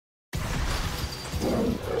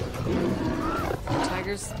The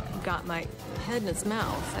tiger's got my head in its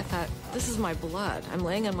mouth. I thought, this is my blood. I'm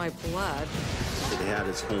laying on my blood. It had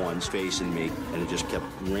its horns facing me, and it just kept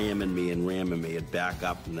ramming me and ramming me. It'd back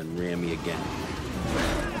up and then ram me again.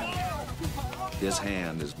 His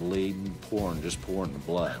hand is bleeding, just pouring the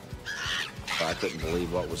blood. I couldn't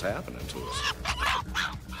believe what was happening to us.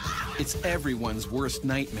 It's everyone's worst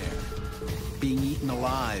nightmare, being eaten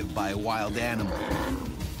alive by a wild animal.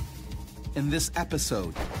 In this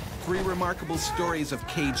episode, 3 remarkable stories of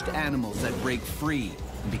caged animals that break free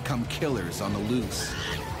and become killers on the loose.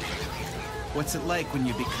 What's it like when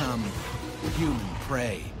you become human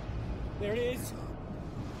prey? There it is.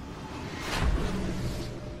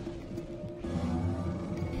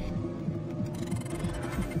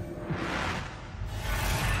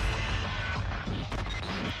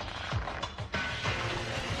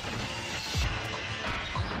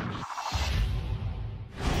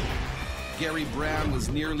 Gary Brown was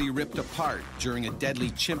nearly ripped apart during a deadly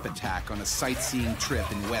chimp attack on a sightseeing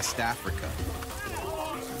trip in West Africa.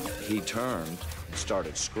 He turned,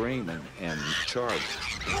 started screaming, and charged.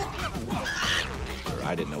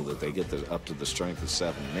 I didn't know that they get up to the strength of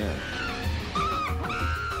 7 men.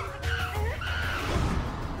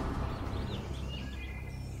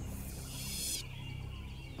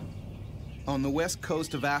 On the west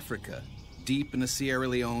coast of Africa, deep in the Sierra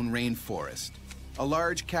Leone rainforest, a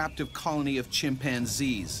large captive colony of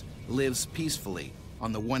chimpanzees lives peacefully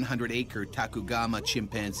on the 100-acre Takugama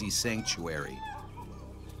Chimpanzee Sanctuary.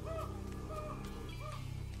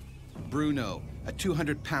 Bruno, a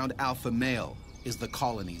 200-pound alpha male, is the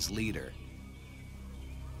colony's leader.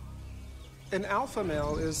 An alpha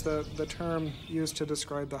male is the term used to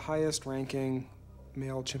describe the highest-ranking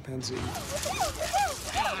male chimpanzee.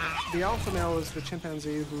 The alpha male is the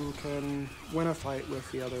chimpanzee who can win a fight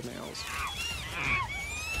with the other males.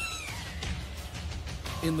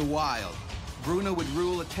 In the wild, Bruno would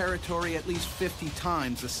rule a territory at least 50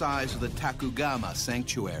 times the size of the Takugama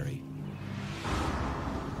Sanctuary.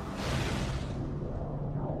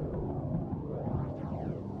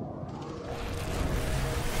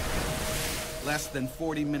 Less than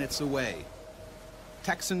 40 minutes away,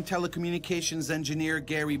 Texan telecommunications engineer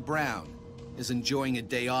Gary Brown is enjoying a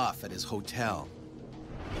day off at his hotel.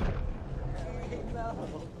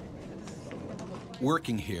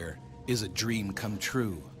 Working here is a dream come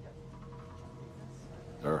true.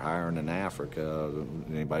 They're hiring in Africa.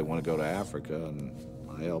 Anybody want to go to Africa? And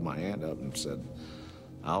I held my hand up and said,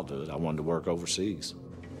 I'll do it. I wanted to work overseas.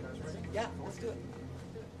 Yeah, let's do it.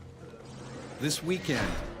 This weekend,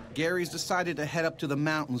 Gary's decided to head up to the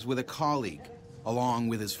mountains with a colleague, along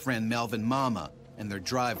with his friend Melvin Mama and their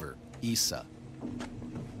driver, Issa.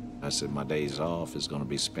 I said my days off is going to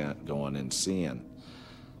be spent going and seeing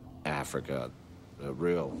Africa,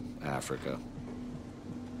 real Africa.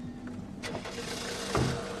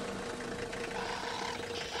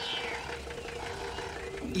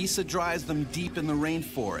 Issa drives them deep in the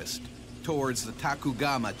rainforest towards the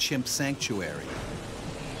Takugama Chimp Sanctuary.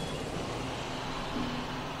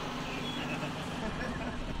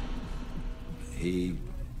 He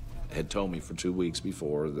had told me for 2 weeks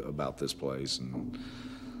before about this place, and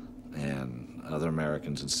other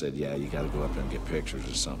Americans had said, yeah, you got to go up there and get pictures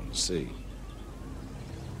of something to see.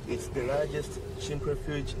 It's the largest chimp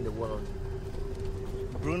refuge in the world.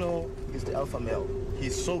 Bruno is the alpha male.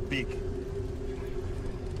 He's so big.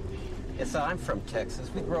 Yes, I'm from Texas.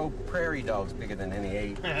 We grow prairie dogs bigger than any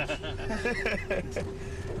ape.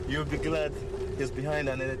 You'll be glad he's behind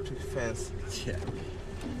an electric fence. Yeah.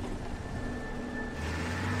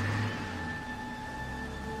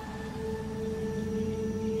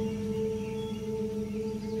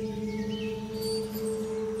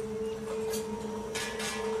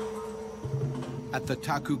 At the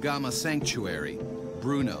Takugama Sanctuary,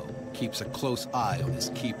 Bruno keeps a close eye on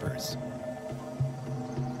his keepers.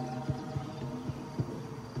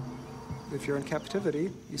 If you're in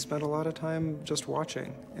captivity, you spend a lot of time just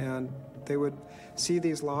watching, and they would see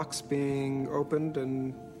these locks being opened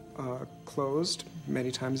and closed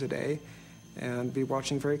many times a day, and be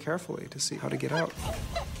watching very carefully to see how to get out.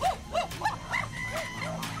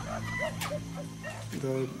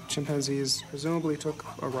 The chimpanzees presumably took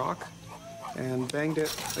a rock and banged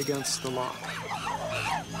it against the lock.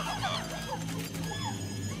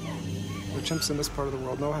 The chimps in this part of the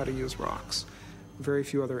world know how to use rocks. Very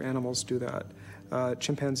few other animals do that.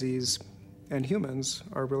 Chimpanzees and humans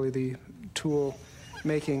are really the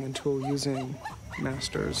tool-making and tool-using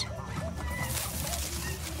masters.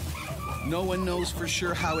 No one knows for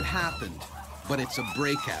sure how it happened, but it's a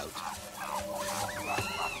breakout.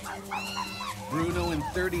 Bruno and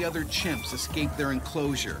 30 other chimps escaped their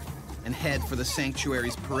enclosure and head for the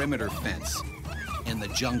sanctuary's perimeter fence and the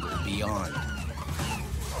jungle beyond.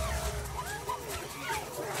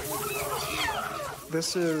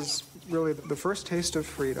 This is really the first taste of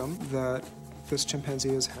freedom that this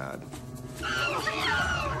chimpanzee has had.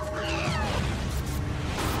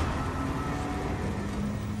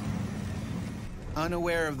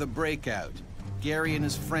 Unaware of the breakout, Gary and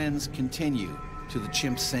his friends continue to the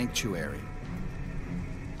chimp sanctuary.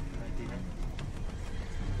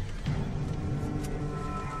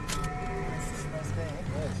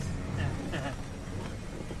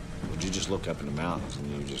 You just look up in the mountains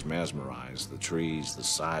and you're just mesmerized. The trees, the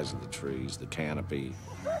size of the trees, the canopy.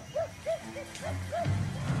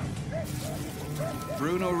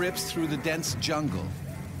 Bruno rips through the dense jungle.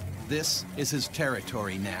 This is his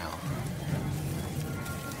territory now.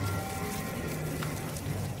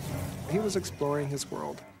 He was exploring his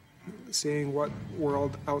world, seeing what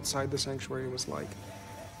world outside the sanctuary was like,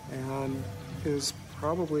 and is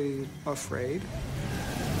probably afraid.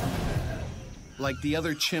 Like the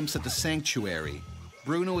other chimps at the sanctuary,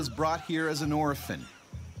 Bruno was brought here as an orphan.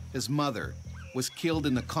 His mother was killed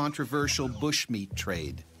in the controversial bushmeat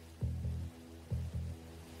trade.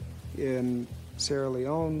 In Sierra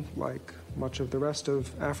Leone, like much of the rest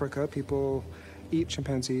of Africa, people eat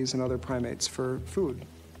chimpanzees and other primates for food.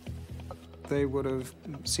 They would have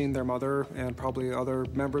seen their mother and probably other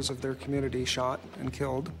members of their community shot and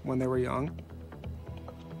killed when they were young.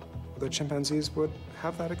 The chimpanzees would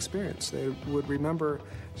have that experience. They would remember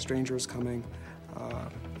strangers coming.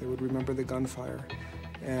 They would remember the gunfire.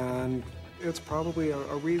 And it's probably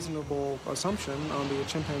a reasonable assumption on the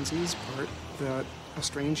chimpanzee's part that a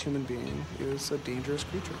strange human being is a dangerous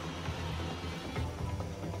creature.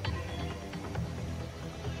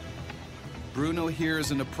 Bruno hears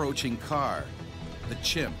an approaching car. The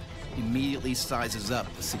chimp immediately sizes up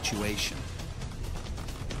the situation.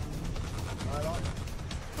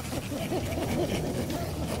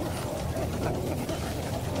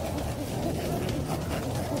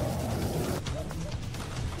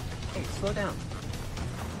 Hey, slow down.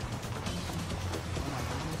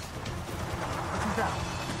 What is that?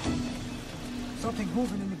 Something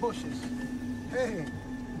moving in the bushes. Hey,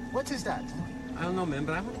 what is that? I don't know, man,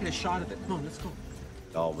 but I want to get a shot of it. Come on, let's go.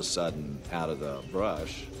 All of a sudden, out of the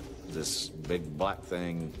brush, this big black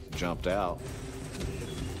thing jumped out.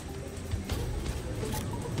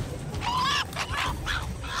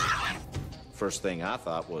 First thing I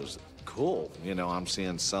thought was, cool, you know, I'm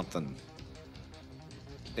seeing something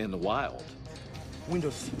in the wild.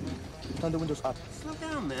 Windows. Turn the windows up. Slow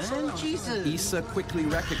down, man. Jesus. Issa quickly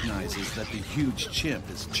recognizes that the huge chimp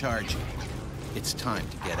is charging. It's time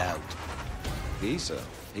to get out. Issa,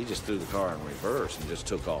 he just threw the car in reverse and just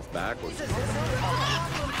took off backwards.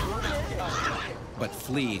 But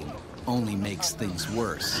fleeing only makes things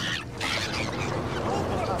worse.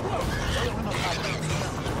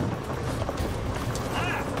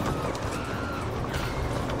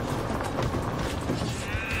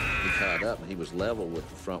 Up and he was level with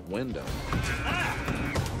the front window.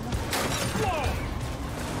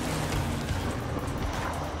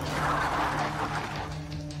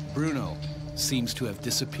 Bruno seems to have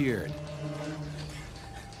disappeared.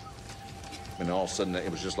 And all of a sudden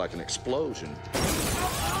it was just like an explosion.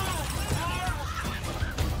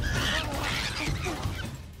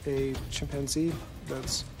 A chimpanzee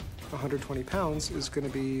that's 120 pounds is going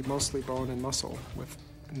to be mostly bone and muscle with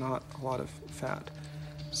not a lot of fat.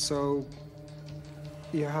 So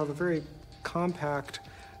you have a very compact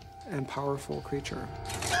and powerful creature.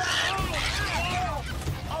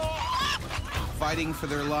 Fighting for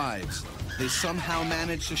their lives, they somehow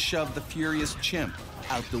manage to shove the furious chimp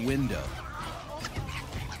out the window.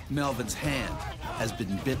 Melvin's hand has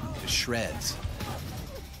been bitten to shreds.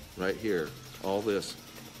 Right here, all this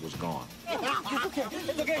was gone.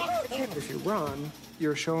 If you run,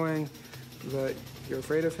 you're showing that you're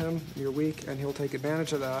afraid of him, you're weak, and he'll take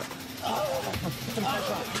advantage of that.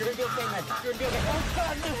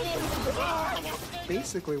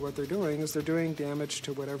 Basically, what they're doing is they're doing damage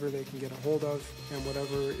to whatever they can get a hold of and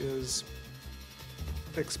whatever is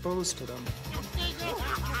exposed to them.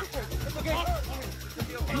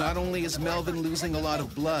 Not only is Melvin losing a lot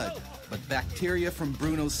of blood, but bacteria from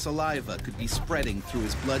Bruno's saliva could be spreading through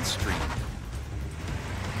his bloodstream.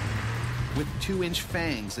 With 2-inch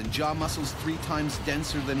fangs and jaw muscles 3 times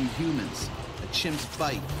denser than in humans, a chimp's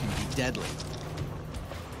bite can be deadly.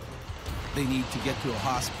 They need to get to a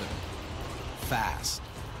hospital. Fast.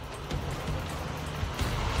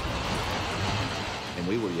 And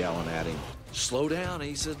we were yelling at him, slow down.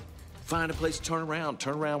 He said, find a place to turn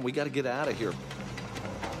around, we got to get out of here.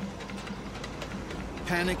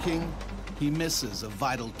 Panicking, He misses a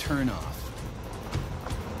vital turnoff.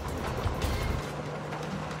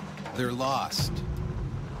 They're lost.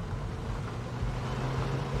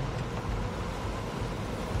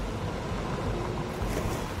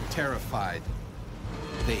 Terrified,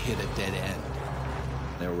 they hit a dead end.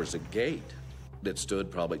 There was a gate that stood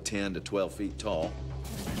probably 10 to 12 feet tall.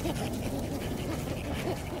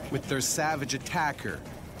 With their savage attacker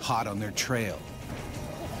hot on their trail.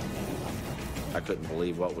 I couldn't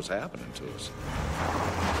believe what was happening to us.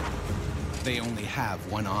 They only have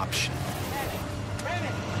one option.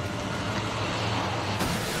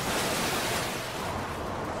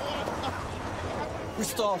 We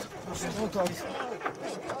stalled. Oh, guys.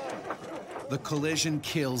 The collision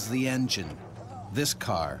kills the engine. This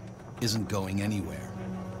car isn't going anywhere.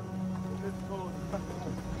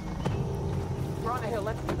 We're on the hill.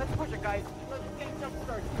 Let's push it, guys. Let's get a jump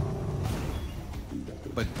start.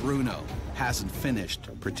 But Bruno hasn't finished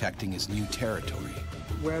protecting his new territory.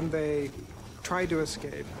 When they tried to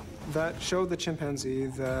escape, that showed the chimpanzee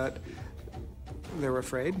that they were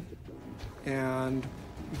afraid and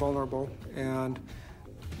vulnerable and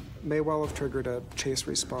may well have triggered a chase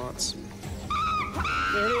response.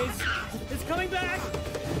 There it is. It's coming back.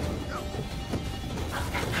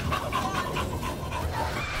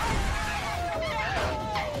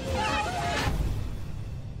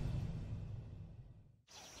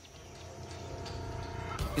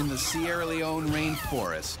 In the Sierra Leone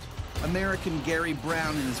rainforest, American Gary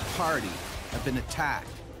Brown and his party have been attacked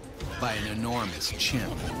by an enormous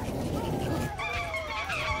chimp.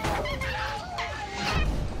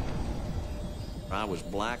 I was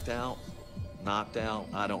blacked out, knocked out,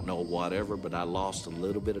 I don't know whatever, but I lost a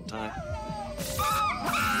little bit of time.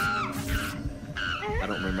 I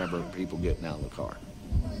don't remember people getting out of the car.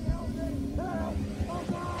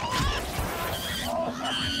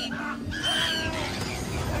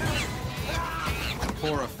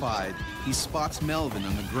 Horrified, he spots Melvin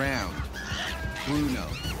on the ground. Bruno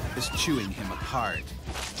is chewing him apart.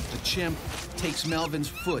 The chimp takes Melvin's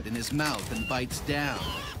foot in his mouth and bites down.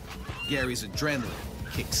 Gary's adrenaline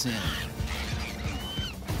kicks in.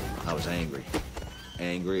 I was angry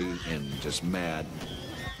and just mad.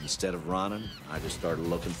 Instead of running, I just started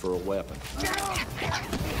looking for a weapon.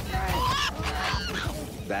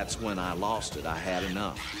 That's when I lost it. I had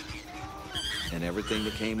enough. And everything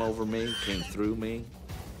that came over me, came through me.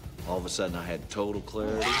 All of a sudden, I had total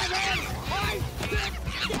clarity.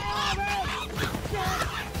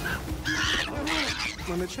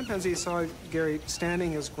 When the chimpanzee saw Gary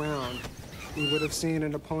standing his ground, he would have seen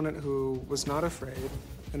an opponent who was not afraid,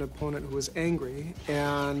 an opponent who was angry,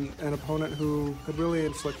 and an opponent who could really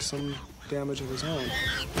inflict some damage of his own.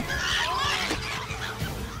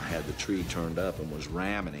 I had the tree turned up and was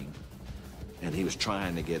ramming him. And he was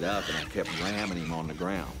trying to get up, and I kept ramming him on the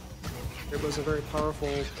ground. It was a very powerful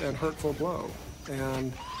and hurtful blow,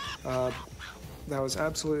 and that was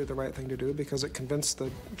absolutely the right thing to do because it convinced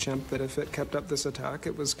the chimp that if it kept up this attack,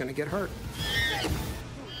 it was going to get hurt.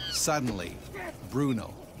 Suddenly,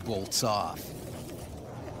 Bruno bolts off.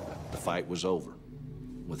 The fight was over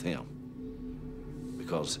with him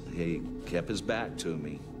because he kept his back to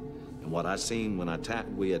me. And what I seen when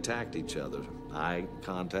we attacked each other, eye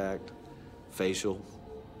contact, facial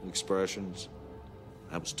expressions,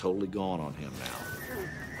 that was totally gone on him now.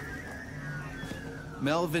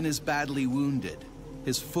 Melvin is badly wounded.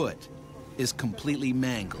 His foot is completely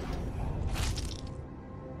mangled.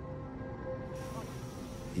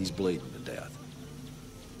 He's bleeding to death.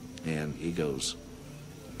 And he goes,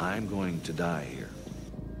 "I'm going to die here."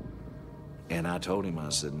 And I told him, I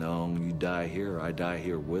said, "No, when you die here, I die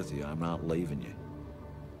here with you. I'm not leaving you."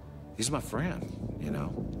 He's my friend, you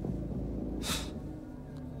know.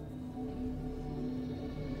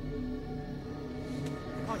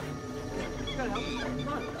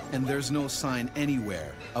 And there's no sign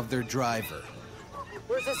anywhere of their driver.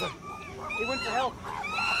 Where's this one? He went for help.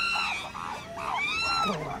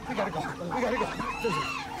 Come on, we gotta go. We gotta go.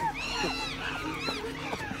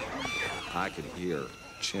 I could hear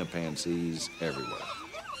chimpanzees everywhere.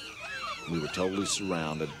 We were totally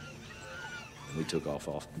surrounded, and we took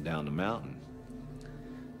off down the mountain.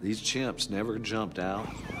 These chimps never jumped out.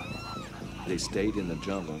 They stayed in the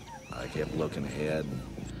jungle. I kept looking ahead. And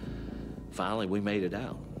finally, we made it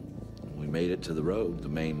out. We made it to the road, the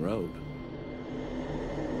main road.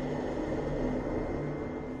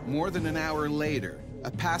 More than an hour later,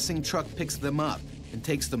 a passing truck picks them up and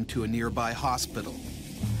takes them to a nearby hospital.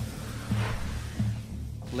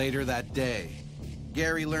 Later that day,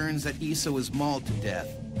 Gary learns that Issa was mauled to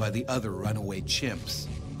death by the other runaway chimps.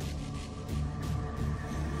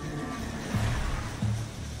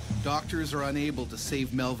 Doctors are unable to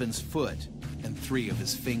save Melvin's foot and 3 of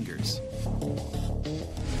his fingers.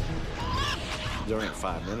 There ain't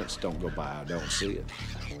 5 minutes don't go by I don't see it.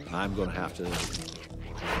 I'm going to have to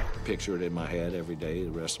picture it in my head every day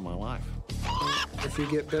the rest of my life. If you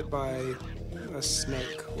get bit by a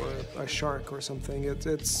snake or a shark or something,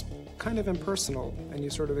 it's kind of impersonal and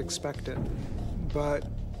you sort of expect it. But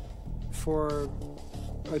for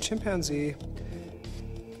a chimpanzee,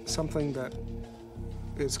 something that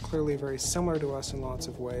is clearly very similar to us in lots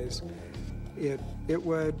of ways, it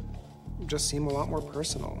would just seem a lot more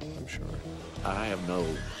personal, I'm sure. I have no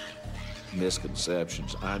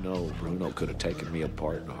misconceptions. I know Bruno could have taken me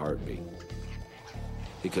apart in a heartbeat.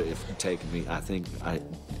 He could have taken me, I think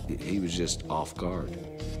he was just off guard.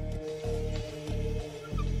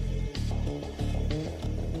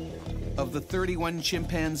 Of the 31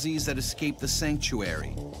 chimpanzees that escaped the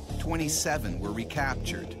sanctuary, 27 were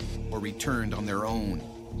recaptured or returned on their own.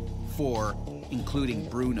 4, including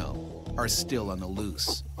Bruno, are still on the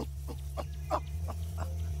loose.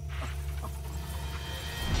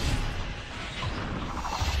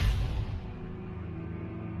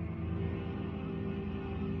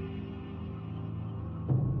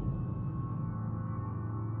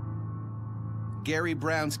 Gary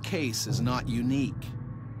Brown's case is not unique.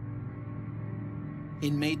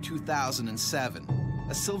 In May 2007,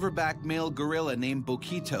 a silverback male gorilla named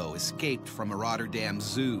Boquito escaped from a Rotterdam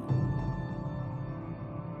zoo.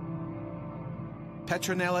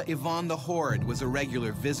 Petronella Yvonne the Horde was a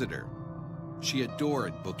regular visitor. She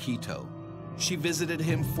adored Boquito. She visited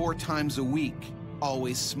him 4 times a week,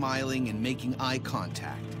 always smiling and making eye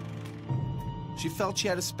contact. She felt she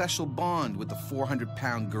had a special bond with the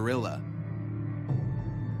 400-pound gorilla.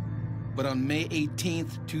 But on May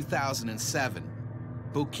 18th, 2007,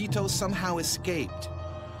 Boquito somehow escaped.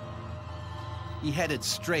 He headed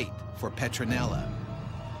straight for Petronella.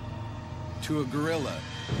 To a gorilla,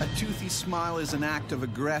 a toothy smile is an act of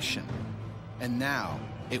aggression, and now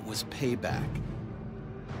it was payback.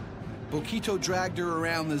 Boquito dragged her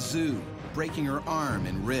around the zoo, breaking her arm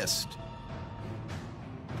and wrist.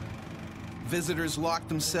 Visitors locked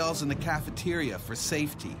themselves in the cafeteria for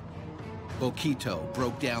safety. Boquito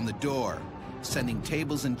broke down the door, sending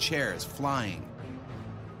tables and chairs flying.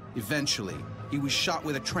 Eventually, he was shot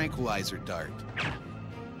with a tranquilizer dart.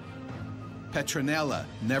 Petronella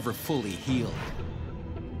never fully healed.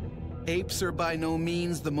 Apes are by no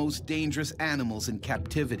means the most dangerous animals in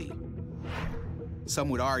captivity. Some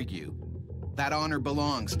would argue that honor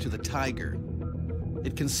belongs to the tiger.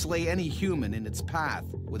 It can slay any human in its path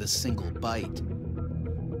with a single bite.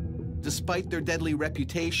 Despite their deadly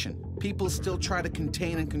reputation, people still try to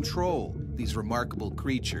contain and control these remarkable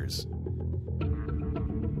creatures.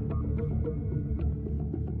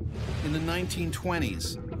 In the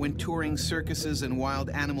 1920s, when touring circuses and wild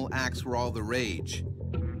animal acts were all the rage,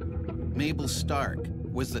 Mabel Stark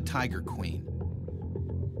was the Tiger Queen.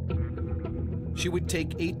 She would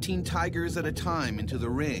take 18 tigers at a time into the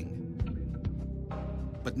ring.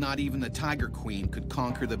 But not even the Tiger Queen could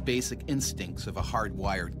conquer the basic instincts of a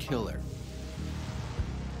hardwired killer.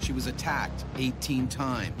 She was attacked 18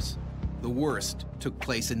 times. The worst took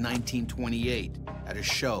place in 1928 at a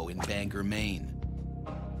show in Bangor, Maine.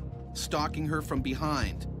 Stalking her from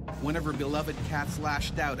behind, one of her beloved cats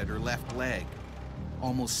lashed out at her left leg,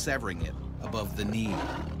 almost severing it above the knee.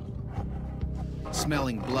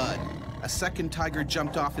 Smelling blood, a second tiger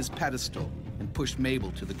jumped off his pedestal and pushed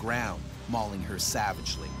Mabel to the ground, mauling her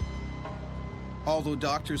savagely. Although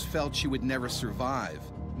doctors felt she would never survive,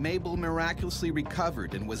 Mabel miraculously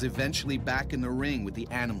recovered and was eventually back in the ring with the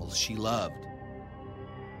animals she loved.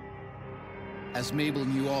 As Mabel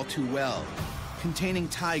knew all too well, containing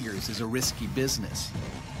tigers is a risky business.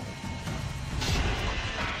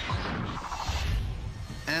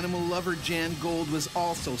 Animal lover Jan Gold was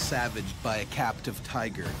also savaged by a captive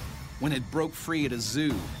tiger. When it broke free at a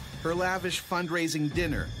zoo, her lavish fundraising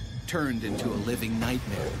dinner turned into a living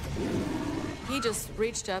nightmare. He just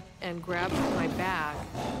reached up and grabbed my bag.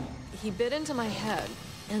 He bit into my head,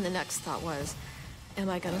 and the next thought was, am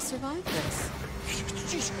I gonna survive this?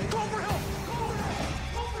 Jeez, go over help! Go over help!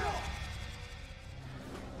 Go over help!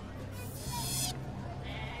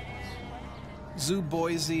 Zoo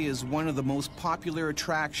Boise is one of the most popular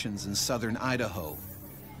attractions in southern Idaho.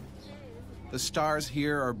 The stars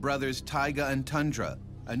here are brothers Taiga and Tundra,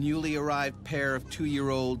 a newly arrived pair of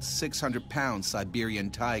 2-year-old, 600-pound Siberian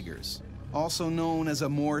tigers. Also known as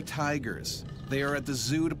Amur tigers, they are at the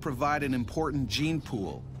zoo to provide an important gene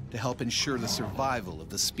pool to help ensure the survival of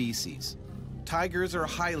the species. Tigers are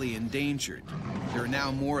highly endangered. There are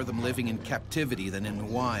now more of them living in captivity than in the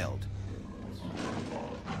wild.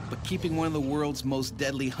 But keeping one of the world's most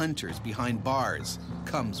deadly hunters behind bars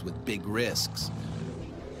comes with big risks.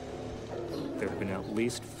 There have been at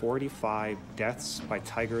least 45 deaths by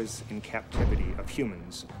tigers in captivity of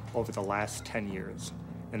humans over the last 10 years.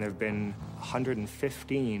 And there have been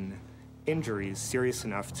 115 injuries serious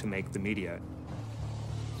enough to make the media.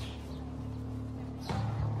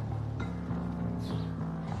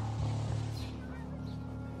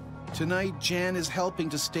 Tonight, Jan is helping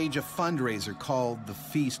to stage a fundraiser called the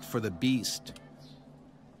Feast for the Beast,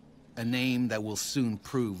 a name that will soon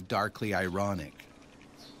prove darkly ironic.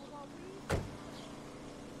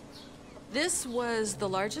 This was the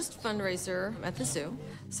largest fundraiser at the zoo.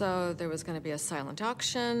 So there was going to be a silent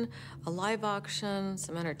auction, a live auction,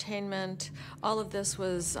 some entertainment. All of this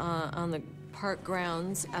was on the park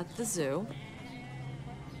grounds at the zoo.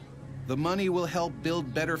 The money will help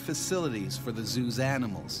build better facilities for the zoo's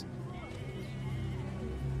animals.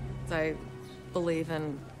 I believe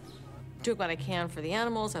in doing what I can for the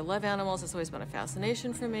animals. I love animals. It's always been a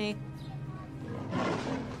fascination for me.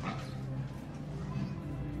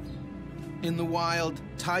 In the wild,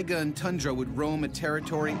 taiga and tundra would roam a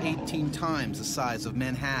territory 18 times the size of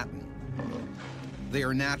Manhattan. They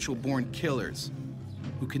are natural-born killers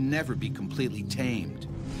who can never be completely tamed.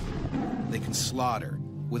 They can slaughter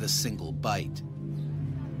with a single bite.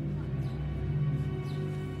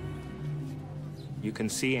 You can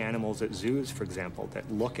see animals at zoos, for example,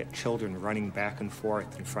 that look at children running back and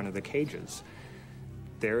forth in front of the cages.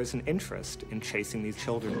 There is an interest in chasing these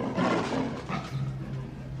children.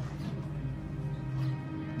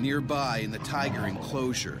 Nearby in the tiger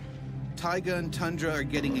enclosure, taiga and tundra are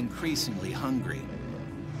getting increasingly hungry.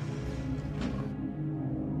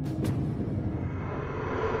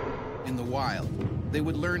 In the wild, they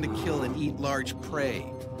would learn to kill and eat large prey,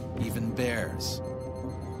 even bears.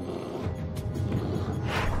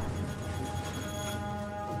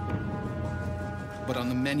 But on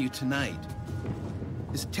the menu tonight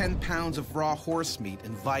is 10 pounds of raw horse meat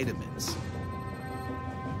and vitamins.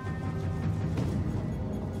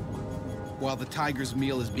 While the tiger's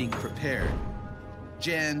meal is being prepared,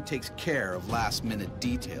 Jan takes care of last-minute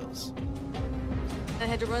details. I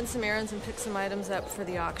had to run some errands and pick some items up for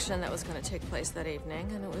the auction that was going to take place that evening,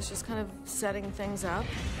 and it was just kind of setting things up.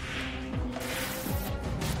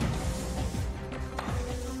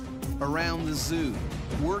 Around the zoo,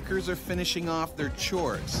 workers are finishing off their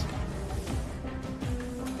chores.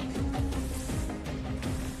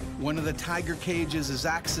 One of the tiger cages is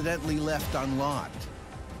accidentally left unlocked,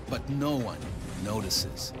 but no one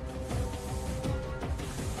notices.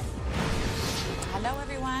 Hello,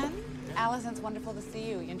 everyone. Allison, it's wonderful to see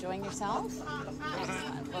you. You enjoying yourself?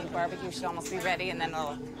 Excellent. Well, the barbecue should almost be ready, and then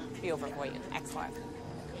it'll be over for you. Excellent.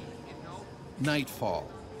 Nightfall,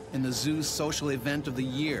 and the zoo's social event of the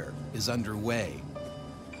year is underway.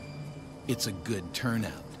 It's a good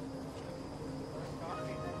turnout.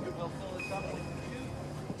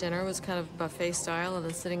 Dinner was kind of buffet style, and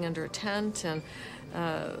then sitting under a tent, and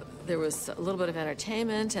there was a little bit of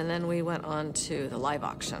entertainment, and then we went on to the live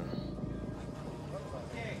auction.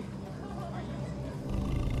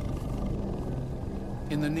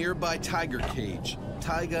 In the nearby tiger cage,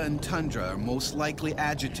 taiga and tundra are most likely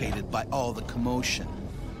agitated by all the commotion.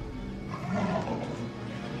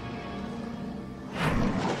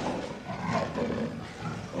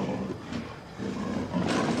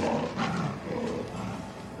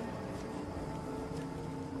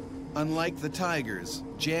 Unlike the tigers,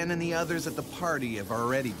 Jan and the others at the party have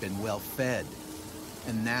already been well fed.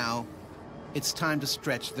 And now, it's time to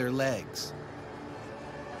stretch their legs.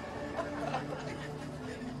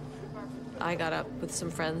 I got up with some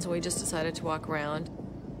friends, and we just decided to walk around.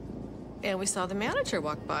 And we saw the manager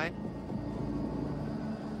walk by.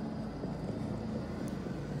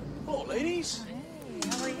 Hello, ladies. Hey,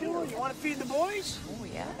 how are you? You want to feed the boys? Oh,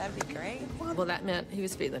 yeah, that'd be great. Well, that meant he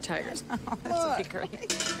was feeding the tigers. Oh, that'd be great.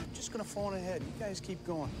 Just gonna phone ahead. You guys keep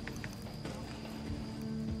going.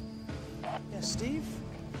 Yeah, Steve?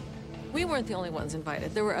 We weren't the only ones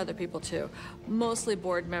invited. There were other people, too. Mostly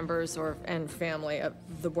board members and family of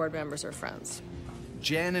the board members or friends.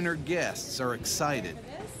 Jan and her guests are excited.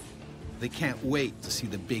 They can't wait to see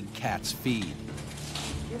the big cats feed.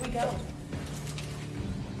 Here we go.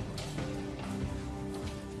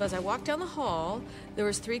 As I walked down the hall, there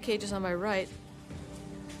was 3 cages on my right.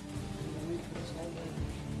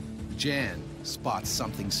 Jan spots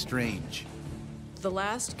something strange. The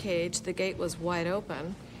last cage, the gate was wide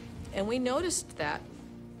open, and we noticed that.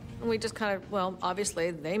 And we just kind of, well, obviously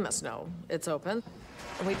they must know it's open.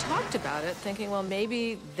 And we talked about it, thinking, well,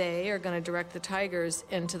 maybe they are going to direct the tigers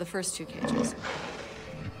into the first 2 cages.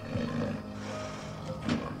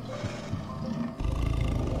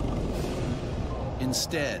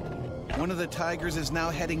 Instead, one of the tigers is now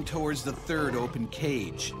heading towards the third open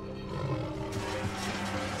cage.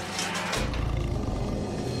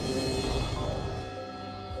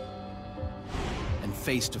 And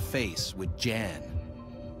face to face with Jan.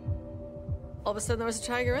 All of a sudden, there was a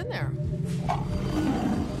tiger in there.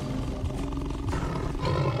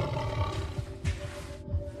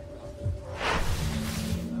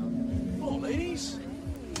 Hello, ladies.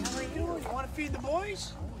 How are you? Want to feed the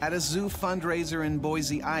boys? At a zoo fundraiser in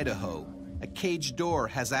Boise, Idaho, a cage door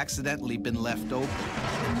has accidentally been left open.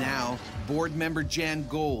 And now, board member Jan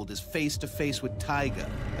Gold is face to face with Taiga,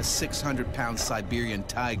 a 600-pound Siberian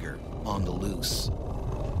tiger on the loose.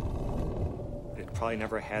 It probably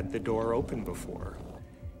never had the door open before.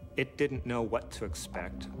 It didn't know what to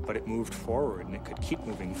expect, but it moved forward, and it could keep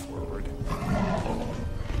moving forward.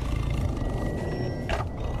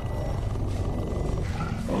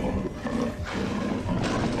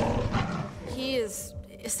 He is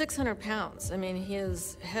 600 pounds. I mean,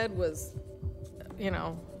 his head was, you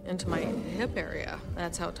know, into my hip area.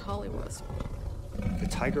 That's how tall he was. The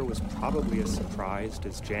tiger was probably as surprised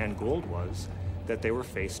as Jan Gould was that they were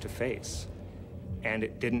face to face. And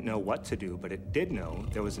it didn't know what to do, but it did know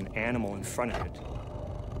there was an animal in front of it.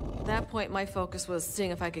 At that point, my focus was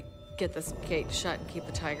seeing if I could get this gate shut and keep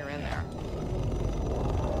the tiger in there.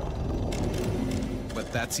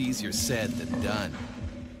 But that's easier said than done.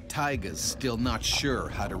 Taiga's still not sure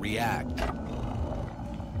how to react.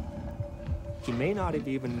 He may not have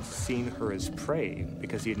even seen her as prey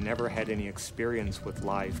because he had never had any experience with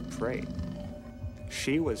live prey.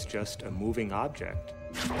 She was just a moving object.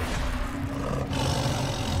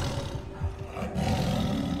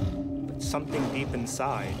 But something deep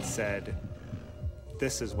inside said,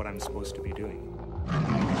 this is what I'm supposed to be doing.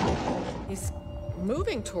 He's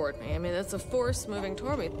moving toward me. I mean, it's a force moving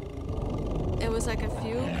toward me. It was like a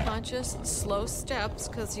few conscious, slow steps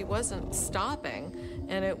because he wasn't stopping,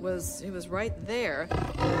 and he was right there.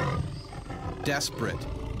 Desperate,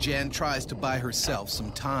 Jan tries to buy herself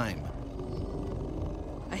some time.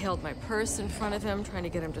 I held my purse in front of him, trying to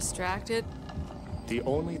get him distracted. The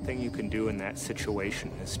only thing you can do in that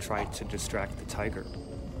situation is try to distract the tiger.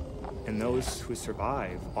 And those who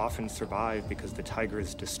survive often survive because the tiger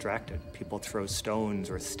is distracted. People throw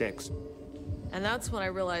stones or sticks. And that's when I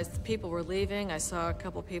realized the people were leaving. I saw a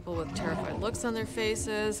couple people with terrified looks on their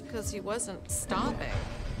faces because he wasn't stopping.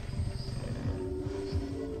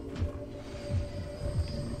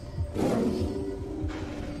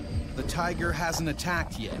 The tiger hasn't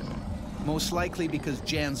attacked yet, most likely because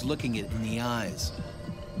Jan's looking it in the eyes.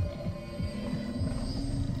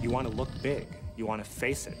 You want to look big. You want to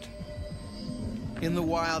face it. In the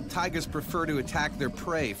wild, tigers prefer to attack their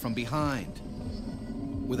prey from behind.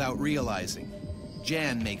 Without realizing,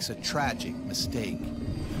 Jan makes a tragic mistake.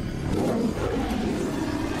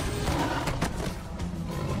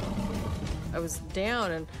 I was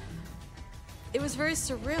down, and it was very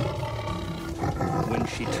surreal. When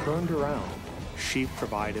she turned around, she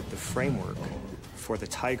provided the framework for the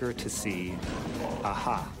tiger to see,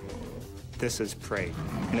 aha, this is prey.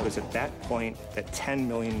 And it was at that point that 10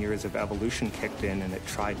 million years of evolution kicked in and it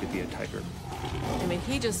tried to be a tiger. I mean,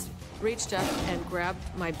 he just reached up and grabbed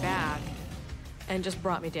my back and just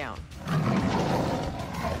brought me down.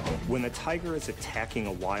 When the tiger is attacking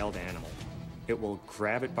a wild animal, it will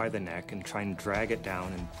grab it by the neck and try and drag it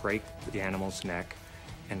down and break the animal's neck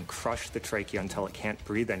and crush the trachea until it can't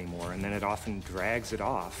breathe anymore, and then it often drags it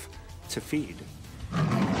off to feed.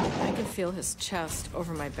 I can feel his chest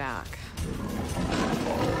over my back.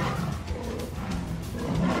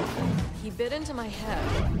 He bit into my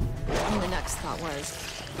head, and the next thought was,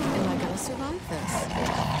 am I gonna survive this?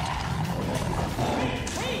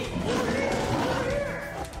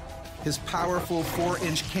 His powerful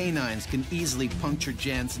 4-inch canines can easily puncture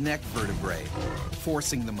Jan's neck vertebrae,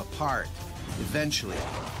 forcing them apart, eventually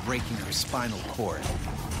breaking her spinal cord.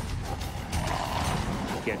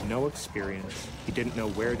 He had no experience, he didn't know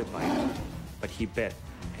where to bite, but he bit,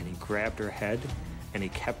 and he grabbed her head, and he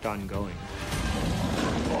kept on going.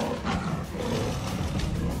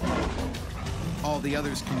 All the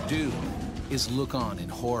others can do is look on in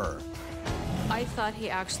horror. I thought he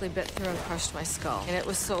actually bit through and crushed my skull, and it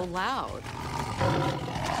was so loud.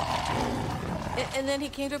 And then he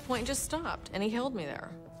came to a point and just stopped, and he held me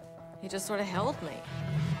there. He just sort of held me.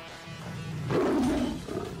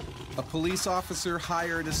 A police officer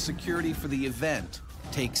hired as security for the event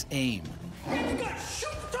takes aim. You gotta shoot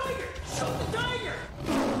the tiger! Shoot the tiger!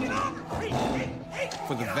 Get over! Hey!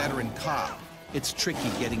 For the veteran cop, it's tricky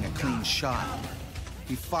getting a clean shot.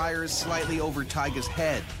 He fires slightly over Taiga's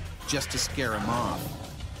head just to scare him off.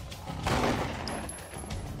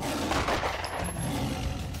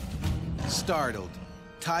 Startled,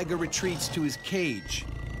 Tiger retreats to his cage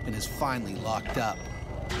and is finally locked up.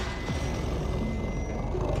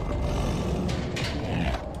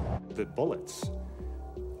 The bullets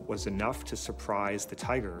was enough to surprise the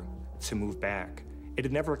tiger to move back. It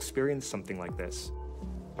had never experienced something like this.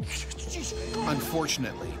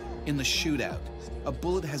 Unfortunately, in the shootout, a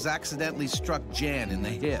bullet has accidentally struck Jan in the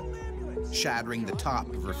hip, shattering the top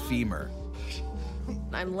of her femur.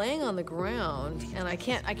 I'm laying on the ground, and I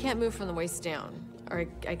can't move from the waist down, or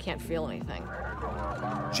I can't feel anything.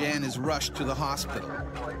 Jan is rushed to the hospital.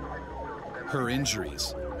 Her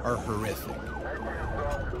injuries are horrific.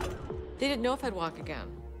 They didn't know if I'd walk again.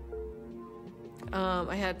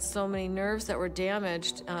 I had so many nerves that were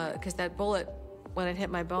damaged because that bullet, when it hit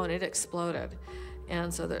my bone, it exploded.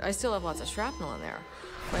 And so I still have lots of shrapnel in there.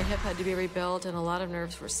 My hip had to be rebuilt, and a lot of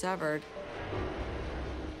nerves were severed.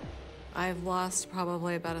 I've lost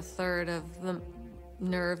probably about a third of the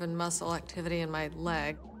nerve and muscle activity in my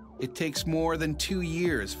leg. It takes more than 2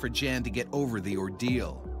 years for Jan to get over the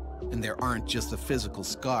ordeal, and there aren't just the physical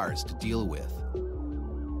scars to deal with.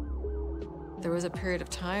 There was a period of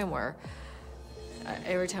time where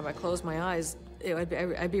every time I closed my eyes,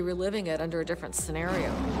 I'd be reliving it under a different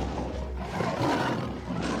scenario.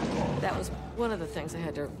 That was one of the things I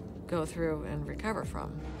had to go through and recover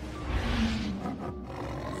from.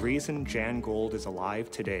 The reason Jan Gold is alive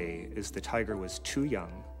today is the tiger was too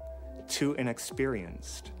young, too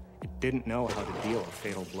inexperienced. It didn't know how to deal a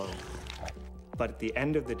fatal blow. But at the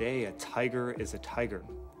end of the day, a tiger is a tiger,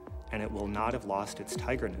 and it will not have lost its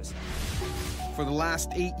tigerness. For the last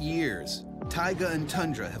 8 years, Taiga and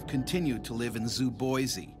Tundra have continued to live in Zoo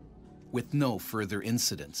Boise with no further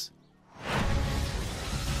incidents.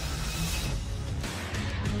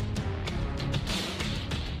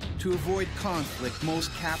 To avoid conflict,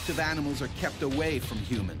 most captive animals are kept away from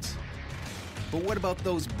humans. But what about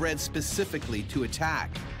those bred specifically to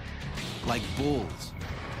attack, like bulls?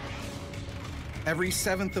 Every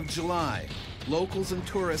 7th of July, locals and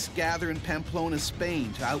tourists gather in Pamplona,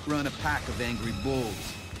 Spain to outrun a pack of angry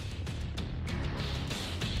bulls.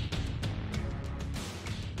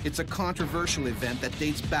 It's a controversial event that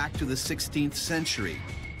dates back to the 16th century.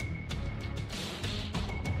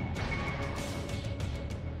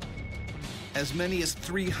 As many as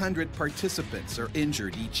 300 participants are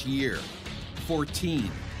injured each year.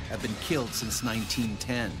 14 have been killed since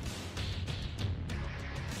 1910.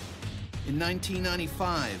 In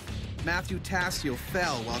 1995, Matthew Tassio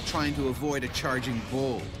fell while trying to avoid a charging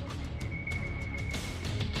bull.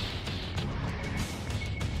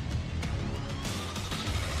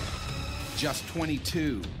 Just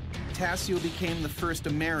 22, Tassio became the first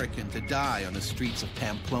American to die on the streets of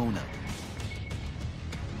Pamplona.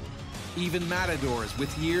 Even matadors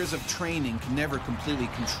with years of training can never completely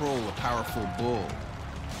control a powerful bull.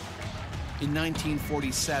 In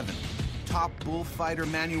 1947, top bullfighter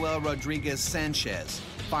Manuel Rodriguez Sanchez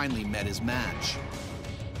finally met his match.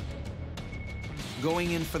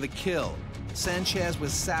 Going in for the kill, Sanchez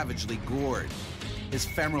was savagely gored, his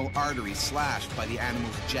femoral artery slashed by the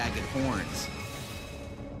animal's jagged horns.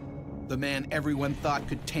 The man everyone thought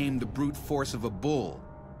could tame the brute force of a bull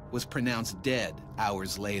was pronounced dead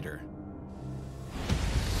hours later.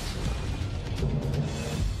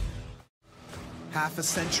 Half a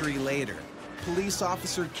century later, police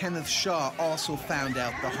officer Kenneth Shaw also found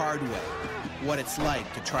out the hard way what it's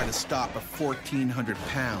like to try to stop a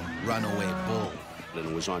 1,400-pound runaway bull. And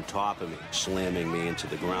it was on top of me, slamming me into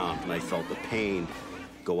the ground, and I felt the pain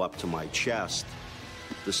go up to my chest.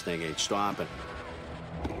 This thing ain't stopping.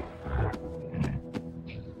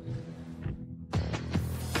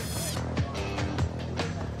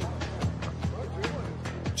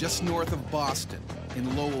 Just north of Boston,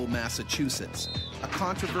 in Lowell, Massachusetts, a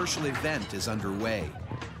controversial event is underway,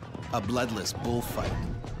 a bloodless bullfight.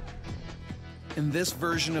 In this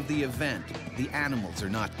version of the event, the animals are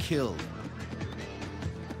not killed.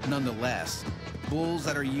 Nonetheless, bulls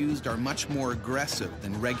that are used are much more aggressive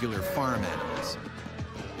than regular farm animals.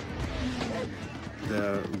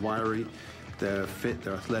 They're wiry, they're fit,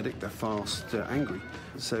 they're athletic, they're fast, they're angry.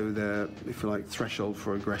 So their, if you like, threshold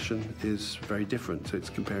for aggression is very different. So it's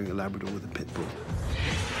comparing a Labrador with a pit bull.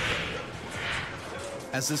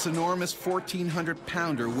 As this enormous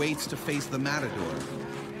 1,400-pounder waits to face the matador,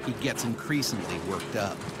 he gets increasingly worked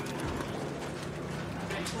up.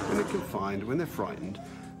 When they're confined, when they're frightened,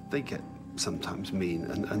 they get sometimes mean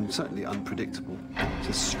and certainly unpredictable.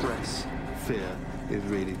 So stress, fear is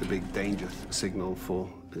really the big danger signal for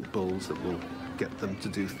bulls that will get them to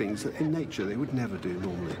do things that in nature they would never do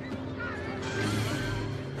normally.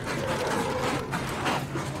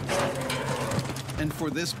 And for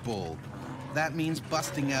this bull, that means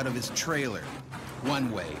busting out of his trailer,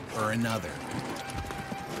 one way or another.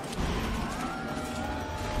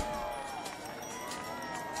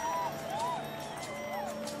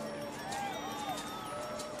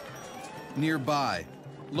 Nearby,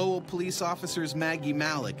 Lowell police officers Maggie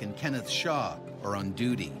Malik and Kenneth Shaw are on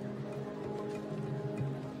duty.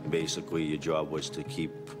 Basically, your job was to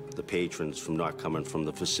keep the patrons from not coming from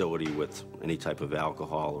the facility with any type of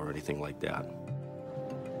alcohol or anything like that.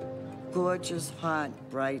 Gorgeous, hot,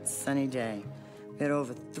 bright, sunny day. We had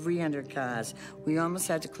over 300 cars. We almost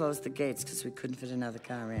had to close the gates because we couldn't fit another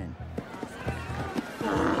car in.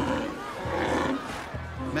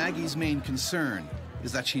 Maggie's main concern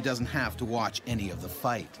is that she doesn't have to watch any of the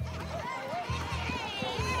fight.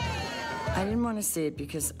 I didn't want to see it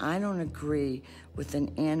because I don't agree with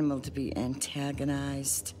an animal to be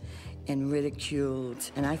antagonized and ridiculed,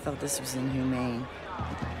 and I felt this was inhumane.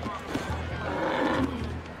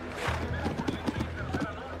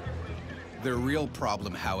 Their real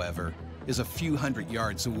problem, however, is a few hundred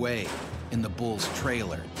yards away in the bull's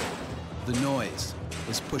trailer. The noise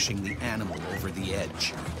is pushing the animal over the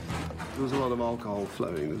edge. There was a lot of alcohol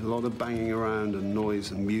flowing. There's a lot of banging around and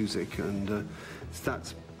noise and music, and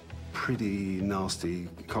that's pretty nasty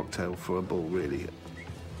cocktail for a bull, really.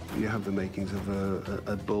 You have the makings of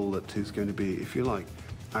a bull that is going to be, if you like,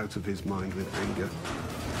 out of his mind with anger.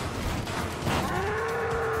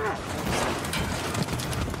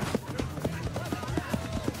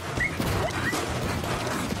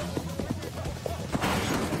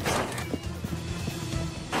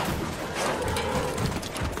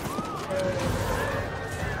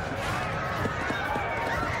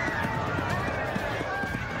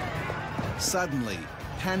 Suddenly,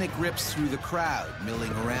 panic rips through the crowd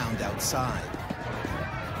milling around outside.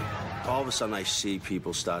 All of a sudden, I see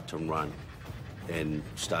people start to run and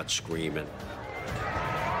start screaming.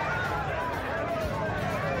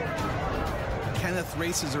 Kenneth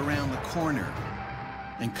races around the corner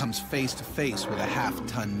and comes face to face with a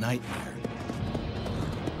half-ton nightmare.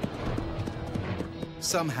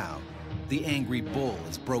 Somehow, the angry bull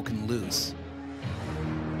is broken loose.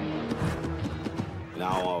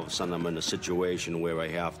 Now, all of a sudden, I'm in a situation where I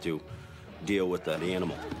have to deal with that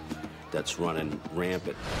animal that's running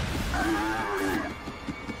rampant.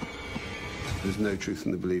 There's no truth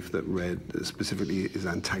in the belief that red specifically is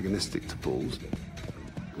antagonistic to bulls.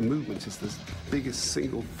 Movement is the biggest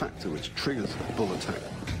single factor which triggers a bull attack.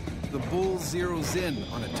 The bull zeroes in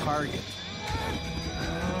on a target.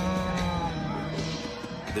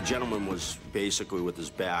 The gentleman was basically with his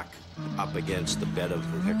back up against the bed of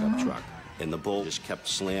the pickup truck, and the bull just kept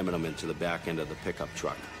slamming him into the back end of the pickup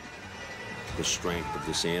truck. The strength of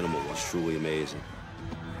this animal was truly amazing.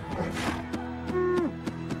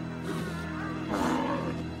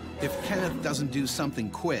 If Kenneth doesn't do something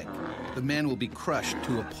quick, the man will be crushed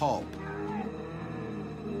to a pulp.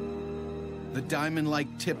 The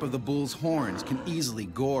diamond-like tip of the bull's horns can easily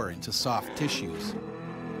gore into soft tissues.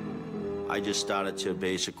 I just started to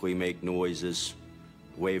basically make noises,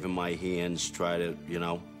 waving my hands, trying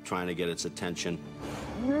to get its attention.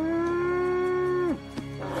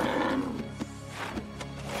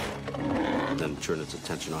 Then turn its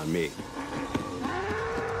attention on me.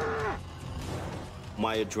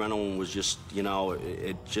 My adrenaline was just,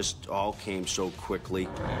 it just all came so quickly.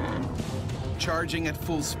 Charging at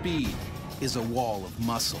full speed is a wall of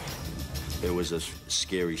muscle. It was a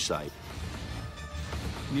scary sight.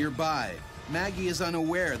 Nearby, Maggie is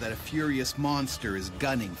unaware that a furious monster is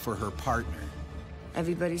gunning for her partner.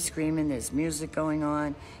 Everybody's screaming, there's music going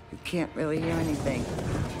on, you can't really hear anything.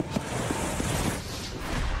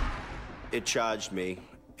 It charged me,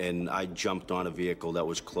 and I jumped on a vehicle that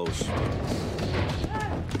was close.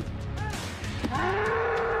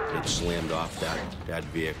 It slammed off that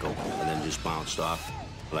vehicle and then just bounced off.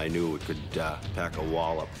 But I knew it could pack a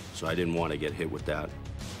wallop, so I didn't want to get hit with that.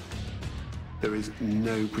 There is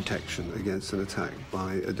no protection against an attack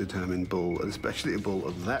by a determined bull, and especially a bull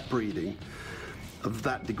of that breeding, of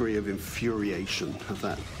that degree of infuriation, of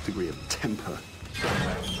that degree of temper.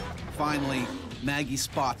 Finally, Maggie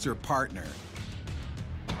spots her partner.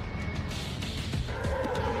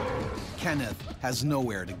 Kenneth has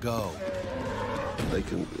nowhere to go. They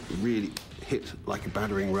can really hit like a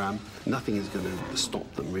battering ram. Nothing is going to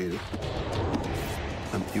stop them, really.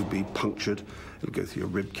 You'll be punctured. It'll go through your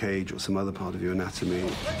rib cage or some other part of your anatomy.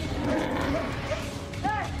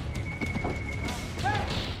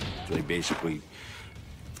 So they basically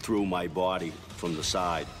threw my body from the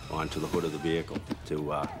side onto the hood of the vehicle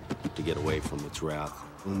to get away from its wrath.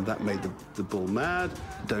 And that made the bull mad.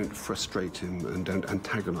 Don't frustrate him and don't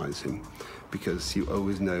antagonize him, because you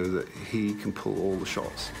always know that he can pull all the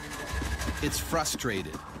shots. It's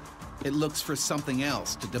frustrated. It looks for something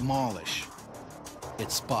else to demolish.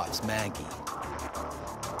 It spots Maggie.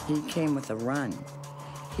 He came with a run.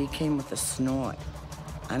 He came with a snort.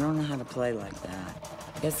 I don't know how to play like that.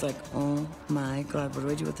 It's like, oh my God, what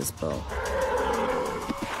do I do with this bull?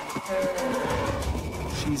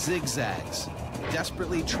 She zigzags,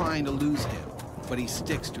 desperately trying to lose him, but he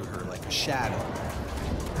sticks to her like a shadow.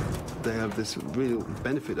 They have this real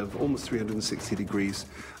benefit of almost 360 degrees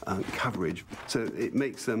coverage, so it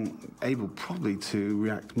makes them able probably to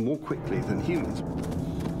react more quickly than humans.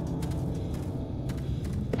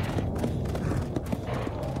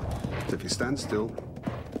 So if you stand still,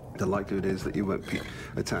 the likelihood is that you won't be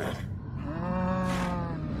attacked.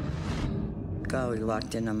 Golly,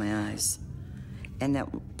 locked in on my eyes. And that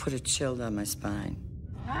put a chill down my spine.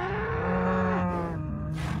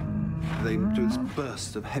 They do this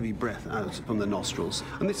burst of heavy breath out from the nostrils.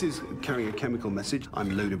 And this is carrying a chemical message.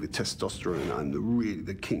 I'm loaded with testosterone. I'm really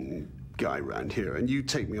the king guy around here, and you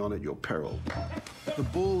take me on at your peril. The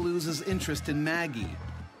bull loses interest in Maggie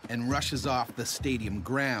and rushes off the stadium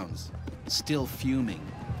grounds, still fuming.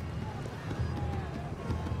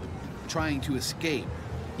 Trying to escape,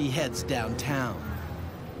 he heads downtown.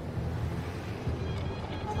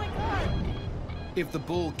 Oh my God! If the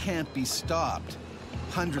bull can't be stopped,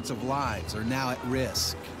 hundreds of lives are now at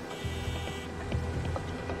risk.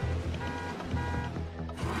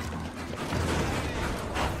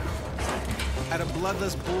 At a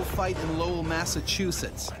bloodless bullfight in Lowell,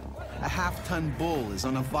 Massachusetts, a half-ton bull is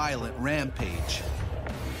on a violent rampage.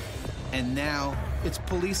 And now, it's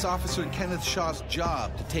police officer Kenneth Shaw's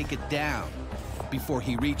job to take it down before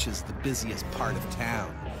he reaches the busiest part of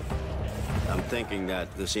town. I'm thinking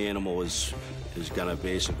that this animal is gonna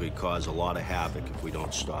basically cause a lot of havoc if we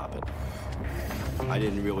don't stop it. I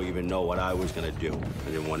didn't really even know what I was gonna do.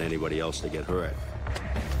 I didn't want anybody else to get hurt.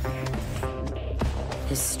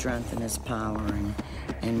 His strength and his power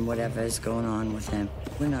and whatever is going on with him.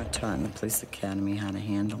 We're not taught in the police academy how to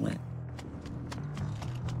handle it.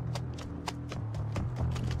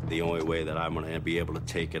 The only way that I'm gonna be able to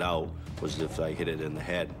take it out was if I hit it in the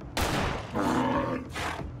head.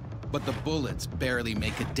 But the bullets barely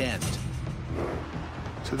make a dent.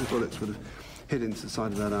 So the bullets would have hit into the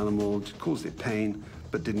side of that animal, caused it pain,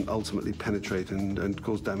 but didn't ultimately penetrate and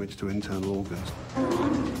cause damage to internal organs.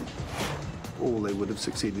 All they would have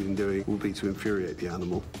succeeded in doing would be to infuriate the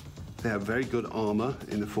animal. They have very good armor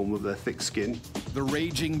in the form of their thick skin. The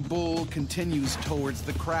raging bull continues towards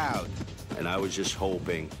the crowd. And I was just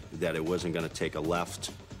hoping that it wasn't gonna take a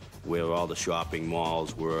left where all the shopping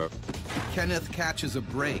malls were. Kenneth catches a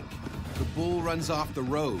break. The bull runs off the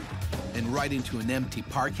road and right into an empty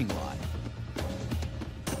parking lot.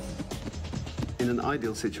 In an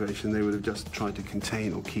ideal situation, they would have just tried to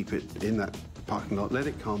contain or keep it in that parking lot, let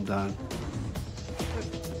it calm down.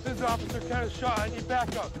 This is Officer Kenneth Shaw. I need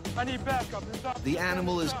backup. I need backup. The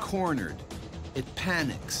animal is cornered. It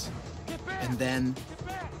panics. And then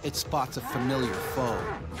it spots a familiar foe.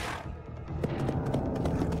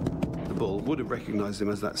 The bull would have recognized him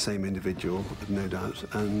as that same individual, no doubt,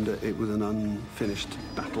 and it was an unfinished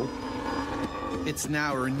battle. It's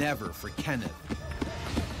now or never for Kenneth.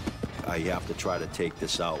 I have to try to take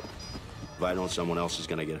this out. If I don't, someone else is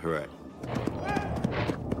gonna get hurt.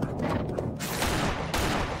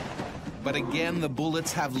 But again, the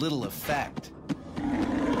bullets have little effect.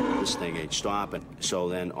 This thing ain't stopping. So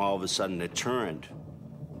then all of a sudden it turned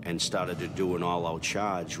and started to do an all-out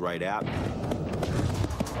charge right at me.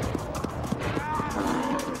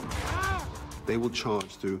 They will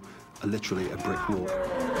charge through literally a brick wall.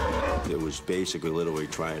 It was basically literally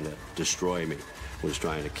trying to destroy me, was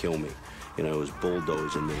trying to kill me. You know, it was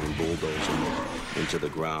bulldozing me and bulldozing me into the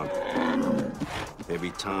ground.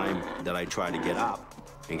 Every time that I tried to get up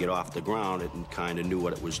and get off the ground, it kind of knew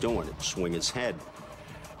what it was doing. It'd swing its head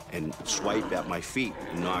and swipe at my feet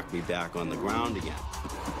and knock me back on the ground again.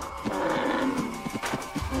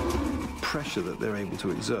 Pressure that they're able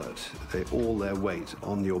to exert, all their weight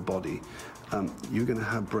on your body, you're going to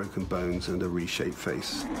have broken bones and a reshaped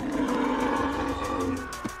face.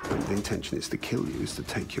 And the intention is to kill you, is to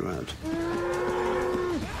take you out.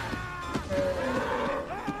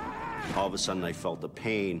 All of a sudden, I felt the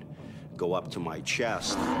pain go up to my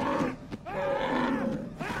chest.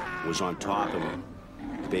 It was on top of me,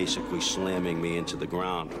 basically slamming me into the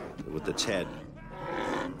ground with its head,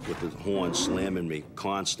 with the horn slamming me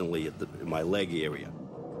constantly at my leg area.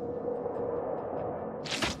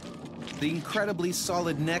 The incredibly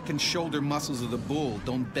solid neck and shoulder muscles of the bull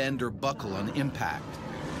don't bend or buckle on impact.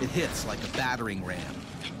 It hits like a battering ram.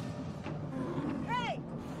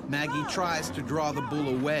 Maggie tries to draw the bull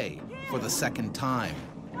away for the second time.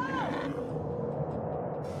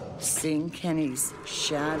 Seeing Kenny's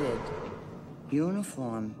shattered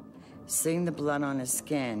uniform, seeing the blood on his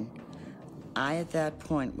skin, I at that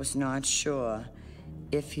point was not sure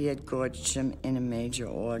if he had gorged him in a major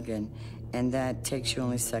organ, and that takes you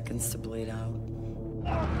only seconds to bleed out.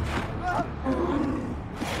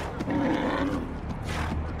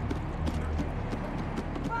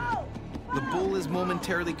 The bull is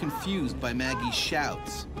momentarily confused by Maggie's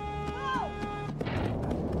shouts,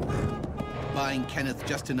 buying Kenneth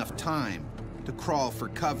just enough time to crawl for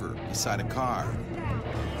cover beside a car.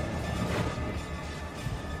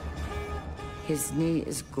 His knee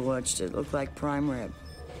is gorged. It looked like prime rib.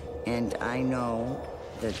 And I know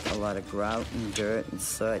that a lot of grout and dirt and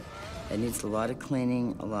soot, it needs a lot of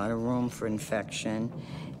cleaning, a lot of room for infection,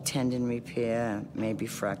 tendon repair, maybe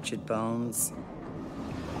fractured bones.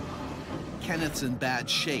 Kenneth's in bad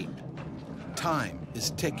shape. Time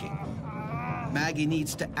is ticking. Maggie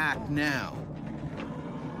needs to act now.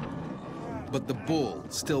 But the bull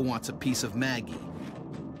still wants a piece of Maggie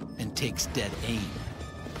and takes dead aim.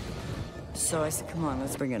 So I said, come on,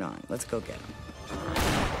 let's bring it on. Let's go get him.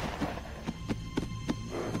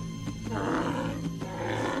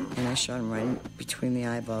 And I shot him right between the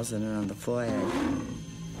eyeballs and on the forehead.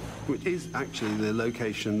 Which is actually the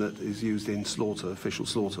location that is used in slaughter, official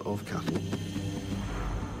slaughter of cattle.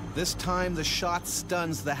 This time, the shot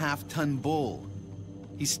stuns the half-ton bull.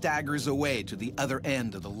 He staggers away to the other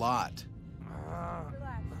end of the lot.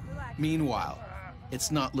 Meanwhile,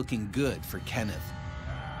 it's not looking good for Kenneth.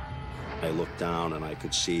 I looked down and I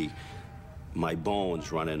could see my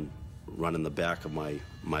bones running the back of my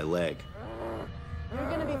leg. You're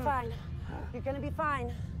gonna be fine. You're gonna be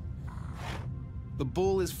fine. The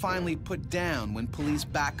bull is finally put down when police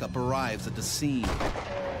backup arrives at the scene.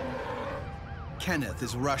 Kenneth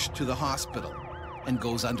is rushed to the hospital and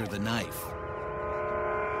goes under the knife.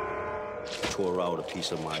 Tore out a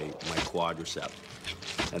piece of my quadricep.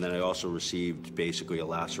 And then I also received basically a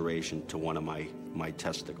laceration to one of my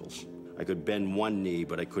testicles. I could bend one knee,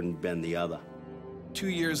 but I couldn't bend the other. 2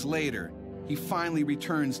 years later, he finally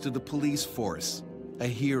returns to the police force, a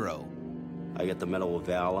hero. I got the Medal of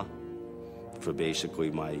Valor for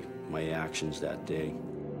basically my actions that day.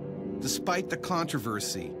 Despite the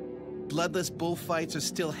controversy, bloodless bullfights are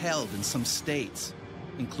still held in some states,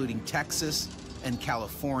 including Texas and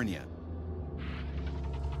California.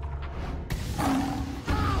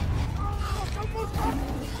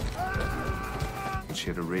 She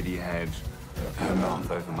had already had her mouth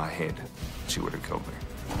over my head. She would have killed me.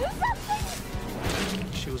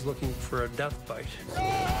 She was looking for a death bite.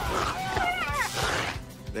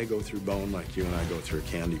 They go through bone like you and I go through a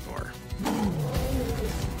candy bar.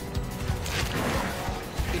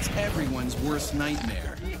 It's everyone's worst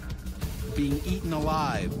nightmare, being eaten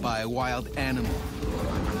alive by a wild animal.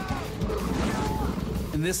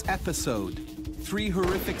 In this episode, 3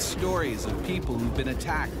 horrific stories of people who've been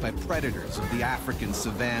attacked by predators of the African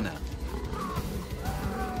savanna.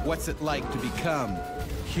 What's it like to become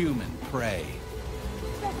human prey?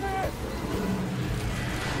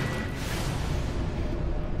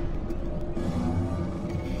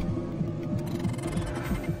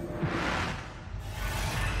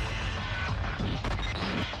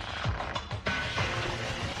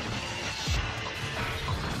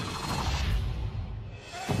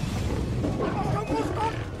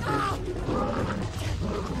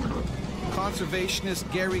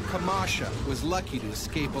 Conservationist Gary Kamasha was lucky to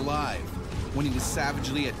escape alive when he was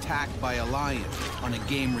savagely attacked by a lion on a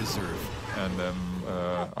game reserve. And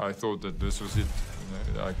I thought that this was it.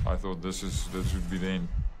 I thought this would be the end.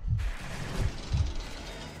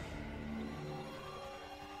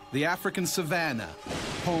 The African savanna,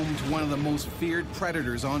 home to one of the most feared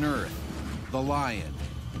predators on Earth, the lion.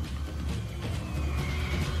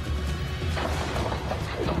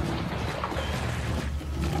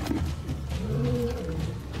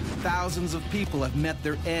 Thousands of people have met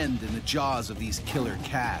their end in the jaws of these killer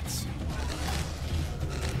cats.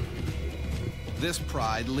 This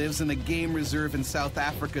pride lives in a game reserve in South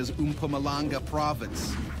Africa's Mpumalanga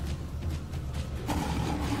province.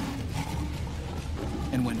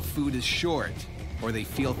 And when food is short, or they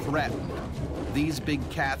feel threatened, these big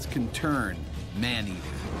cats can turn man-eater.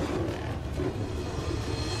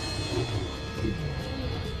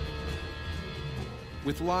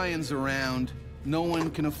 With lions around, no one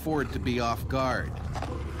can afford to be off guard.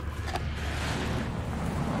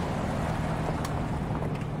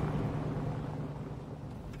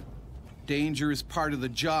 Danger is part of the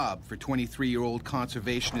job for 23-year-old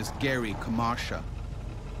conservationist Gary Kamasha.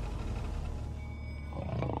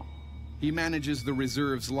 He manages the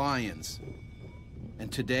reserve's lions.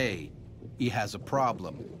 And today, he has a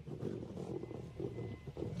problem.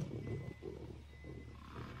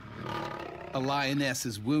 A lioness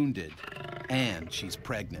is wounded, and she's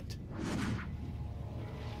pregnant.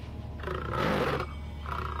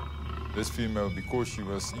 This female, because she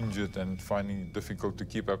was injured and finding it difficult to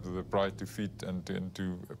keep up with the pride to feed and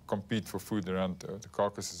to compete for food around the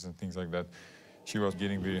carcasses and things like that, she was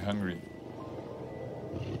getting very hungry.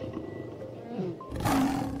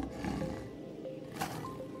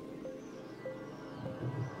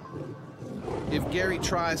 If Gary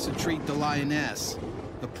tries to treat the lioness,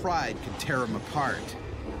 the pride can tear him apart.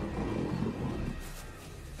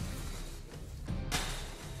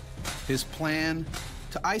 His plan?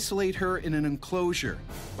 To isolate her in an enclosure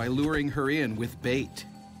by luring her in with bait.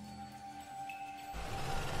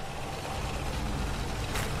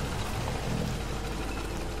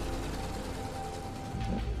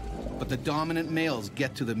 But the dominant males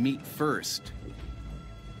get to the meat first.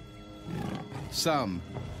 Some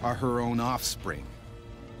are her own offspring.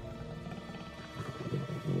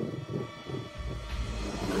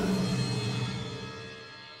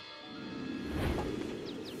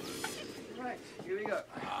 Here we go.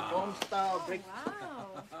 Home style break.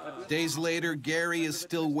 Days later, Gary is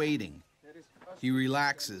still waiting. He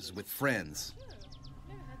relaxes with friends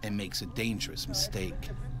and makes a dangerous mistake.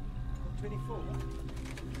 24.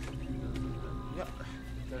 Yep.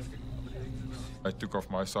 I took off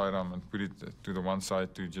my sidearm and put it to the one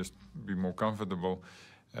side to just be more comfortable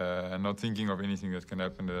and not thinking of anything that can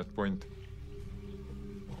happen at that point.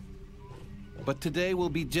 But today will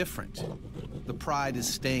be different. The pride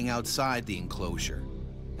is staying outside the enclosure,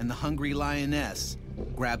 and the hungry lioness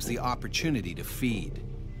grabs the opportunity to feed.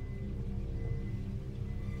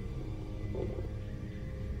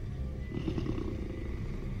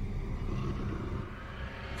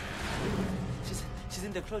 She's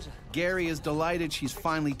in the enclosure. Gary is delighted she's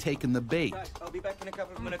finally taken the bait. Right, I'll be back in a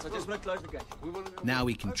couple of minutes. I just want to close the gate. Now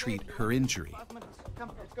he can treat her injury. 5 minutes.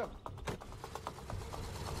 Come, let's go.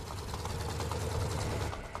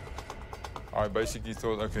 I basically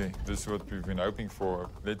thought, okay, this is what we've been hoping for.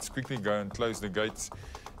 Let's quickly go and close the gates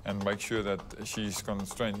and make sure that she's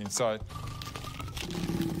constrained inside.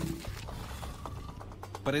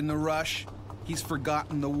 But in the rush, he's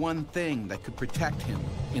forgotten the one thing that could protect him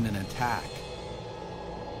in an attack.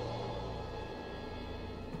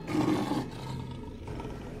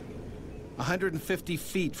 "150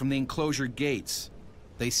 feet from the enclosure gates,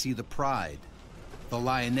 they see the pride. The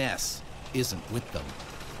lioness isn't with them.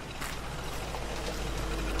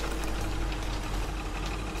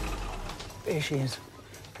 There she is,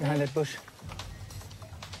 behind that bush.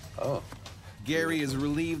 Oh. Gary is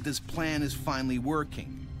relieved his plan is finally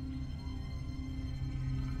working.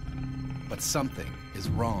 But something is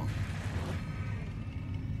wrong.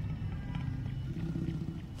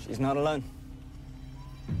 She's not alone.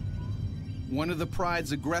 One of the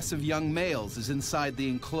pride's aggressive young males is inside the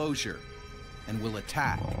enclosure and will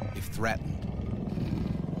attack if threatened.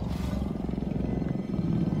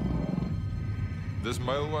 This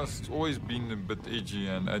male was always been a bit edgy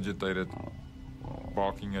and agitated,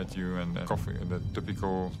 barking at you and coughing, the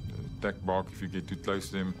typical attack bark if you get too close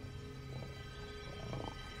to him.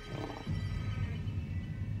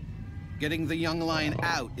 Getting the young lion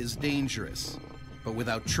out is dangerous, but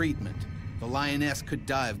without treatment, the lioness could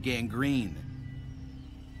die of gangrene.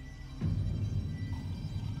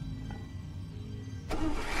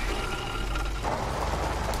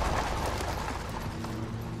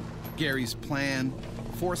 Gary's plan,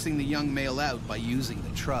 forcing the young male out by using the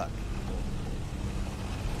truck.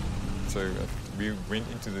 So we went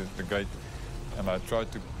into the gate and I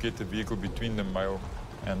tried to get the vehicle between the male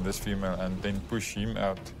and this female and then push him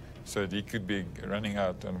out so that he could be running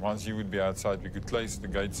out. And once he would be outside, we could close the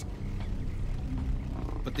gates.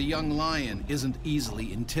 But the young lion isn't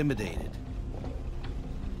easily intimidated.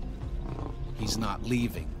 He's not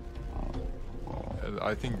leaving.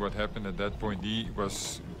 I think what happened at that point, he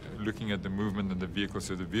was looking at the movement in the vehicle.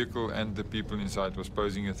 So the vehicle and the people inside was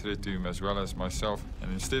posing a threat to him as well as myself.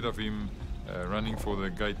 And instead of him running for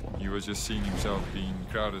the gate, he was just seeing himself being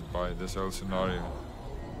crowded by this whole scenario.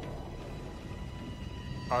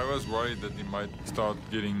 I was worried that he might start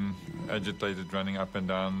getting agitated, running up and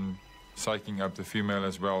down, psyching up the female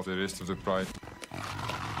as well, the rest of the pride.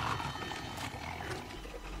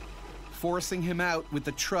 Forcing him out with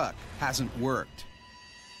the truck hasn't worked.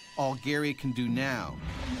 All Gary can do now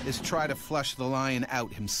is try to flush the lion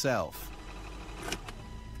out himself.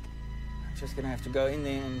 Just gonna have to go in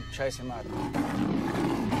there and chase him out.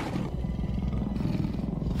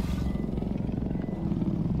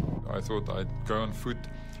 I thought I'd go on foot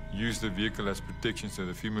use the vehicle as protection so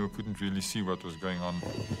the female couldn't really see what was going on,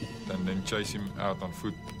 and then chase him out on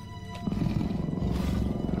foot.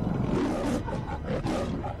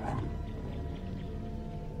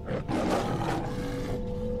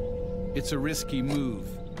 It's a risky move,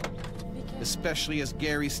 especially as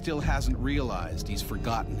Gary still hasn't realized he's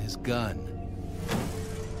forgotten his gun.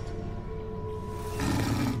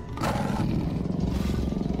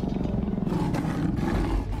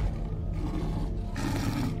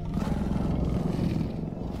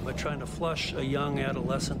 Trying to flush a young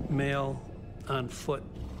adolescent male on foot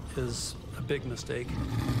is a big mistake.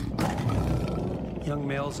 Young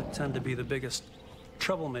males tend to be the biggest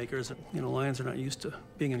troublemakers. You know, lions are not used to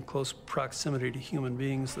being in close proximity to human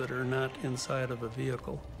beings that are not inside of a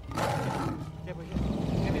vehicle.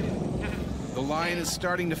 The lion is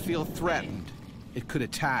starting to feel threatened. It could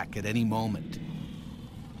attack at any moment.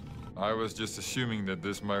 I was just assuming that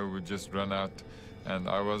this male would just run out, and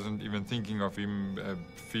I wasn't even thinking of him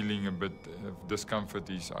feeling a bit of discomfort.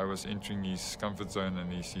 I was entering his comfort zone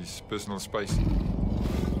and his personal space.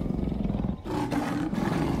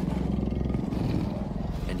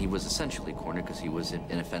 And he was essentially cornered because he was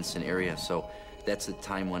in a fenced-in area, so that's the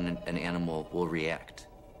time when an animal will react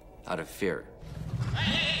out of fear.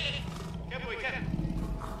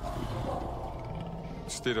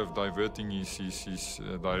 Instead of diverting his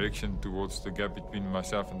direction towards the gap between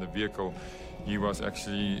myself and the vehicle, he was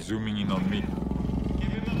actually zooming in on me.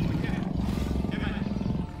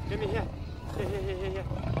 Give me here. Here.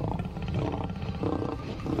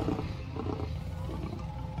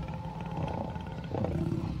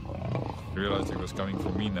 I realized he was coming for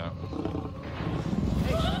me now.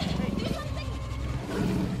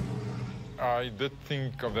 I did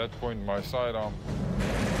think of that point my sidearm.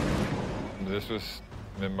 This was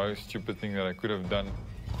the most stupid thing that I could have done.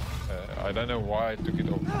 I don't know why I took it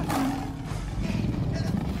off.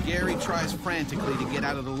 Gary tries frantically to get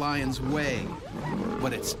out of the lion's way,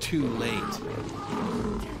 but it's too late.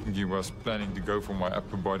 He was planning to go for my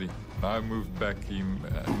upper body. I moved back, he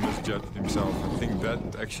misjudged himself. I think that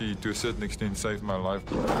actually, to a certain extent, saved my life.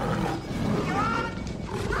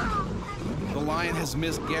 The lion has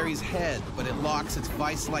missed Gary's head, but it locks its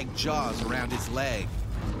vice-like jaws around his leg.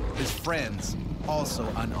 His friends, also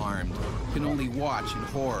unarmed, can only watch in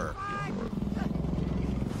horror.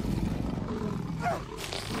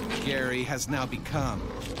 Gary has now become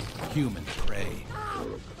human prey.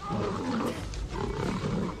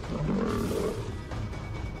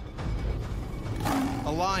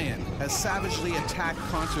 A lion has savagely attacked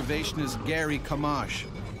conservationist Gary Kamash.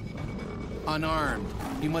 Unarmed,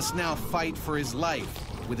 he must now fight for his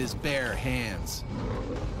life with his bare hands.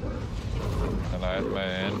 And I had my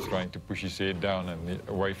hands trying to push his head down and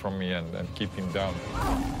away from me and keep him down.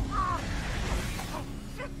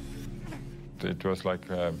 It was like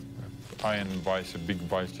an iron vice, a big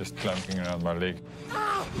vice just clamping around my leg.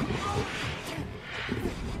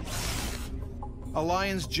 A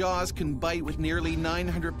lion's jaws can bite with nearly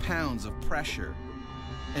 900 pounds of pressure,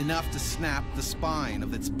 enough to snap the spine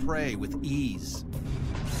of its prey with ease.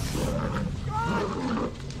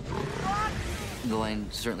 The lion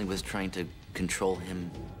certainly was trying to control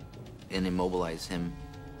him and immobilize him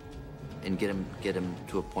and get him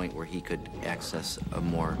to a point where he could access a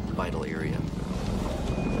more vital area.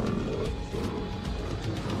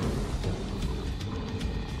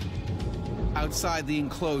 Outside the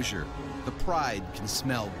enclosure, the pride can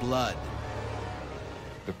smell blood.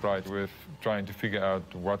 The pride was trying to figure out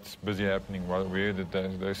what's busy happening, where did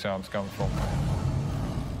those sounds come from.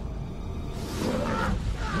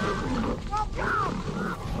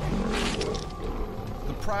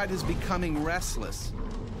 The pride is becoming restless.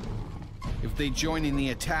 If they join in the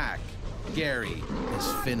attack, Gary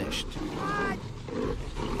is finished.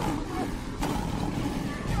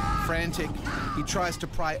 Frantic, he tries to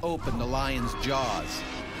pry open the lion's jaws.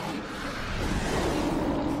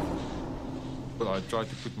 I tried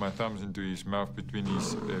to put my thumbs into his mouth between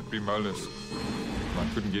his premolars. I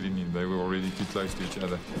couldn't get in, they were already too close to each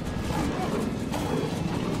other.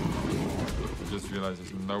 I just realized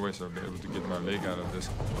there's no way I'll be able to get my leg out of this.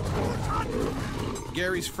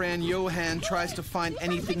 Gary's friend Johan tries to find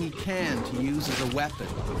anything he can to use as a weapon.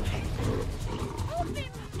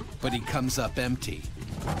 But he comes up empty.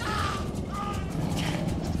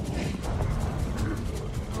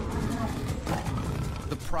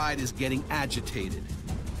 The pride is getting agitated.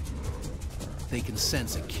 They can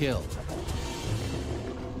sense a kill.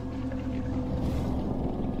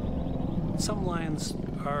 Some lions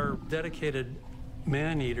are dedicated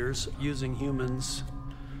man-eaters, using humans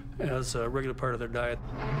as a regular part of their diet.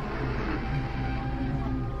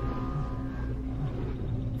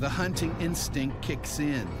 The hunting instinct kicks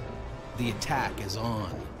in. The attack is on.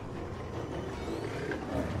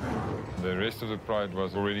 The rest of the pride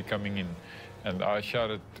was already coming in, and I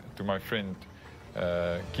shouted to my friend,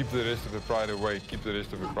 keep the rest of the pride away, keep the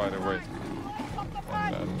rest of the pride away.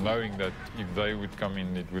 And knowing that if they would come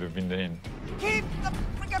in, it would have been the end. Keep the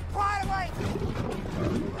freaking pride away!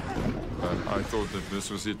 I thought that this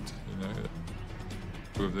was it, you know.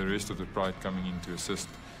 With the rest of the pride coming in to assist,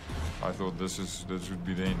 I thought this would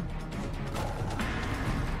be the end.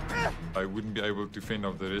 I wouldn't be able to fend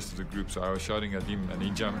off the rest of the group, so I was shouting at him, and he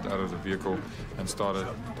jumped out of the vehicle and started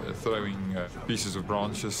throwing pieces of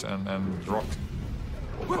branches and rocks.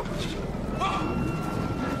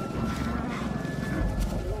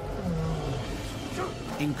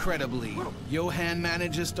 Incredibly, Johan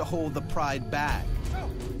manages to hold the pride back.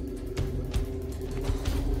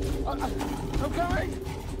 I'm coming!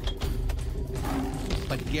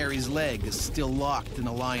 But Gary's leg is still locked in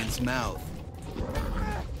the lion's mouth.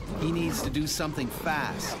 He needs to do something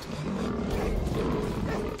fast.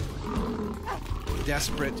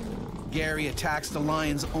 Desperate, Gary attacks the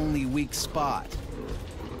lion's only weak spot,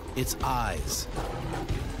 its eyes.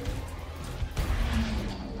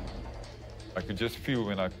 I could just feel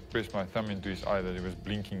when I pressed my thumb into his eye that he was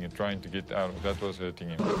blinking and trying to get out. That was hurting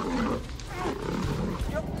him.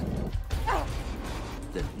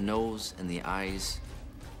 The nose and the eyes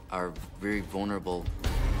are very vulnerable.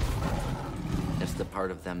 That's the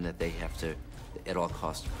part of them that they have to, at all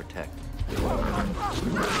costs, protect.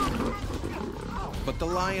 But the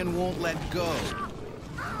lion won't let go.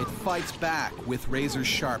 It fights back with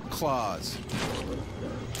razor-sharp claws.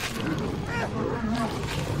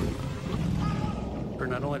 Or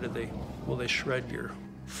not only did they shred your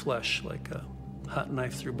flesh like a hot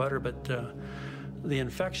knife through butter, but the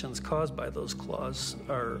infections caused by those claws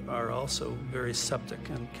are also very septic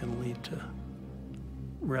and can lead to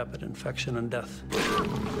rapid infection and death.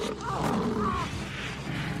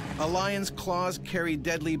 A lion's claws carry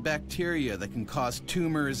deadly bacteria that can cause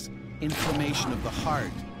tumors, inflammation of the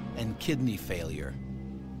heart, and kidney failure.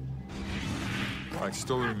 I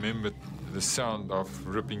still remember the sound of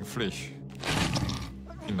ripping flesh.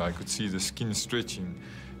 And I could see the skin stretching,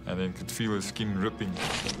 and then could feel the skin ripping.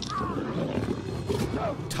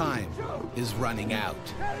 Time is running out.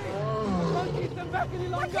 Don't keep them back any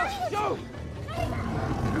longer! Go!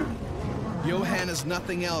 Johan has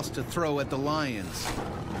nothing else to throw at the lions.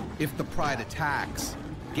 If the pride attacks,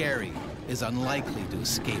 Gary is unlikely to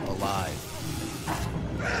escape alive.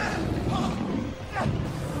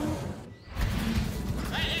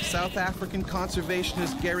 South African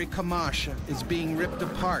conservationist Gary Kamasha is being ripped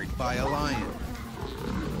apart by a lion.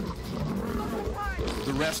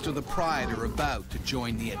 The rest of the pride are about to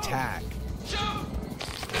join the attack.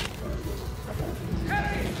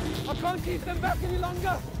 Hey! I can't keep them back any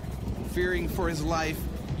longer! Fearing for his life,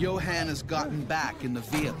 Johan has gotten back in the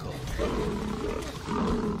vehicle.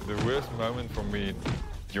 The worst moment for me,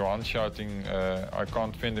 Johan shouting, I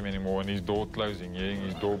can't fend him anymore, and his door closing, hearing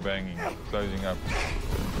his door banging, closing up.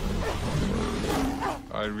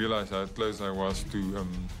 I realized how close I was to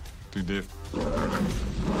death.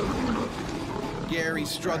 Gary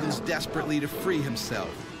struggles desperately to free himself.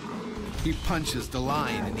 He punches the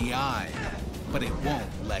lion in the eye, but it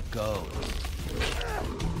won't let go.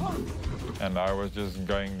 And I was just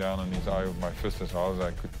going down on his eye with my fist as hard as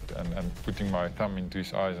I could and putting my thumb into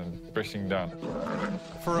his eyes and pressing down.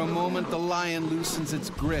 For a moment, the lion loosens its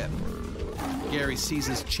grip. Gary sees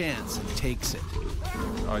his chance and takes it.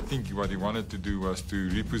 I think what he wanted to do was to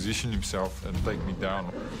reposition himself and take me down.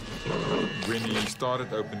 When he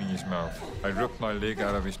started opening his mouth, I ripped my leg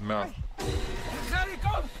out of his mouth. Gary,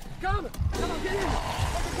 come! Come! Come on, get in!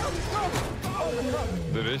 Come!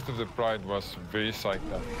 The rest of the pride was very psyched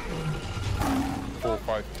up. 4,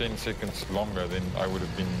 5, 10 seconds longer, then I would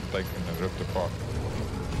have been taken and ripped apart.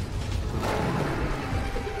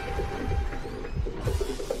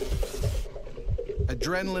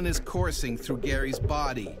 Adrenaline is coursing through Gary's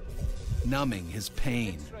body, numbing his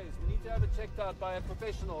pain. We need to have it checked out by a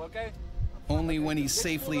professional, okay? Only when he's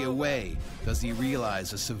safely away does he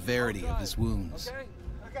realize the severity of his wounds. Okay?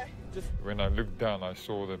 Okay. Just When I looked down, I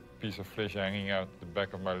saw the piece of flesh hanging out the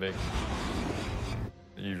back of my leg.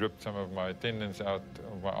 He ripped some of my tendons out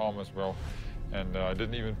of my arm as well, and I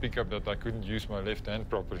didn't even pick up that I couldn't use my left hand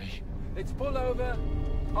properly. let's pull over.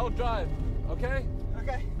 I'll drive, okay?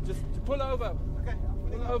 Okay. Just pull over. Okay,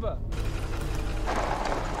 pull over.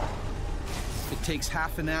 It takes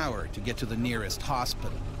half an hour to get to the nearest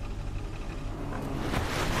hospital.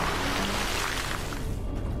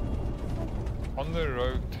 On the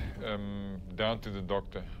road down to the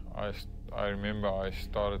doctor, I remember I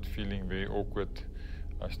started feeling very awkward.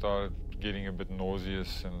 I started getting a bit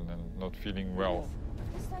nauseous and not feeling well.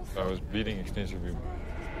 I was bleeding extensively.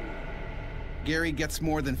 Gary gets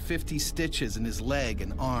more than 50 stitches in his leg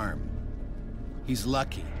and arm. He's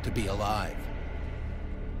lucky to be alive.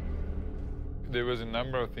 There was a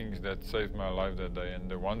number of things that saved my life that day, and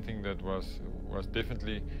the one thing that was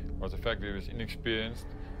definitely the fact that he was inexperienced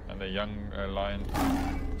and a young lion,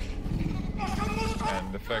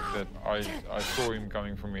 and the fact that I saw him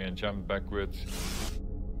coming for me and jumped backwards.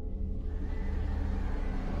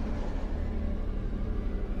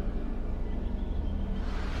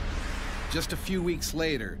 Just a few weeks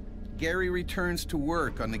later, Gary returns to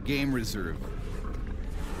work on the game reserve.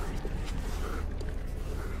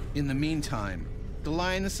 In the meantime, the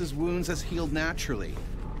lioness's wounds has healed naturally,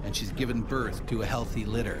 and she's given birth to a healthy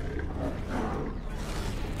litter.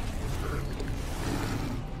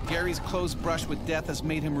 Gary's close brush with death has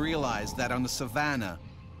made him realize that on the savannah,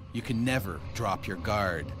 you can never drop your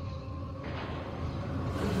guard.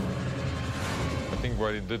 I think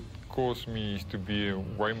what it did cause me is to be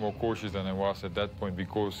way more cautious than I was at that point,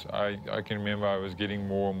 because I can remember I was getting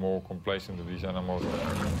more and more complacent with these animals.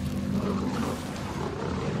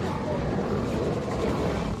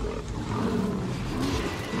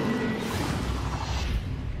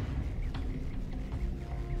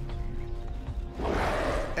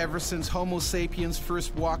 Ever since Homo sapiens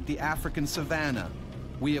first walked the African savanna,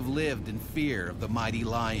 we have lived in fear of the mighty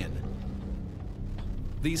lion.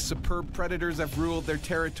 These superb predators have ruled their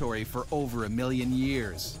territory for over 1 million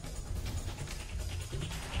years.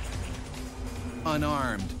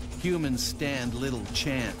 Unarmed, humans stand little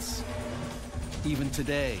chance. Even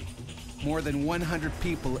today, more than 100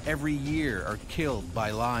 people every year are killed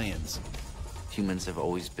by lions. Humans have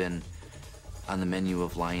always been on the menu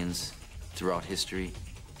of lions throughout history,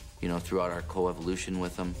 you know, throughout our coevolution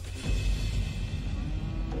with them.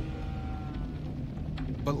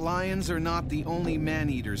 But lions are not the only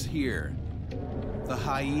man-eaters here. The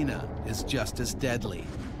hyena is just as deadly.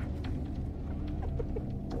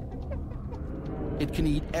 It can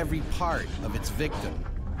eat every part of its victim,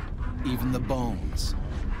 even the bones.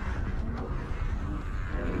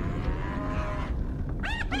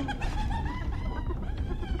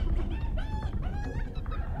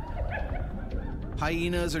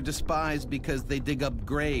 Hyenas are despised because they dig up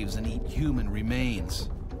graves and eat human remains.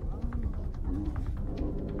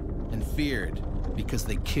 And feared because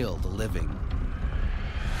they kill the living.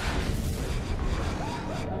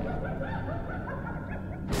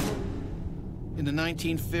 In the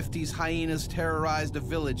 1950s, hyenas terrorized a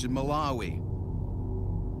village in Malawi.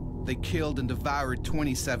 They killed and devoured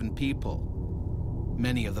 27 people,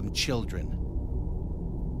 many of them children.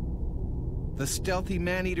 The stealthy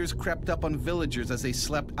man-eaters crept up on villagers as they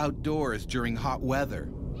slept outdoors during hot weather.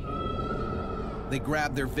 They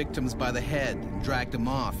grabbed their victims by the head and dragged them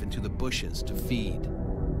off into the bushes to feed.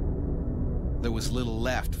 There was little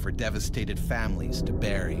left for devastated families to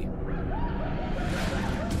bury.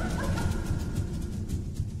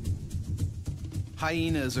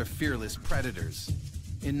 Hyenas are fearless predators.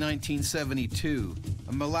 In 1972,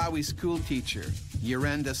 a Malawi schoolteacher,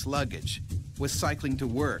 Yerendas Luggage, was cycling to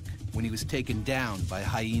work when he was taken down by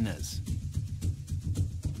hyenas.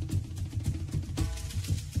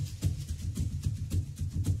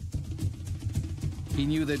 He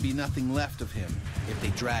knew there'd be nothing left of him if they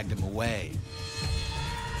dragged him away.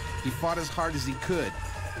 He fought as hard as he could,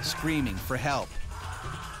 screaming for help.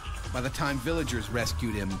 By the time villagers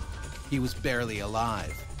rescued him, he was barely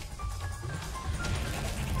alive.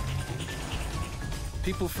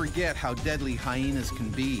 People forget how deadly hyenas can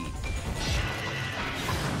be.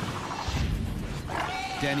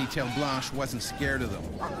 Danny Blanche wasn't scared of them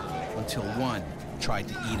until one tried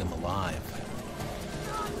to eat him alive.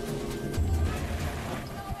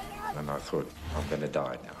 And I thought, I'm going to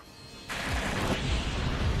die now.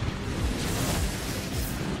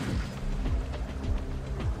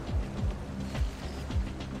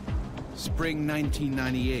 Spring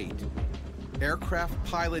 1998. Aircraft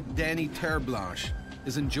pilot Danny Blanche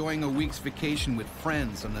is enjoying a week's vacation with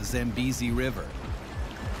friends on the Zambezi River.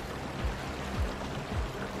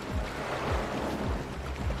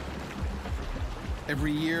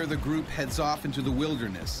 Every year, the group heads off into the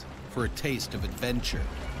wilderness for a taste of adventure.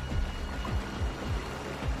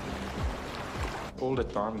 All the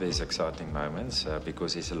time there's exciting moments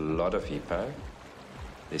because there's a lot of hippo.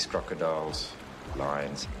 There's crocodiles,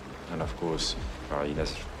 lions, and of course,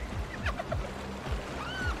 hyenas.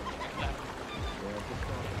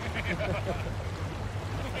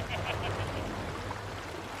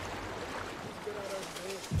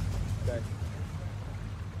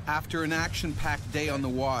 After an action-packed day on the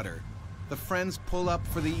water, the friends pull up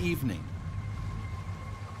for the evening.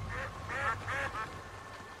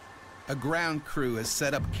 a ground crew has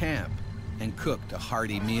set up camp and cooked a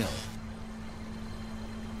hearty meal.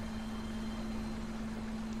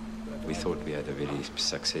 We thought we had a very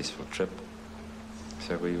successful trip,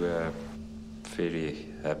 so we were a very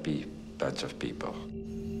happy bunch of people.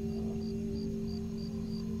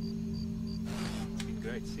 It's been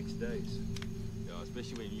great, 6 days. Yeah,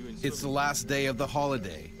 especially when you and It's the last day of the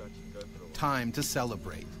holiday. Time to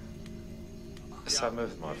celebrate. Some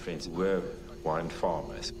of my friends were wine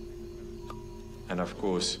farmers. And of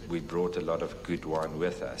course, we brought a lot of good wine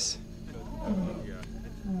with us.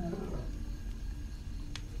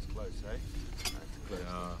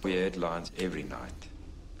 We heard lines every night.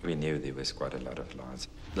 We knew there was quite a lot of lines,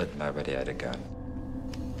 but nobody had a gun.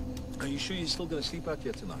 Are you sure you're still going to sleep out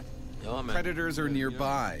here tonight? Yeah, man. Predators are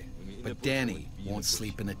nearby, but Danny won't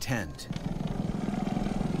sleep in a tent.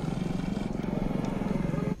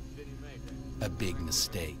 A big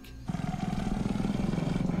mistake.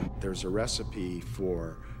 There's a recipe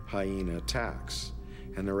for hyena attacks,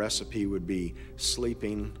 and the recipe would be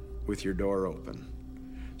sleeping with your door open,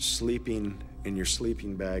 sleeping in your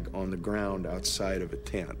sleeping bag on the ground outside of a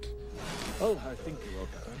tent. Well, I think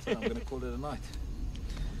I'm going to call it a night.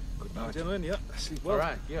 Good night, gentlemen. Yeah, sleep well. All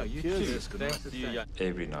right, yeah, you too. Good night.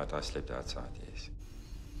 Every night I slept outside, yes.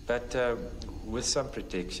 But with some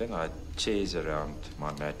protection, I had chairs around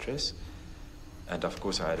my mattress, and of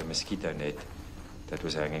course I had a mosquito net that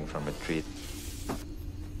was hanging from a tree.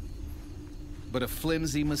 But a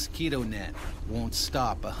flimsy mosquito net won't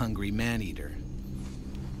stop a hungry man-eater.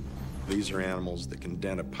 These are animals that can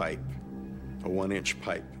dent a pipe, a 1-inch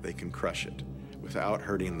pipe. They can crush it without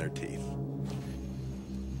hurting their teeth.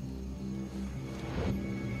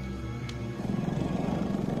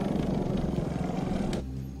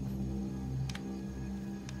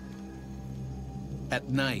 At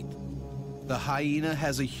night, the hyena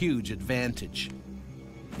has a huge advantage.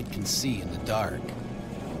 It can see in the dark.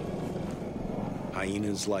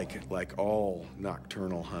 Hyenas, like all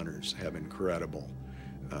nocturnal hunters, have incredible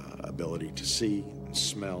ability to see and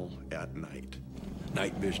smell at night.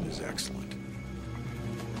 Night vision is excellent.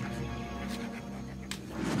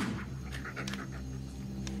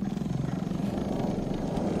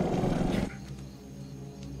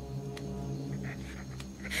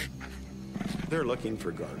 They're looking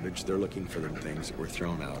for garbage. They're looking for the things that were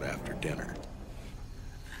thrown out after dinner.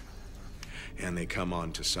 And they come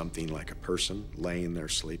onto something like a person laying there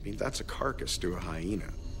sleeping. That's a carcass to a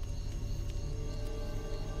hyena.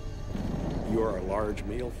 You are a large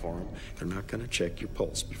meal for them. They're not going to check your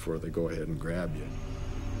pulse before they go ahead and grab you.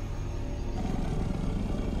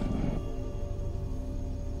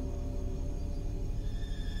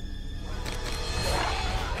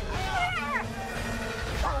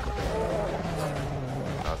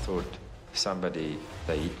 I thought somebody,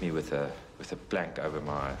 they hit me with a plank over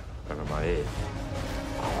my head.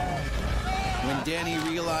 When Danny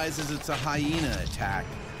realizes it's a hyena attack,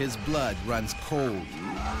 his blood runs cold.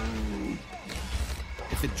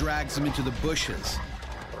 If it drags him into the bushes,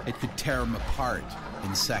 it could tear him apart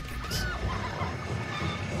in seconds.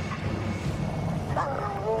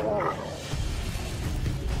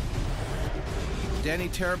 Danny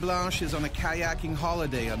Terreblanche is on a kayaking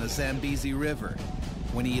holiday on the Zambezi River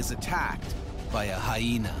when he is attacked by a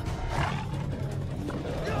hyena.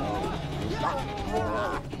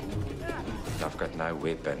 I've got no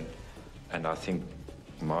weapon, and I think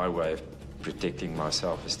my way of protecting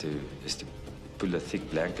myself is to pull a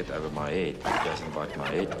thick blanket over my head. It doesn't bite my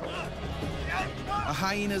head. A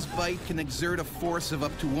hyena's bite can exert a force of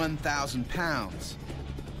up to 1,000 pounds.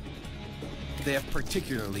 They have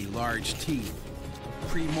particularly large teeth,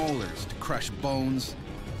 premolars to crush bones,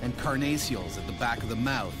 and carnassials at the back of the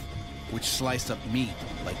mouth, which slice up meat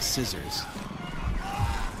like scissors.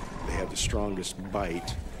 They have the strongest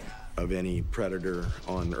bite of any predator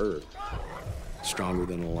on Earth. Stronger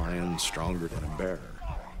than a lion, stronger than a bear.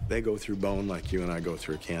 They go through bone like you and I go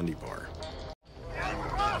through a candy bar.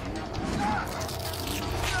 I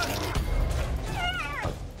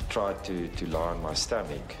tried to lie on my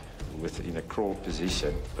stomach in a crawl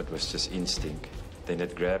position, but it was just instinct. Then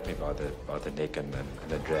it grabbed me by the neck and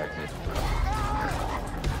it dragged me.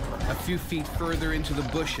 A few feet further into the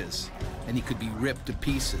bushes, and he could be ripped to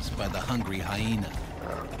pieces by the hungry hyena.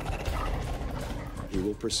 He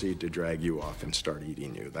will proceed to drag you off and start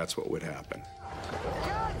eating you. That's what would happen.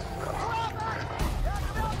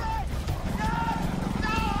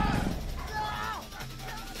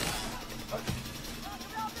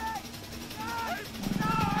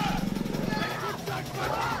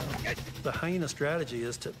 The hyena strategy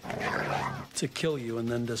is to kill you and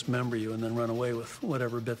then dismember you and then run away with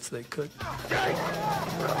whatever bits they could.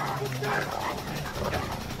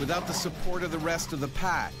 Without the support of the rest of the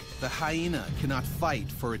pack, the hyena cannot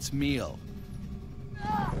fight for its meal.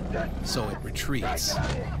 So it retreats.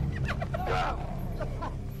 I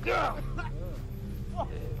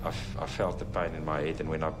felt the pain in my head, and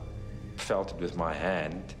when I felt it with my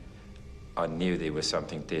hand, I knew there was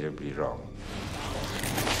something terribly wrong.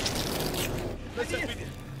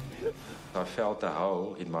 I felt a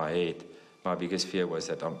hole in my head. My biggest fear was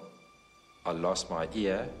that I lost my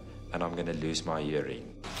ear and I'm going to lose my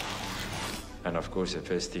hearing. And of course, the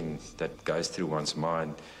first thing that goes through one's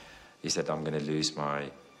mind is that I'm going to lose my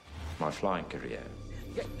flying career.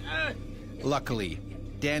 Luckily,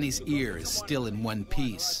 Danny's ear is still in one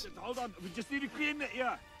piece. Hold on, we just need to clean the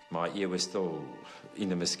ear. My ear was still in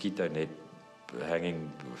the mosquito net, hanging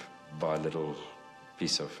by a little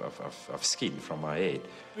piece of skin from my head.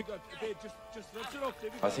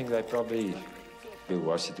 I think they probably will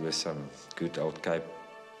wash it with some good old Cape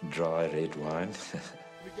dry red wine.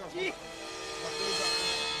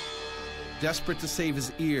 Desperate to save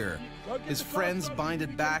his ear, his friends bind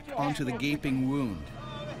it back onto the gaping wound.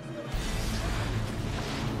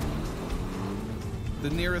 The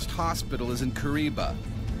nearest hospital is in Kariba,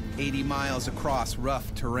 80 miles across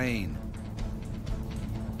rough terrain.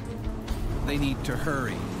 They need to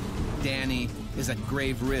hurry. Danny is at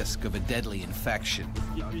grave risk of a deadly infection.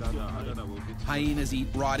 Hyenas eat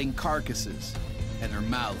rotting carcasses, and their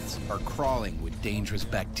mouths are crawling with dangerous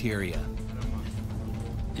bacteria.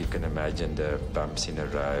 You can imagine the bumps in the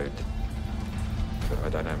road. I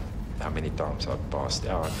don't know how many times I've passed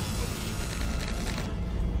out.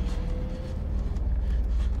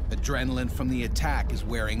 Adrenaline from the attack is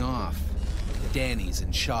wearing off. Danny's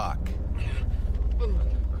in shock.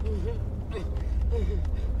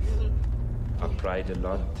 I prayed a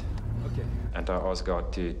lot, and I asked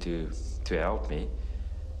God to help me,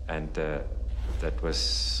 and that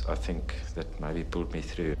was, I think, that maybe pulled me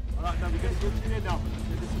through. All right, now we're going to go to there now.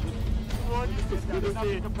 Come on, let's go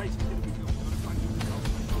there. The place is going to be good.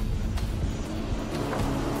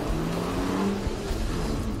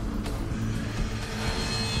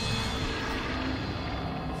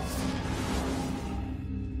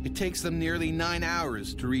 It takes them nearly 9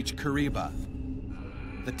 hours to reach Kariba.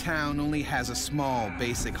 The town only has a small,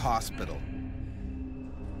 basic hospital.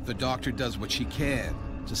 The doctor does what she can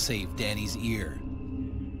to save Danny's ear.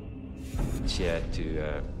 She had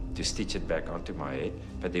to stitch it back onto my head,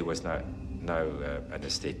 but there was no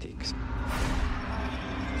anesthetics.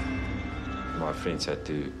 My friends had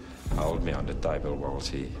to hold me on the table while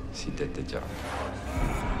she did the job.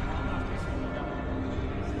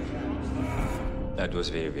 That was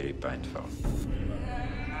very, very painful.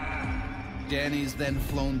 Danny's then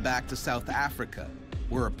flown back to South Africa,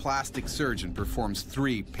 where a plastic surgeon performs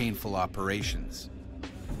 3 painful operations.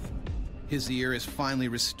 His ear is finally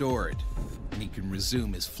restored, and he can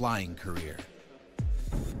resume his flying career.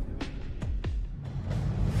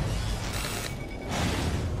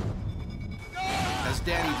 As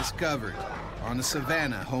Danny discovered, on the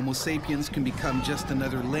savannah, Homo sapiens can become just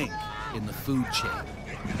another link in the food chain.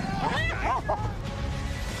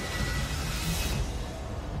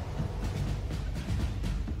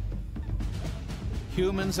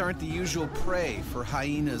 Humans aren't the usual prey for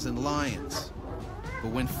hyenas and lions.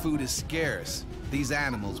 But when food is scarce, these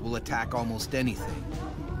animals will attack almost anything.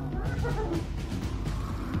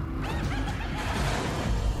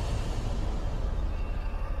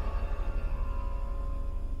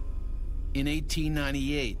 In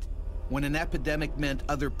 1898, when an epidemic meant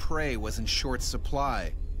other prey was in short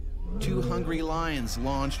supply, 2 hungry lions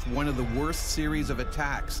launched one of the worst series of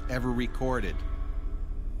attacks ever recorded.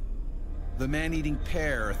 The man-eating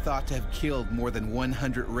pair are thought to have killed more than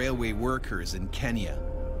 100 railway workers in Kenya.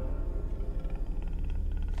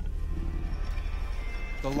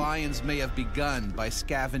 The lions may have begun by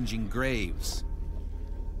scavenging graves.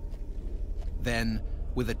 Then,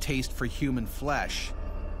 with a taste for human flesh,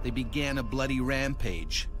 they began a bloody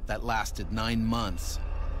rampage that lasted 9 months.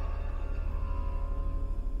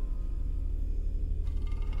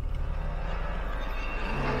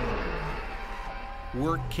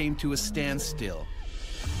 Work came to a standstill.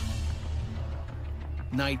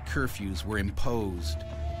 Night curfews were imposed.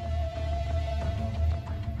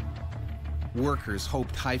 Workers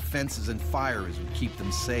hoped high fences and fires would keep them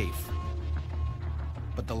safe.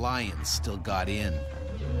 But the lions still got in.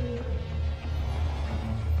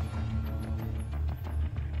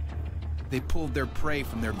 They pulled their prey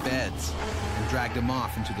from their beds and dragged them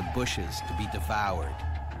off into the bushes to be devoured.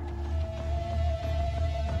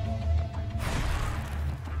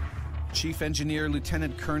 Chief Engineer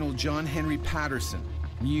Lieutenant Colonel John Henry Patterson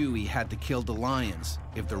knew he had to kill the lions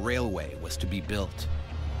if the railway was to be built.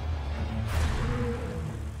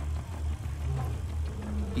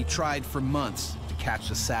 He tried for months to catch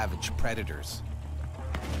the savage predators.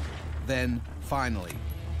 Then, finally,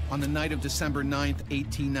 on the night of December 9th,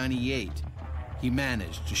 1898, he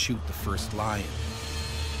managed to shoot the first lion.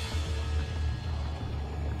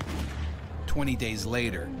 20 days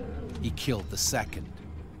later, he killed the second.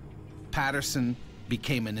 Patterson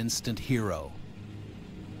became an instant hero.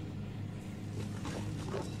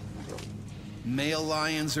 Male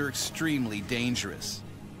lions are extremely dangerous,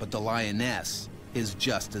 but the lioness is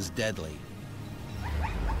just as deadly.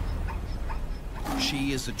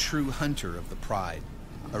 She is a true hunter of the pride,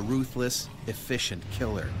 a ruthless, efficient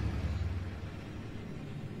killer.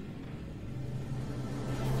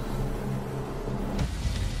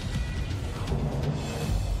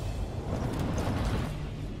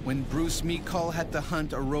 When Bruce Meekall had to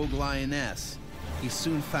hunt a rogue lioness, he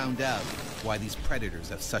soon found out why these predators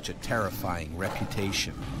have such a terrifying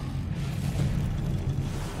reputation.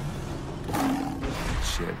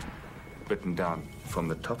 She had bitten down from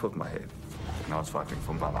the top of my head, and I was fighting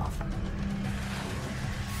for my life.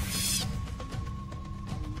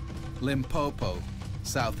 Limpopo,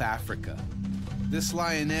 South Africa. This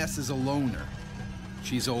lioness is a loner.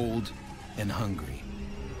 She's old and hungry.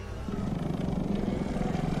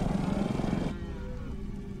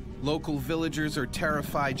 Local villagers are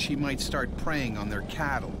terrified she might start preying on their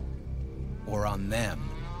cattle, or on them.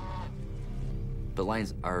 But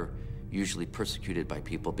lions are usually persecuted by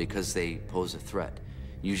people because they pose a threat.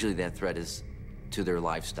 Usually that threat is to their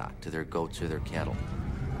livestock, to their goats or their cattle.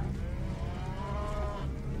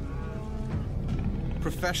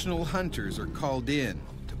 Professional hunters are called in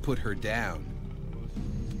to put her down.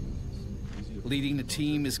 Leading the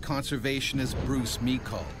team is conservationist Bruce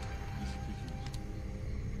Meekall.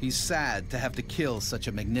 He's sad to have to kill such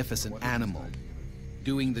a magnificent animal.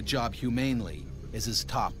 Doing the job humanely is his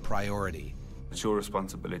top priority. It's your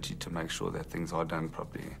responsibility to make sure that things are done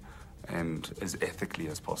properly and as ethically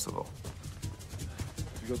as possible.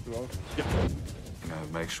 You got the roll? Yep. You know,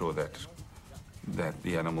 make sure that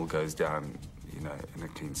the animal goes down, you know, in a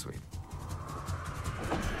clean sweep.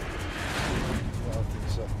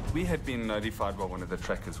 We had been notified by one of the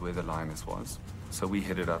trackers where the lioness was, so we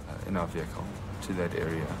headed up in our vehicle to that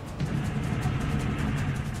area.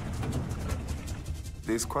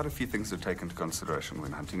 There's quite a few things to take into consideration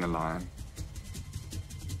when hunting a lion.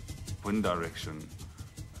 Wind direction,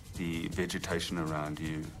 the vegetation around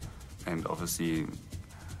you, and obviously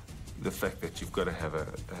the fact that you've got to have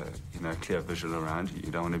a clear visual around you.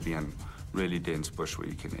 You don't want to be in really dense bush where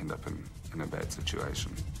you can end up in a bad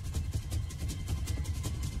situation.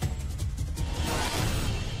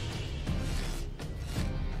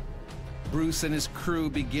 Bruce and his crew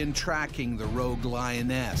begin tracking the rogue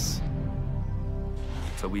lioness.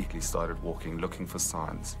 So we started walking, looking for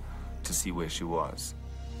signs to see where she was.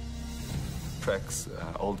 Tracks,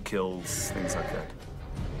 old kills, things like that.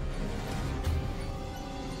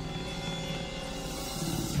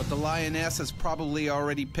 But the lioness has probably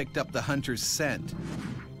already picked up the hunter's scent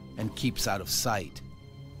and keeps out of sight.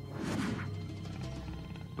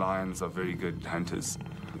 Lions are very good hunters.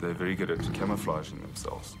 They're very good at camouflaging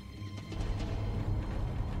themselves.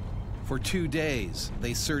 For 2 days,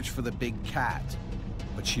 they search for the big cat,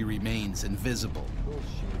 but she remains invisible.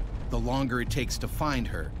 The longer it takes to find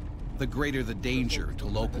her, the greater the danger to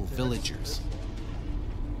local villagers.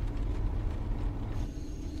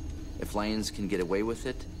 If lions can get away with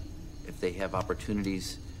it, if they have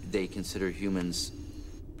opportunities, they consider humans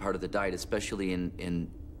part of the diet, especially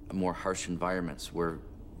in more harsh environments where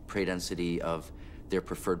prey density of their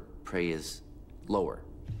preferred prey is lower.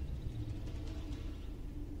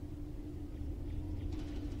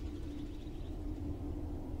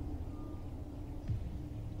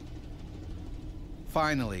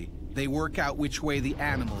 Finally, they work out which way the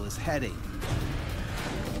animal is heading.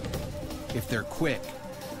 If they're quick,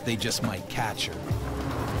 they just might catch her.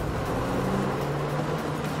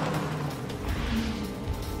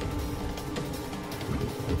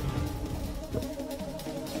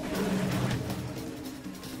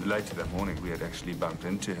 Later that morning, we had actually bumped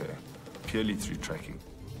into her purely through tracking.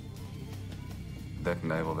 That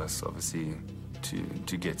enabled us, obviously,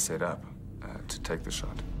 to get set up to take the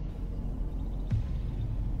shot.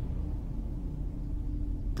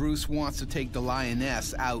 Bruce wants to take the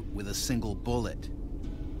lioness out with a single bullet.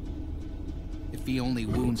 If he only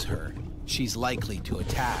wounds her, she's likely to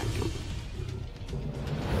attack.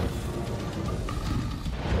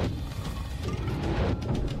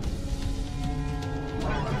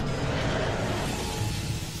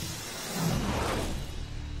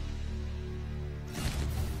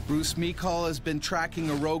 Bruce Meekall has been tracking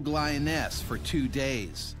a rogue lioness for 2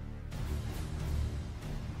 days.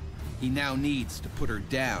 He now needs to put her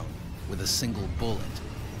down with a single bullet.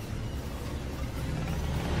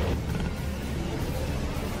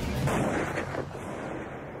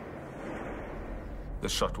 The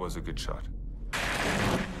shot was a good shot.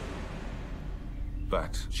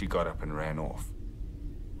 But she got up and ran off.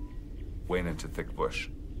 Went into thick bush.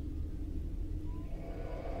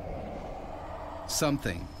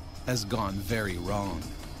 Something has gone very wrong.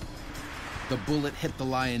 The bullet hit the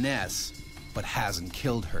lioness, but hasn't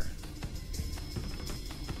killed her.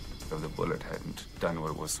 The bullet hadn't done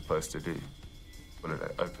what it was supposed to do. The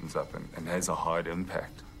bullet opens up and has a hard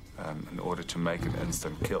impact in order to make an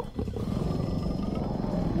instant kill.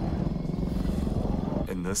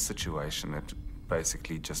 In this situation, it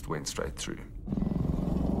basically just went straight through.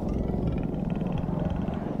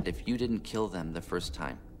 If you didn't kill them the first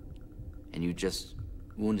time, and you just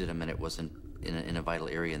wounded them and it wasn't in a vital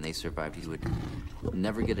area and they survived, you would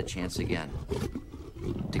never get a chance again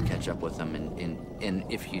to catch up with them. And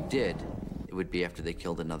if you did, it would be after they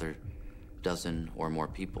killed another dozen or more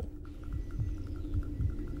people.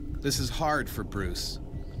 This is hard for Bruce.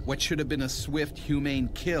 What should have been a swift, humane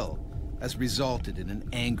kill has resulted in an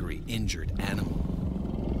angry, injured animal.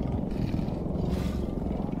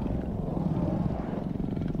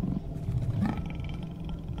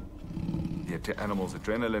 The animal's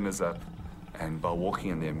adrenaline is up, and by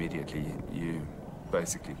walking in there immediately, you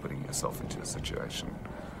basically putting yourself into a situation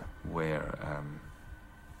where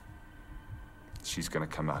she's going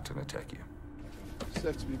to come out and attack you. You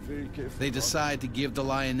have to be very careful. They decide to give the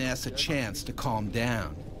lioness a chance to calm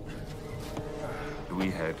down.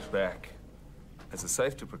 We head back as a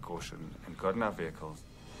safety precaution and got in our vehicles.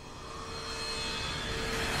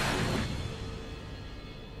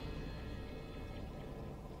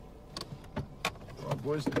 Oh,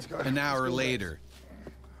 boys, let's go. An hour later,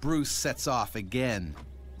 Bruce sets off again.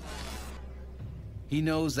 He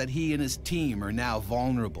knows that he and his team are now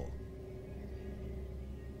vulnerable.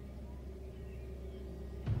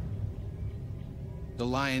 The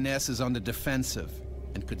lioness is on the defensive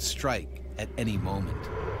and could strike at any moment.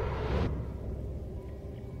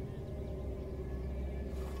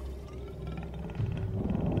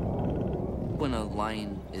 When a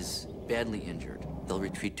lion is badly injured, they'll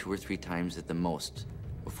retreat 2 or 3 times at the most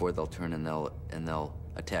before they'll turn and they'll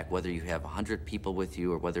attack, whether you have 100 people with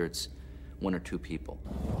you or whether it's 1 or 2 people.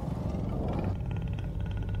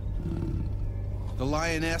 The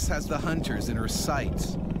lioness has the hunters in her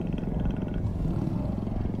sights.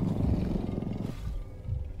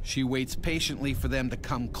 She waits patiently for them to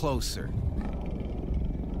come closer.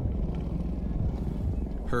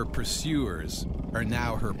 Her pursuers are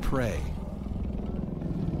now her prey.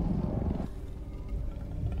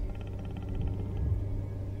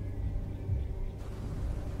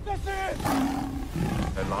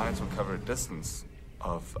 The lions will cover a distance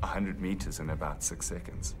of 100 meters in about 6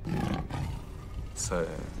 seconds. So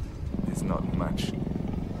there's not much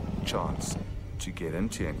chance to get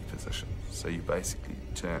into any position. So you basically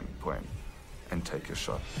turn, point, and take a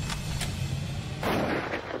shot.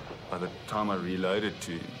 By the time I reloaded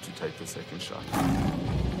to take the second shot,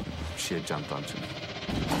 she had jumped onto me.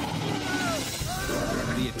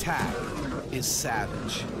 The attack is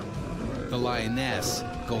savage. The lioness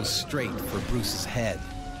goes straight for Bruce's head.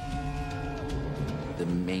 The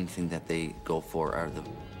main thing that they go for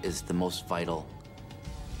is the most vital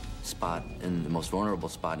spot and the most vulnerable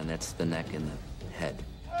spot, and that's the neck and the head.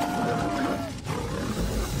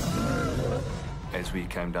 As we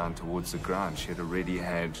came down towards the ground, she had already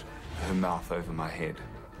had her mouth over my head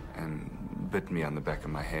and bit me on the back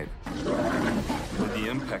of my head. With the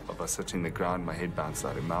impact of us hitting the ground, my head bounced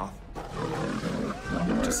out of her mouth.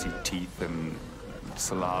 To see teeth and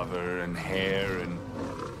saliva and hair, and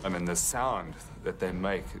I mean, the sound that they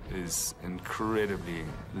make is incredibly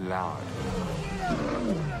loud.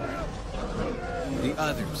 The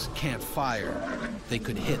others can't fire. They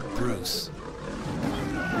could hit Bruce.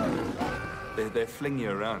 They fling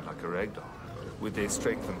you around like a rag doll. With their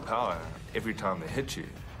strength and power, every time they hit you,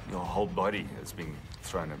 your whole body is being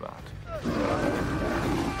thrown about.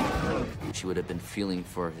 She would have been feeling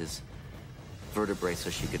for his vertebrae so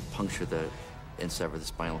she could puncture and sever the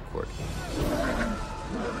spinal cord.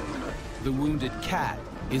 The wounded cat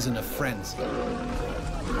is in a frenzy.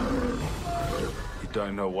 You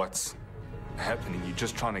don't know what's happening. You're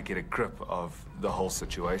just trying to get a grip of the whole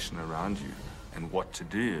situation around you and what to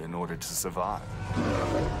do in order to survive.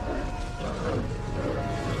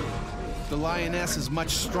 The lioness is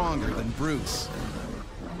much stronger than Bruce.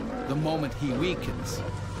 The moment he weakens,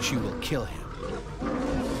 she will kill him.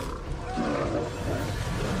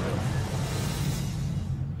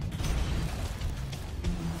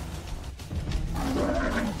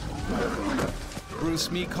 Bruce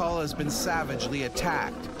Meekall has been savagely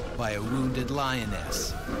attacked by a wounded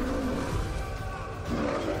lioness.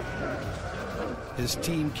 His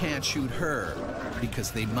team can't shoot her because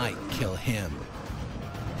they might kill him.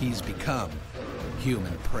 He's become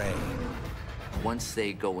human prey. Once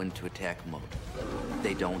they go into attack mode,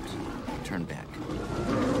 they don't turn back.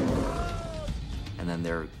 And then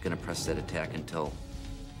they're gonna press that attack until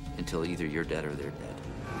either you're dead or they're dead.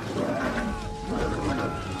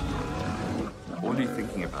 All you're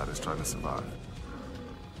thinking about is trying to survive.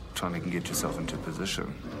 Trying to get yourself into a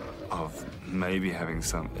position of maybe having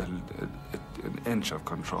an inch of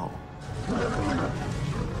control.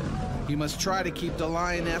 He must try to keep the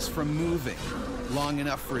lioness from moving long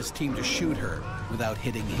enough for his team to shoot her without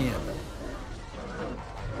hitting him.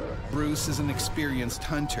 Bruce is an experienced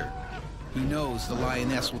hunter. He knows the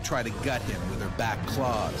lioness will try to gut him with her back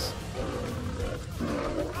claws.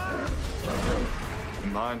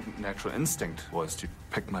 My natural instinct was to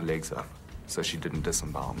pick my legs up so she didn't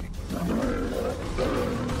disembowel me.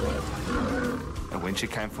 And when she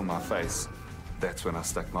came for my face, that's when I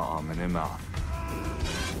stuck my arm in her mouth.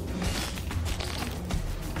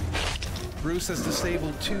 Bruce has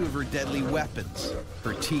disabled 2 of her deadly weapons,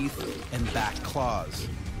 her teeth and back claws.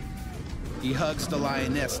 He hugs the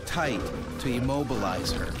lioness tight to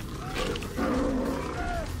immobilize her.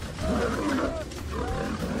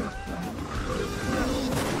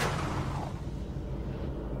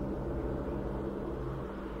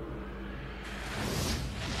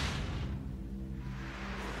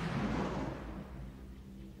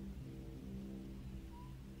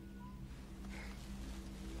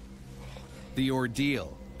 The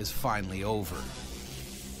ordeal is finally over.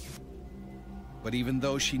 But even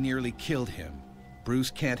though she nearly killed him,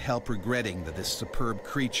 Bruce can't help regretting that this superb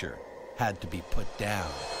creature had to be put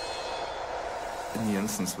down. In the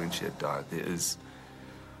instance when she had died, there is...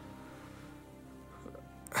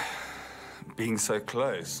 being so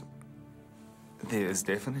close, there is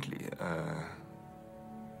definitely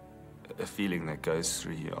a feeling that goes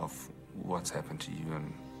through you of what's happened to you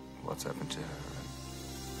and what's happened to her.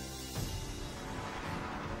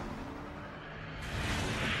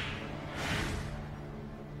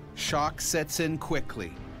 Shock sets in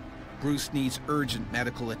quickly. Bruce needs urgent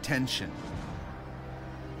medical attention.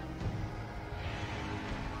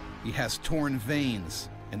 He has torn veins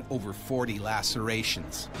and over 40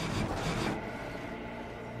 lacerations.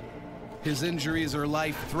 His injuries are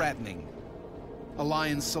life-threatening. A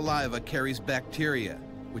lion's saliva carries bacteria,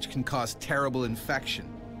 which can cause terrible infection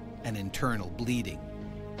and internal bleeding.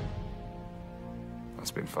 I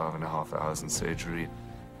spent 5.5 hours in surgery.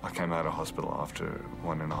 I came out of hospital after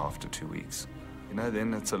 1.5 to 2 weeks. You know,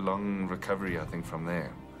 then it's a long recovery, I think, from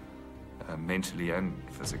there, mentally and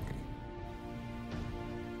physically.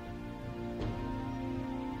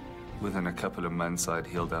 Within a couple of months, I'd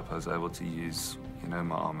healed up. I was able to use, you know,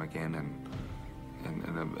 my arm again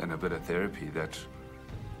and a bit of therapy that,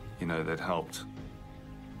 you know, that helped.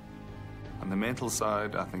 On the mental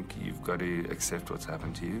side, I think you've got to accept what's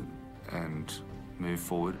happened to you and move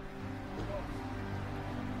forward.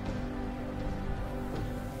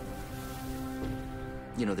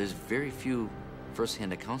 You know, there's very few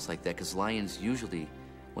first-hand accounts like that, because lions usually,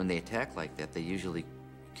 when they attack like that, they usually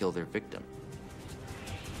kill their victim.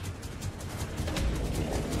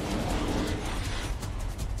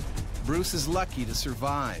 Bruce is lucky to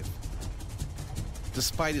survive.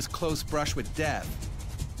 Despite his close brush with death,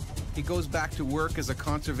 he goes back to work as a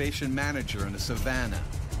conservation manager in the savannah.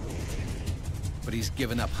 But he's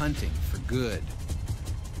given up hunting for good.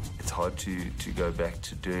 It's hard to go back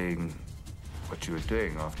to doing what you were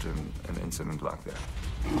doing after an incident like that.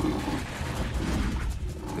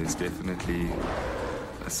 There's definitely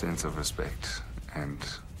a sense of respect and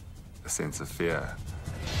a sense of fear.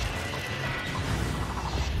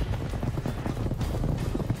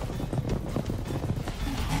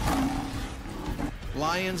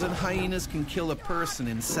 Lions and hyenas can kill a person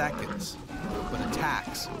in seconds, but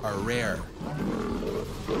attacks are rare.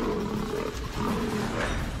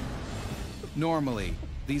 Normally,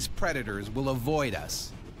 these predators will avoid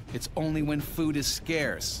us. It's only when food is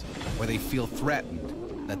scarce or they feel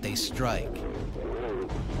threatened that they strike.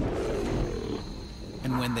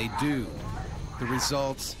 And when they do, the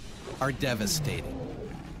results are devastating.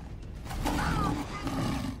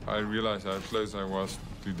 I realized how close I was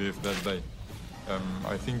to death that day.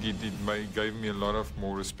 I think it gave me a lot of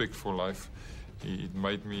more respect for life. It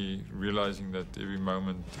made me realizing that every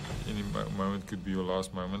moment, any moment could be your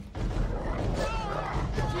last moment.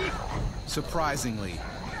 Surprisingly,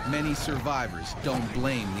 many survivors don't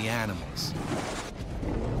blame the animals.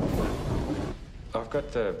 I've got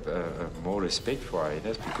more respect for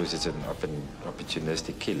hyenas because it's an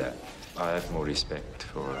opportunistic killer. I have more respect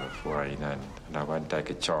for hyena, and I won't take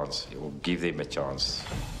a chance or give them a chance.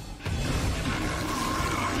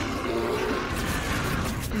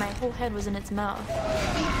 My whole head was in its mouth.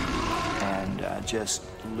 And just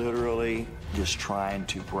literally just trying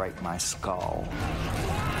to break my skull.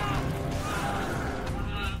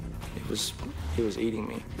 It was eating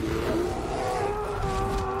me.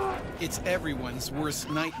 It's everyone's worst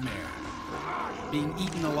nightmare, being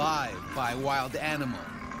eaten alive by a wild animal.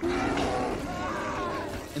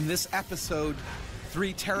 In this episode,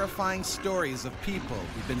 3 terrifying stories of people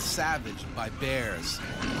who've been savaged by bears.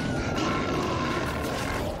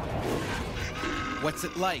 What's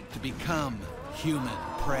it like to become human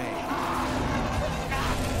prey?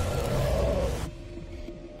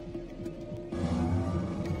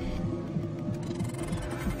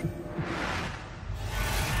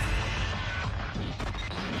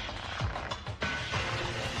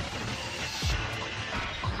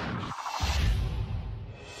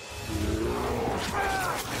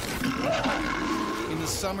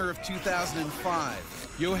 Summer of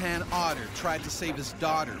 2005, Johan Otter tried to save his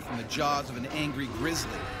daughter from the jaws of an angry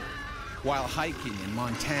grizzly while hiking in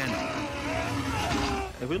Montana.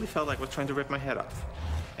 I really felt like I was trying to rip my head off.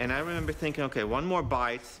 And I remember thinking, okay, one more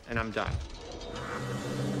bite and I'm done.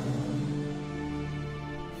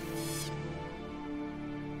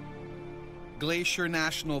 Glacier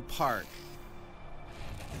National Park,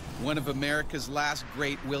 one of America's last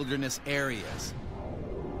great wilderness areas.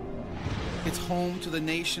 It's home to the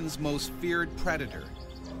nation's most feared predator,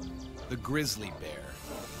 the grizzly bear.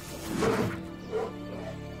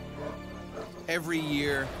 Every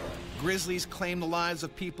year, grizzlies claim the lives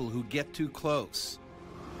of people who get too close.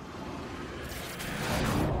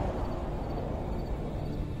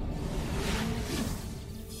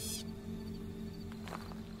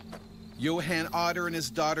 Johan Otter and his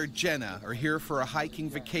daughter Jenna are here for a hiking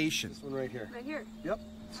vacation. This one right here. Right here. Yep.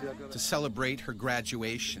 To celebrate her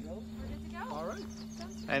graduation. All right.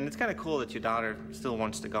 And it's kind of cool that your daughter still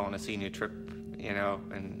wants to go on a senior trip, you know,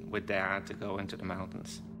 and with Dad to go into the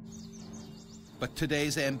mountains. But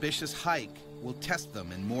today's ambitious hike will test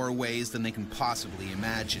them in more ways than they can possibly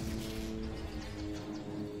imagine.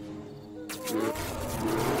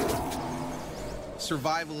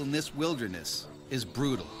 Survival in this wilderness is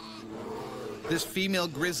brutal. This female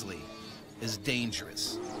grizzly is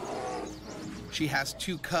dangerous. She has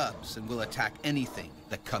 2 cubs and will attack anything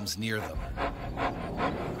that comes near them.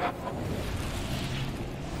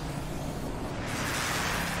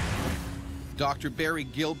 Dr. Barry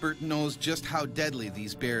Gilbert knows just how deadly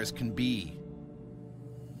these bears can be.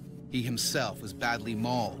 He himself was badly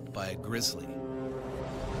mauled by a grizzly.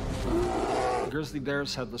 Grizzly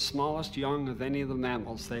bears have the smallest young of any of the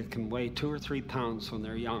mammals. They can weigh 2 or 3 pounds when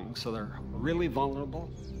they're young, so they're really vulnerable.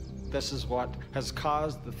 This is what has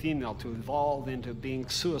caused the female to evolve into being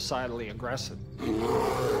suicidally aggressive.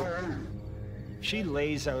 She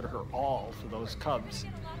lays out her all for those cubs.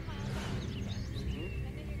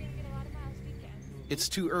 It's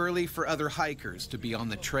too early for other hikers to be on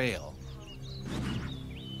the trail.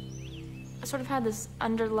 I sort of had this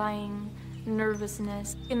underlying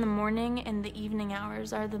nervousness. In the morning and the evening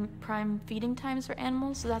hours are the prime feeding times for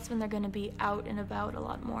animals, so that's when they're going to be out and about a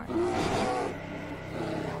lot more.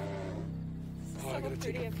 I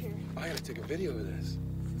gotta take a video of this.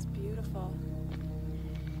 This is beautiful.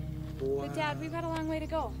 Wow. But Dad, we've got a long way to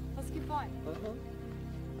go. Let's keep going.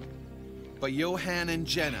 But Johan and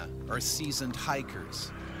Jenna are seasoned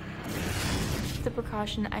hikers. The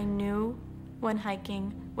precaution I knew when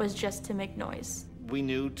hiking was just to make noise. We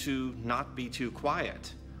knew to not be too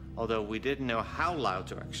quiet, although we didn't know how loud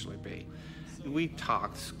to actually be. We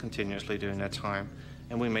talked continuously during that time,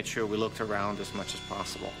 and we made sure we looked around as much as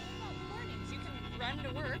possible. Run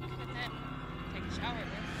to work and then take a shower.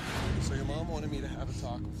 So your mom wanted me to have a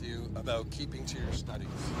talk with you about keeping to your studies.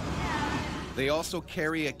 They also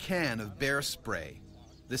carry a can of bear spray.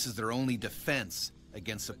 This is their only defense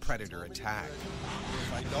against a predator attack.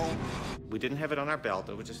 If I don't... We didn't have it on our belt,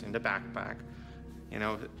 it was just in the backpack. You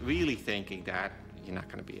know, really thinking that you're not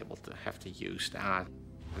going to be able to have to use that.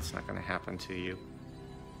 It's not going to happen to you.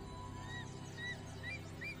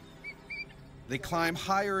 They climb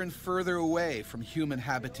higher and further away from human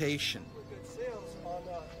habitation.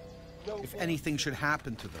 If anything should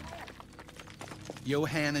happen to them,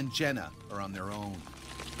 Johan and Jenna are on their own.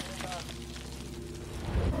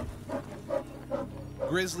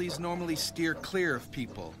 Grizzlies normally steer clear of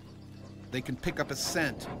people. They can pick up a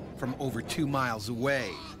scent from over 2 miles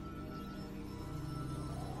away.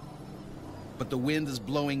 But the wind is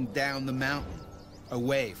blowing down the mountain,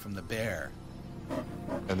 away from the bear.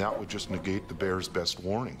 And that would just negate the bear's best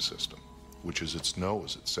warning system, which is its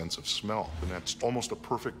nose, its sense of smell. And that's almost a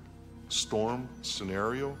perfect storm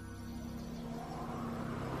scenario.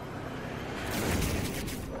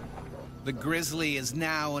 The grizzly is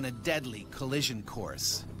now on a deadly collision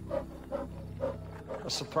course. A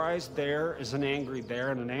surprised bear is an angry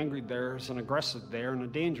bear, and an angry bear is an aggressive bear and a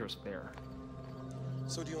dangerous bear.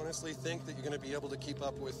 So do you honestly think that you're going to be able to keep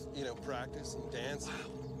up with, practice and dance?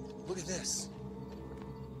 Look at this.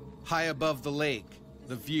 High above the lake,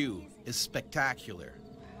 the view is spectacular.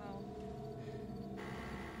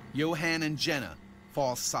 Johan and Jenna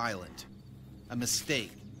fall silent, a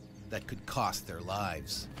mistake that could cost their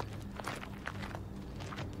lives.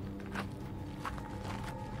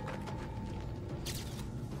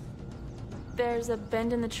 There's a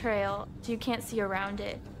bend in the trail, so you can't see around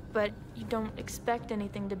it, but you don't expect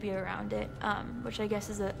anything to be around it, which I guess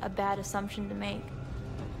is a bad assumption to make.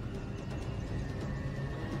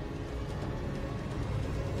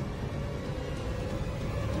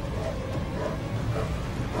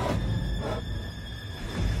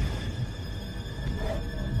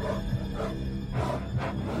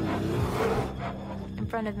 In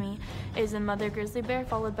front of me is a mother grizzly bear,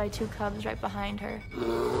 followed by 2 cubs right behind her.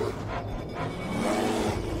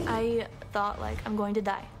 I thought, I'm going to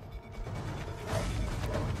die.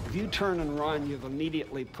 If you turn and run, you've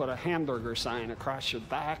immediately put a hamburger sign across your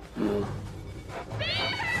back.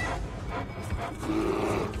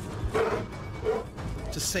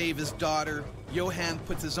 To save his daughter, Johan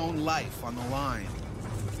puts his own life on the line.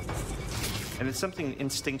 And it's something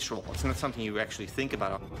instinctual. It's not something you actually think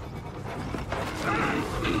about.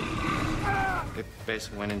 It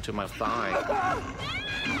basically went into my thigh.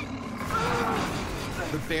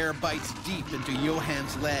 The bear bites deep into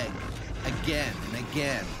Johan's leg, again and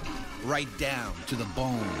again, right down to the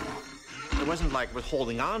bone. It wasn't like with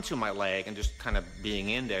holding on to my leg and just kind of being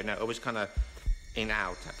in there. No, it was kind of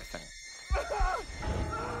in-out type of thing.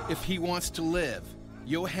 If he wants to live,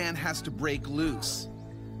 Johan has to break loose.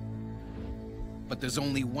 But there's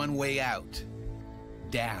only one way out,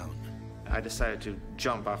 down. I decided to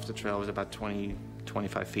jump off the trail. It was about 20,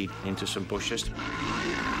 25 feet into some bushes.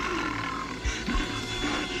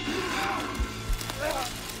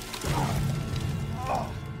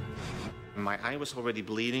 My eye was already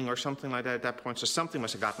bleeding or something like that at that point, so something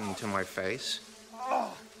must have gotten into my face.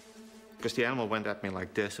 Because the animal went at me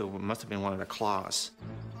like this, so it must have been one of the claws.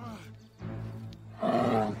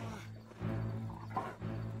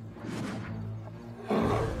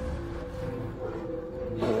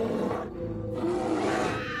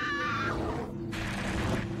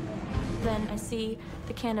 Then I see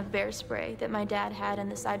the can of bear spray that my dad had in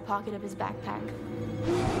the side pocket of his backpack.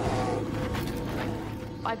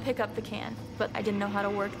 I pick up the can, but I didn't know how to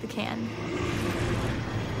work the can.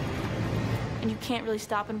 And you can't really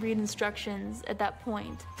stop and read instructions at that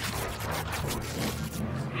point.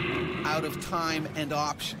 Out of time and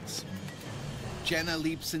options, Jenna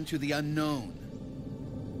leaps into the unknown.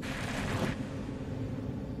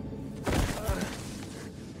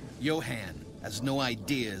 Johan has no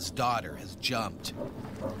idea his daughter has jumped.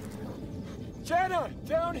 Jenna,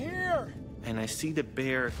 down here! And I see the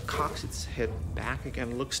bear cocks its head back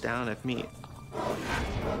again, looks down at me.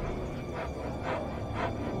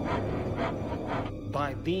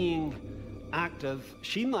 By being active,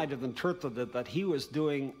 she might have interpreted that he was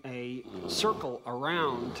doing a circle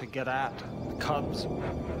around to get at the cubs.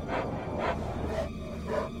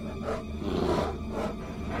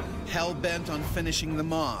 Hell-bent on finishing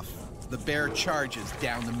them off, the bear charges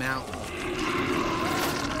down the mountain.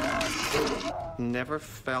 Never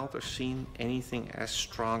felt or seen anything as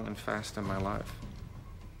strong and fast in my life.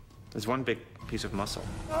 There's one big piece of muscle.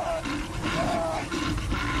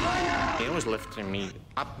 It was lifting me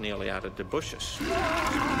up nearly out of the bushes.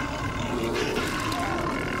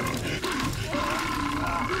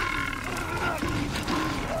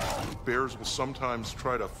 Bears will sometimes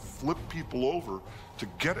try to flip people over to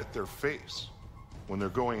get at their face when they're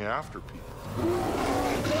going after people.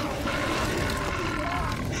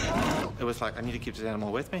 It was like, I need to keep this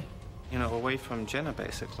animal with me, away from Jenna,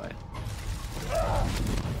 basically.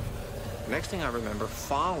 Next thing I remember,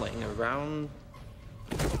 falling around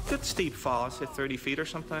a good steep fall, I'd say 30 feet or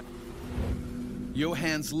something.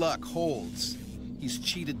 Johan's luck holds. He's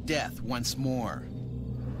cheated death once more.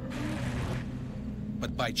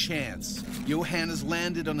 But by chance, Johan has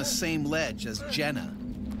landed on the same ledge as Jenna.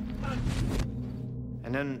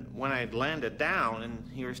 And then when I landed down, and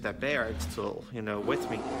here's that bear, it's still,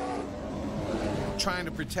 with me. Trying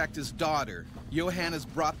to protect his daughter, Johan has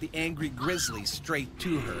brought the angry grizzly straight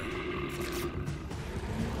to her.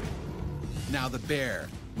 Now the bear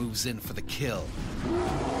moves in for the kill.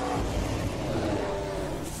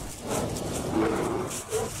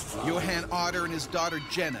 Johan Otter and his daughter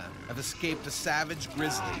Jenna have escaped a savage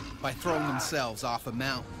grizzly by throwing themselves off a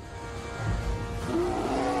mountain.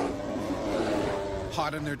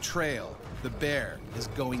 Hot on their trail, the bear is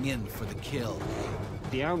going in for the kill.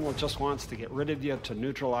 The animal just wants to get rid of you, to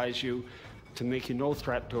neutralize you, to make you no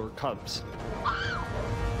threat to her cubs.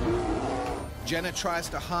 Jenna tries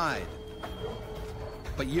to hide,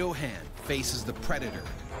 but Johan faces the predator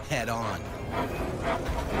head on.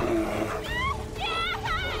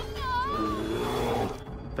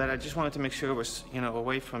 But I just wanted to make sure it was,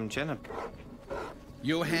 away from Jenna.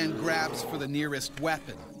 Johan grabs for the nearest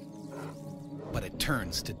weapon, but it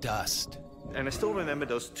turns to dust. And I still remember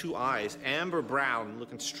those two eyes, amber brown,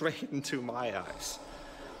 looking straight into my eyes.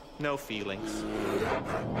 No feelings.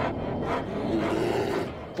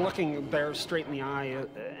 Looking bears straight in the eye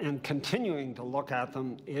and continuing to look at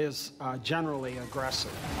them is generally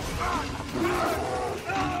aggressive.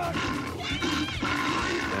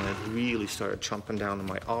 And it really started chomping down on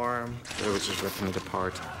my arm. It was just ripping it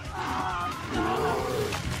apart.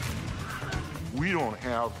 We don't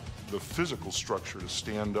have the physical structure to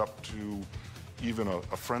stand up to even a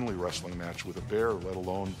friendly wrestling match with a bear, let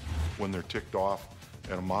alone when they're ticked off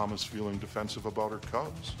and a mom is feeling defensive about her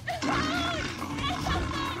cubs.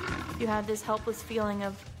 You have this helpless feeling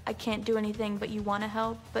of, I can't do anything, but you want to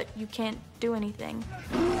help, but you can't do anything.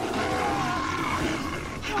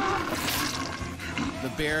 The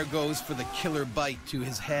bear goes for the killer bite to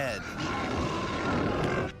his head.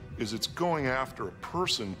 It's going after a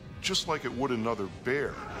person just like it would another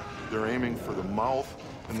bear. They're aiming for the mouth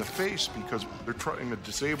and the face because they're trying to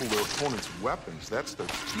disable their opponent's weapons. That's their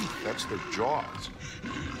teeth, that's their jaws.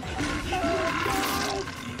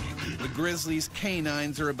 The grizzly's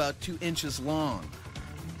canines are about 2 inches long,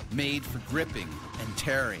 made for gripping and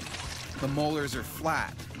tearing. The molars are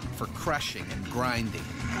flat for crushing and grinding.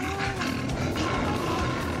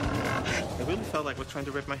 I really felt like I was trying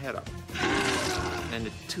to rip my head up. And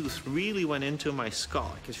the tooth really went into my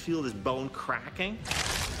skull. I could feel this bone cracking.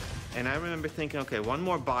 And I remember thinking, okay, one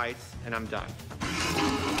more bite and I'm done.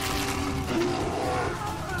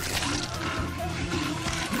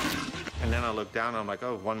 And then I looked down and I'm like,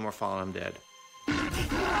 oh, one more fall and I'm dead.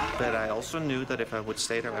 But I also knew that if I would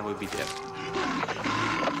stay there, I would be dead.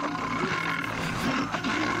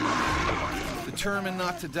 Determined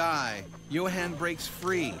not to die, Johan breaks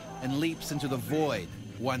free and leaps into the void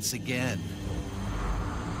once again.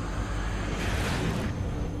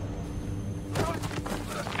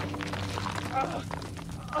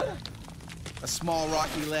 A small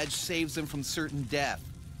rocky ledge saves him from certain death,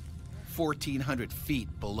 1,400 feet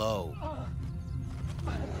below.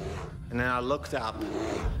 And then I looked up,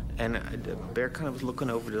 and the bear kind of was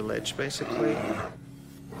looking over the ledge, basically.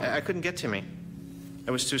 I couldn't get to me.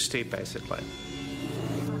 It was too steep, basically.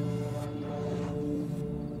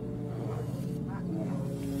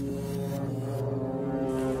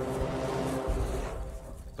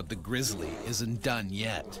 But the grizzly isn't done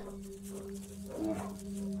yet.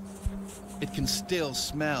 It can still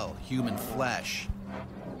smell human flesh.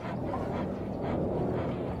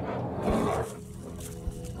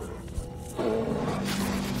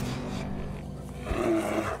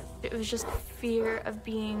 It was just fear of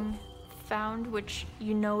being found, which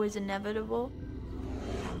you know is inevitable.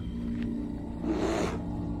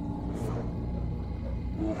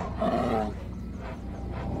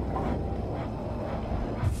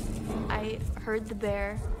 I heard the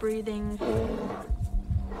bear breathing,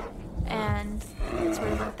 and it's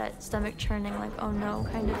sort of like that stomach churning, like, oh no,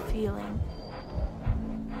 kind of feeling.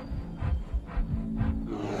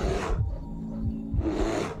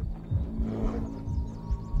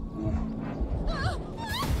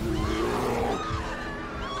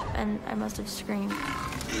 And I must have screamed.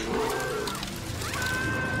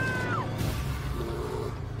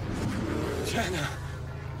 Jenna.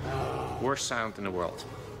 Worst sound in the world.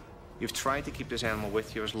 You've tried to keep this animal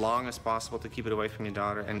with you as long as possible to keep it away from your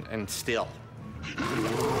daughter, and still.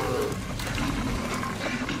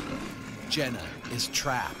 Jenna is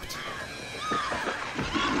trapped.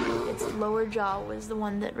 Its lower jaw was the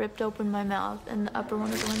one that ripped open my mouth, and the upper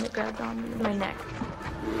one was the one that grabbed on my neck.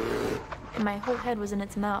 And my whole head was in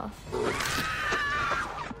its mouth.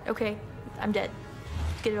 Okay, I'm dead.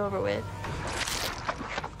 Get it over with.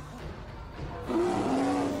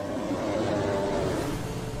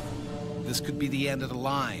 This could be the end of the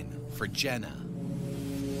line for Jenna.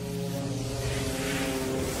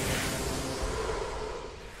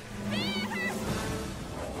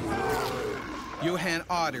 Johan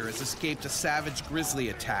Otter has escaped a savage grizzly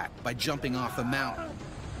attack by jumping off a mountain.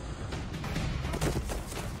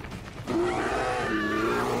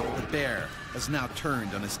 bear has now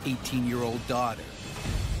turned on his 18-year-old daughter.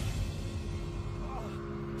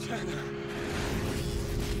 Jenna.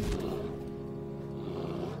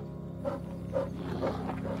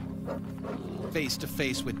 Face to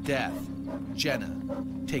face with death, Jenna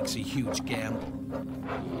takes a huge gamble.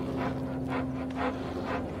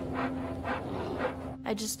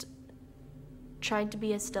 I just tried to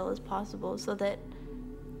be as still as possible so that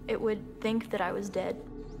it would think that I was dead.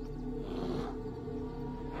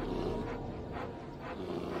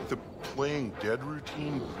 The playing dead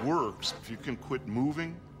routine works if you can quit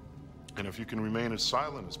moving, and if you can remain as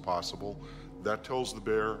silent as possible. That tells the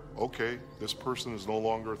bear, okay, this person is no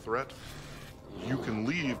longer a threat. You can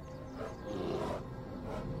leave.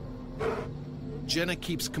 Jenna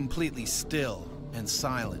keeps completely still and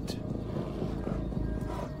silent.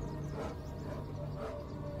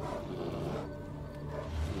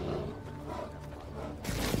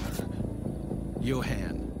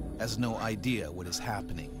 Johan has no idea what is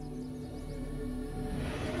happening.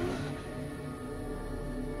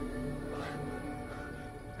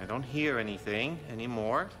 I don't hear anything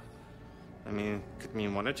anymore. I mean, it could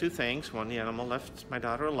mean one or two things. One, the animal left my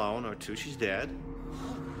daughter alone, or two, she's dead.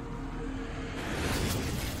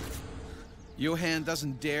 Johan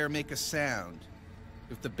doesn't dare make a sound.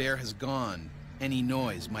 If the bear has gone, any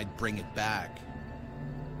noise might bring it back.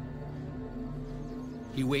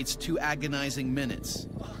 He waits 2 agonizing minutes,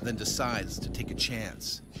 then decides to take a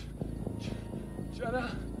chance.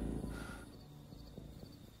 Jenna.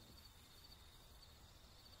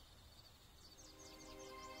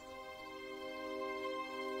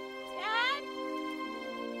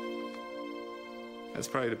 That's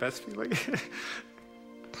probably the best feeling.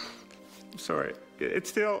 I'm sorry. It's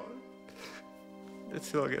still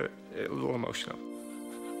a little emotional.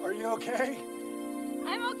 Are you okay?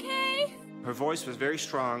 I'm okay. Her voice was very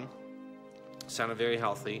strong, sounded very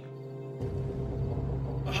healthy.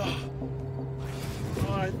 Oh,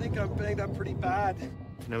 I think I'm banged up pretty bad.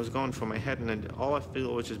 And I was going for my head, and then all I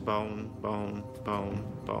feel was just bone, bone, bone,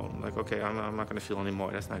 bone. Like, okay, I'm not gonna feel anymore.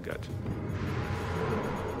 That's not good.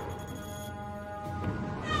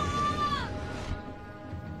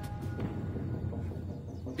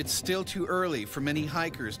 It's still too early for many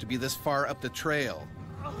hikers to be this far up the trail.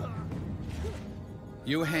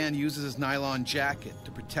 Johan uses his nylon jacket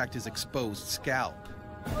to protect his exposed scalp.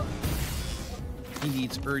 He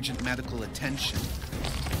needs urgent medical attention.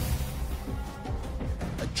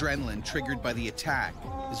 Adrenaline triggered by the attack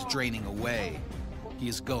is draining away. He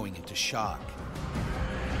is going into shock.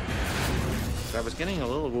 I was getting a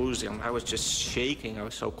little woozy. I was just shaking. I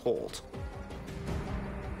was so cold.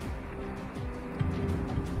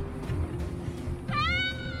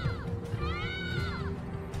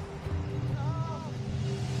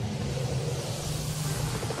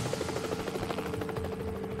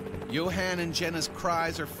 Johan and Jenna's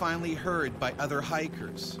cries are finally heard by other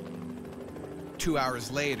hikers. 2 hours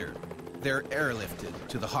later, they're airlifted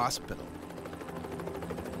to the hospital.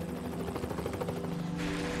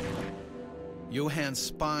 Johan's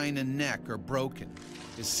spine and neck are broken.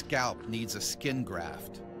 His scalp needs a skin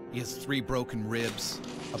graft. He has 3 broken ribs,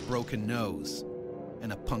 a broken nose,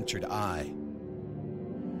 and a punctured eye.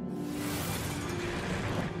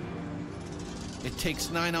 It takes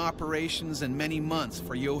 9 operations and many months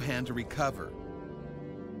for Johan to recover.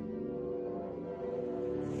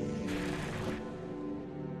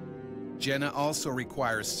 Jenna also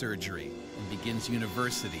requires surgery and begins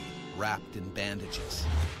university wrapped in bandages.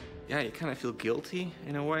 Yeah, you kind of feel guilty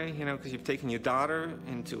in a way, you know, because you've taken your daughter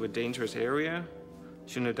into a dangerous area.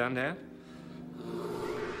 Shouldn't have done that.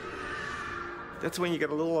 That's when you get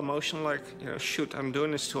a little emotional, like, you know, shoot, I'm doing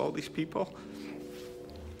this to all these people.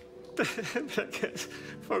 But I guess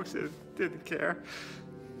folks didn't care.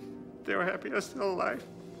 They were happy I was still alive.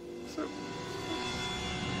 So.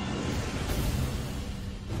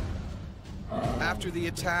 After the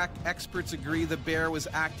attack, experts agree the bear was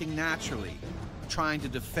acting naturally, trying to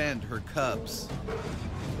defend her cubs.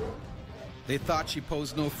 They thought she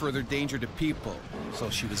posed no further danger to people, so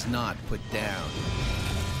she was not put down.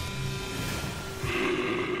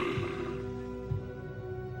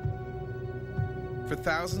 For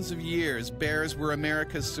thousands of years, bears were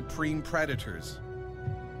America's supreme predators.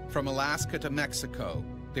 From Alaska to Mexico,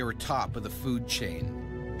 they were top of the food chain.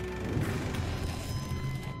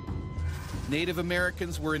 Native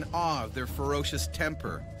Americans were in awe of their ferocious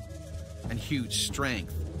temper and huge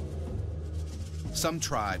strength. Some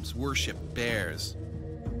tribes worshiped bears.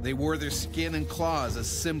 They wore their skin and claws as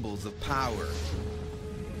symbols of power.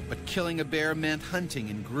 But killing a bear meant hunting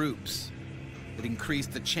in groups. It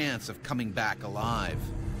increased the chance of coming back alive.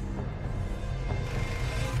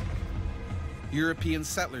 European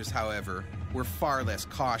settlers, however, were far less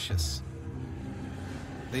cautious.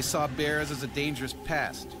 They saw bears as a dangerous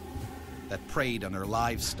pest that preyed on their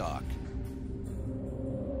livestock.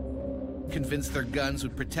 Convinced their guns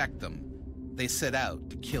would protect them, they set out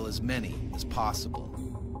to kill as many as possible.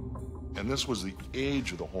 And this was the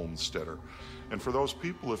age of the homesteader. And for those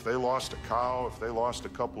people, if they lost a cow, if they lost a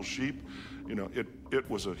couple sheep, you know, it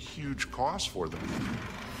was a huge cost for them.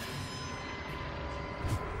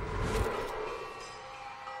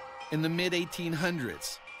 In the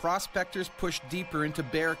mid-1800s, prospectors pushed deeper into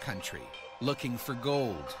bear country, looking for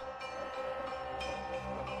gold.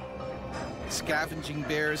 Scavenging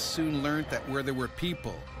bears soon learned that where there were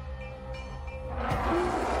people,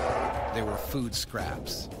 there were food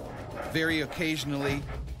scraps. Very occasionally,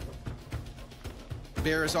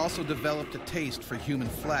 bears also developed a taste for human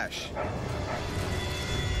flesh.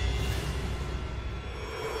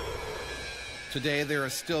 Today, there are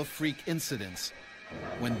still freak incidents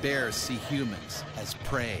when bears see humans as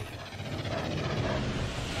prey.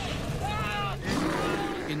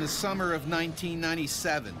 In the summer of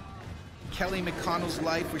 1997, Kelly McConnell's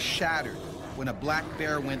life was shattered when a black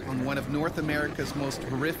bear went on one of North America's most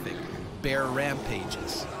horrific bear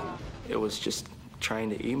rampages. It was just trying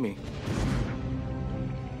to eat me.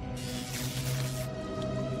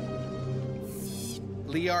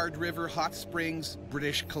 Liard River Hot Springs,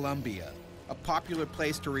 British Columbia, a popular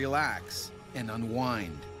place to relax and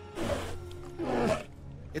unwind.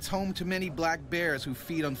 It's home to many black bears who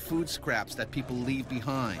feed on food scraps that people leave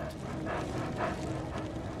behind.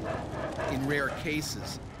 In rare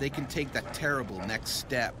cases, they can take that terrible next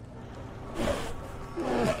step.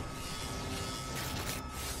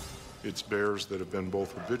 It's bears that have been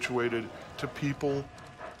both habituated to people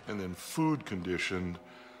and then food conditioned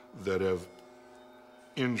that have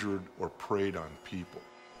injured or preyed on people.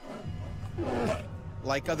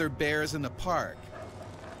 Like other bears in the park,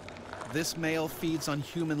 this male feeds on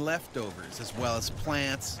human leftovers as well as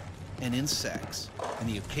plants and insects and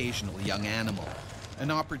the occasional young animal. An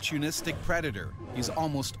opportunistic predator, he's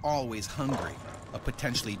almost always hungry, a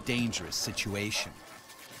potentially dangerous situation.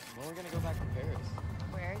 When are we gonna go back to Paris?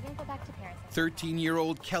 Where are you gonna go back to Paris?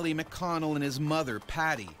 13-year-old Kelly McConnell and his mother,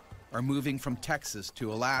 Patty, are moving from Texas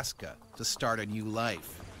to Alaska to start a new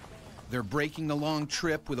life. They're breaking the long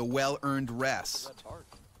trip with a well-earned rest.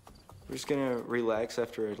 We're just gonna relax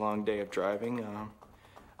after a long day of driving.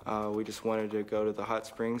 We just wanted to go to the hot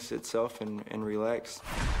springs itself and relax.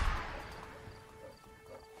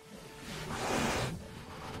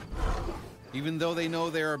 Even though they know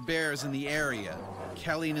there are bears in the area,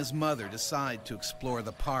 Kelly and his mother decide to explore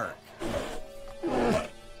the park.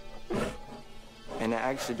 And I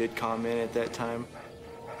actually did comment at that time,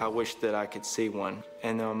 I wish that I could see one.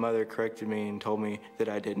 And my mother corrected me and told me that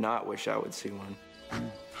I did not wish I would see one.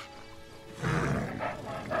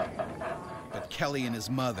 But Kelly and his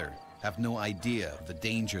mother have no idea of the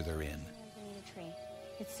danger they're in.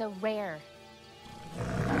 It's so rare.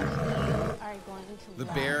 The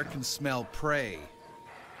bear can smell prey,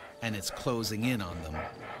 and it's closing in on them.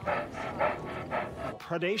 A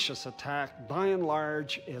predaceous attack, by and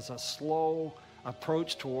large, is a slow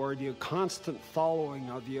approach toward you, constant following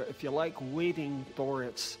of you, if you like, waiting for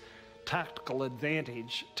its tactical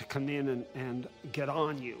advantage to come in and get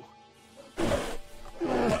on you.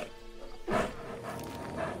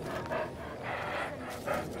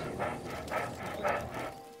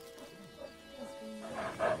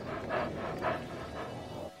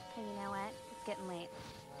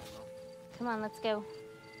 Come on, let's go.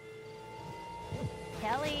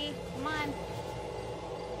 Kelly, come on.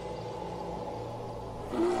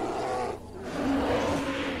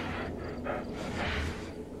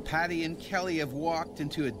 Patty and Kelly have walked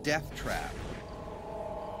into a death trap.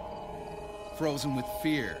 Frozen with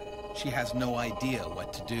fear, she has no idea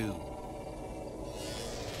what to do.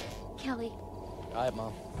 Kelly. All right,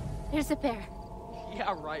 Mom. There's a bear.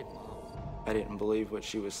 Yeah, right, Mom. I didn't believe what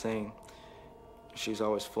she was saying. She's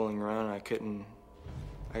always fooling around, and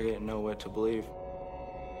I didn't know what to believe.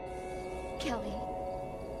 Kelly.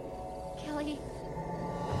 Kelly.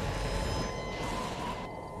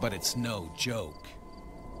 But it's no joke.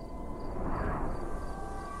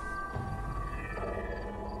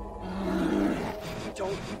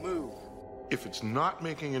 Don't move. If it's not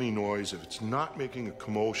making any noise, if it's not making a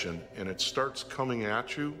commotion, and it starts coming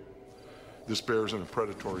at you, this bear's in a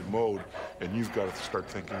predatory mode, and you've got to start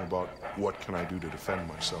thinking about what can I do to defend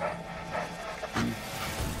myself.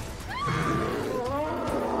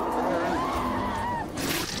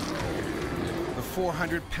 The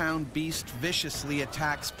 400-pound beast viciously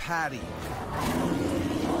attacks Patty.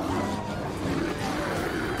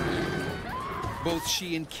 Both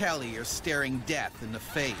she and Kelly are staring death in the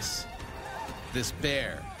face. This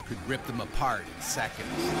bear could rip them apart in seconds.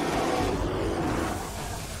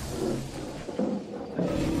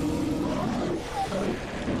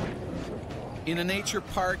 In a nature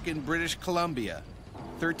park in British Columbia,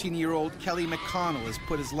 13-year-old Kelly McConnell has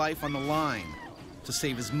put his life on the line to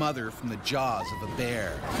save his mother from the jaws of a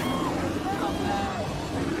bear.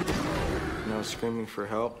 And I was screaming for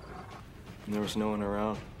help, and there was no one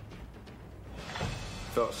around.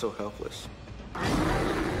 I felt so helpless.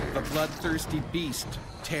 The bloodthirsty beast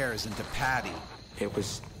tears into Patty. It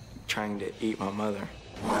was trying to eat my mother.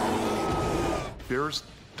 Bears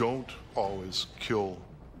don't always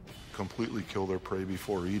completely kill their prey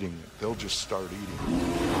before eating it. They'll just start eating.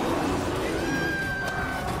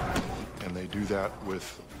 And they do that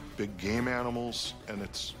with big game animals, and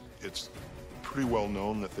it's pretty well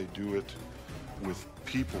known that they do it with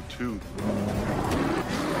people too.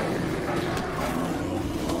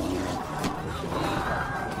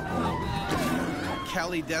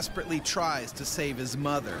 Kelly desperately tries to save his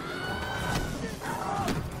mother.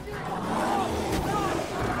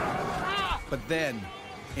 But then,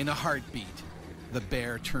 in a heartbeat, the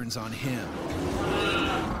bear turns on him.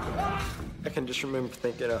 I can just remember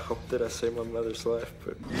thinking, I hope that I saved my mother's life,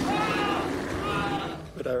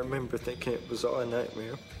 but I remember thinking it was all a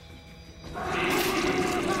nightmare.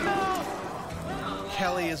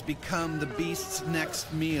 Kelly has become the beast's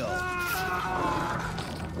next meal.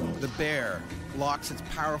 The bear locks its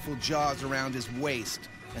powerful jaws around his waist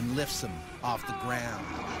and lifts him off the ground.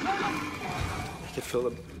 I could feel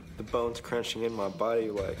the bones crunching in my body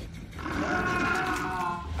like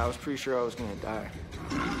I was pretty sure I was gonna die.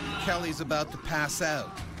 Kelly's about to pass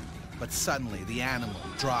out, but suddenly the animal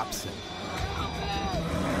drops him.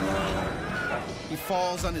 He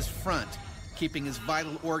falls on his front, keeping his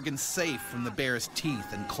vital organs safe from the bear's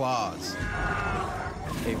teeth and claws.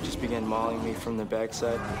 It just began mauling me from the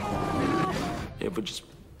backside. It would just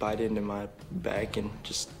bite into my back and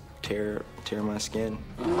just tear my skin.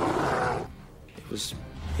 It was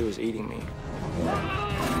eating me.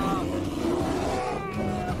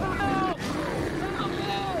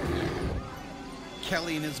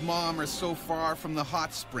 Kelly and his mom are so far from the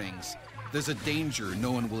hot springs, there's a danger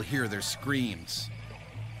no one will hear their screams.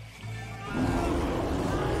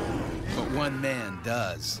 But one man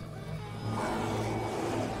does.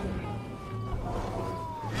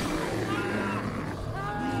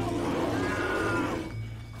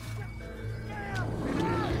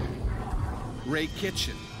 Ray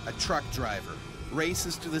Kitchen, a truck driver,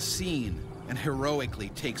 races to the scene and heroically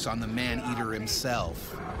takes on the man-eater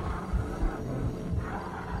himself.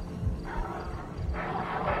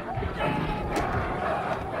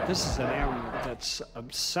 This is an animal that's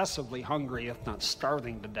obsessively hungry, if not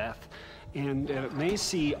starving to death. And it may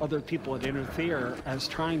see other people that interfere as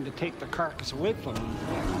trying to take the carcass away from them.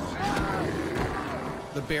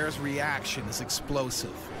 The bear's reaction is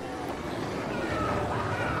explosive.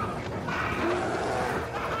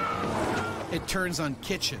 It turns on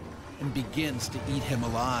Kitchen and begins to eat him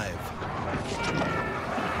alive.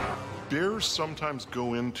 Bears sometimes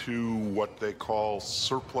go into what they call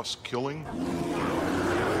surplus killing.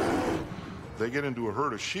 They get into a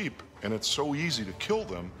herd of sheep, and it's so easy to kill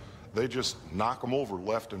them, they just knock them over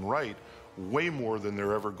left and right, way more than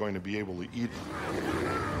they're ever going to be able to eat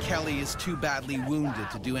them. Kelly is too badly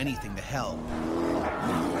wounded to do anything to help.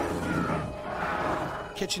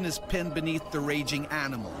 Kitchen is pinned beneath the raging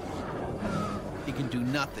animal. He can do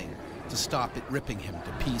nothing to stop it ripping him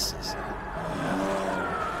to pieces.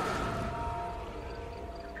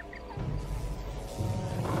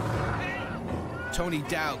 Tony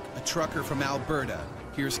Dowk, a trucker from Alberta,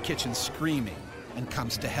 hears Kitchen screaming and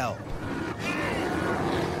comes to help.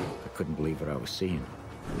 I couldn't believe what I was seeing.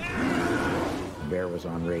 The bear was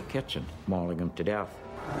on Ray Kitchen, mauling him to death.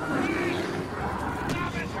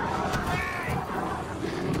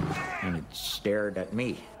 And it stared at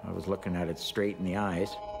me. I was looking at it straight in the eyes.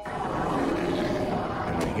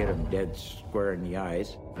 And I hit him dead square in the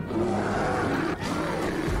eyes.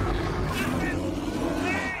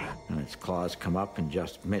 And its claws come up and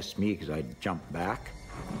just missed me because I jumped back.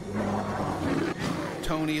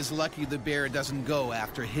 Tony is lucky the bear doesn't go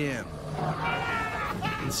after him.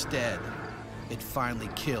 Instead, it finally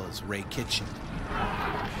kills Ray Kitchen.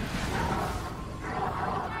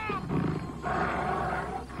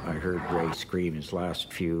 I heard Ray scream his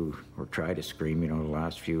last few, or try to scream, the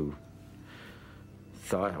last few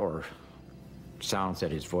thought or sounds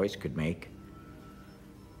that his voice could make.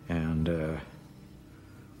 And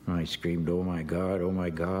I screamed, oh my God,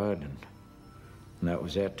 and that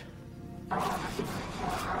was it.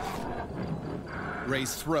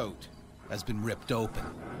 Ray's throat has been ripped open.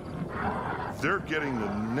 They're getting the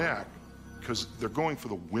neck because they're going for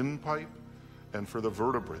the windpipe and for the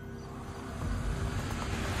vertebrae.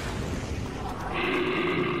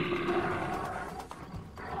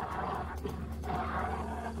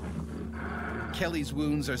 Kelly's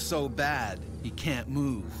wounds are so bad, he can't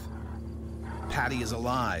move. Patty is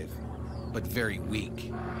alive, but very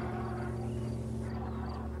weak.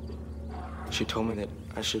 She told me that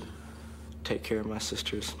I should take care of my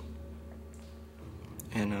sisters.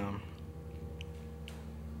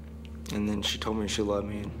 And then she told me she loved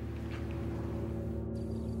me.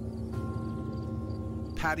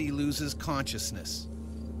 Patty loses consciousness.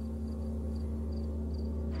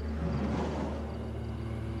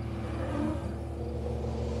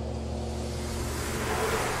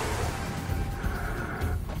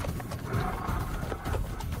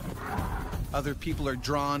 Other people are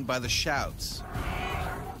drawn by the shouts.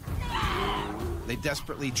 They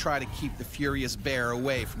desperately try to keep the furious bear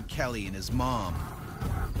away from Kelly and his mom.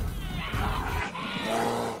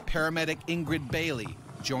 Paramedic Ingrid Bailey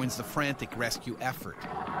joins the frantic rescue effort.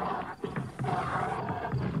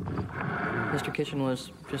 Mr. Kitchen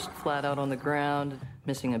was just flat out on the ground,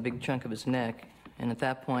 missing a big chunk of his neck. And at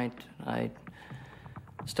that point, I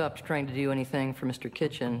stopped trying to do anything for Mr.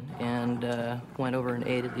 Kitchen and went over and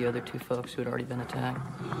aided the other two folks who had already been attacked.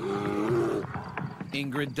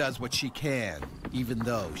 Ingrid does what she can, even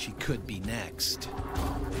though she could be next.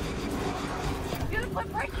 You gotta put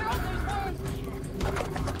pressure on those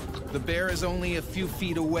wounds. The bear is only a few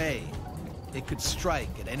feet away. It could strike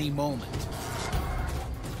at any moment.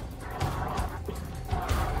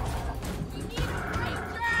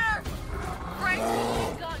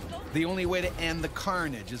 The only way to end the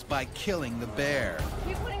carnage is by killing the bear.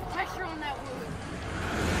 Keep putting pressure on that wound.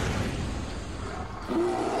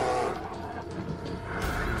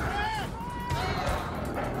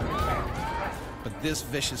 But this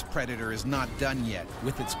vicious predator is not done yet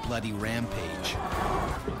with its bloody rampage.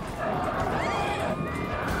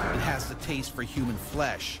 It has the taste for human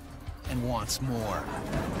flesh and wants more.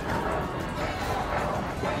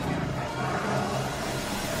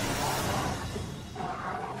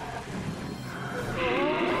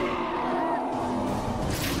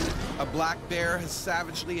 A black bear has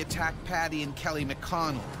savagely attacked Patty and Kelly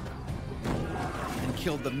McConnell and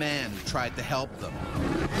killed the man who tried to help them.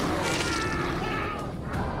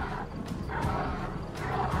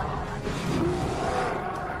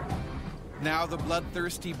 Now the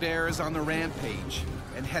bloodthirsty bear is on the rampage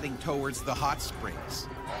and heading towards the hot springs.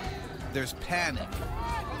 There's panic.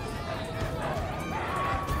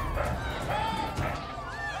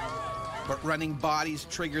 But running bodies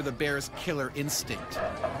trigger the bear's killer instinct.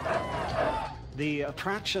 The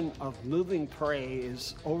attraction of moving prey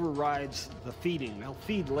overrides the feeding. They'll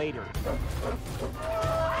feed later.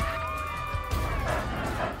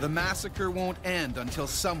 The massacre won't end until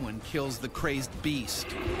someone kills the crazed beast.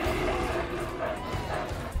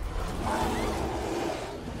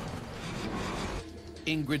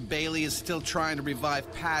 Ingrid Bailey is still trying to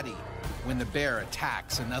revive Patty when the bear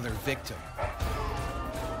attacks another victim.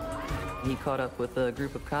 He caught up with a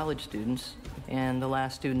group of college students, and the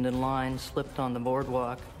last student in line slipped on the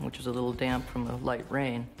boardwalk, which was a little damp from a light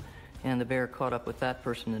rain, and the bear caught up with that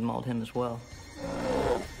person and mauled him as well.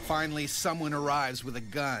 Finally, someone arrives with a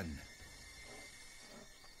gun.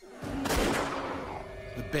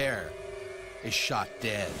 The bear is shot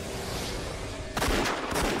dead.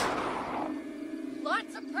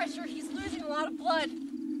 Lots of pressure. He's losing a lot of blood.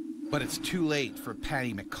 But it's too late for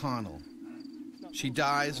Patty McConnell. She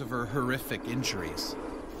dies of her horrific injuries.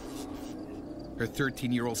 Her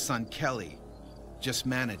 13-year-old son, Kelly, just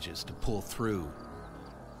manages to pull through.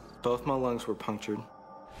 Both my lungs were punctured.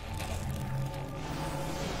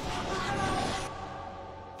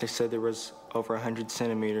 They said there was over 100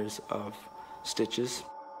 centimeters of stitches.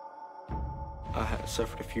 I had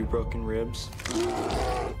suffered a few broken ribs.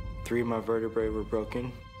 3 of my vertebrae were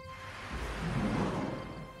broken.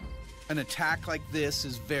 An attack like this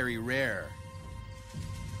is very rare.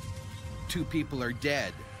 2 people are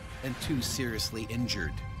dead and 2 seriously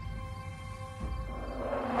injured.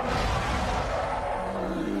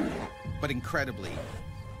 But incredibly,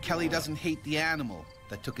 Kelly doesn't hate the animal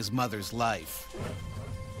that took his mother's life.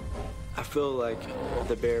 I feel like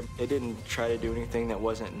the bear, it didn't try to do anything that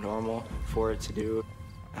wasn't normal for it to do.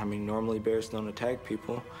 I mean, normally bears don't attack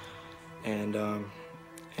people, and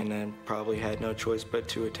then probably had no choice but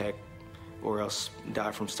to attack or else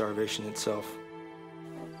die from starvation itself.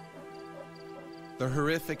 The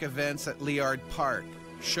horrific events at Liard Park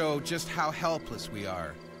show just how helpless we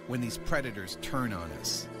are when these predators turn on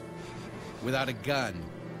us. Without a gun,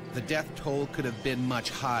 the death toll could have been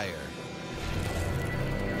much higher.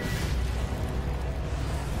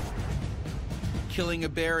 Killing a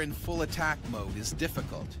bear in full attack mode is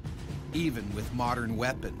difficult, even with modern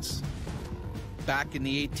weapons. Back in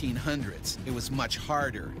the 1800s, it was much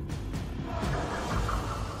harder,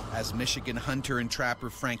 as Michigan hunter and trapper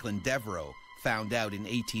Franklin Devereaux found out in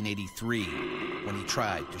 1883 when he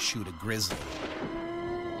tried to shoot a grizzly.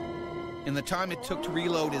 In the time it took to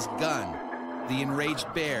reload his gun, the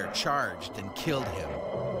enraged bear charged and killed him.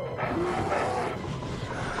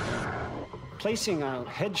 Placing a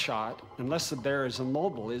headshot, unless the bear is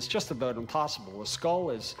immobile, is just about impossible. The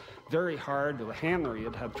skull is very hard. The handler,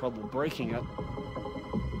 you'd have trouble breaking it.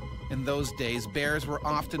 In those days, bears were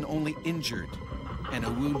often only injured, and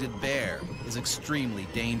a wounded bear is extremely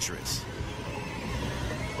dangerous.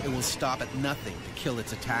 It will stop at nothing to kill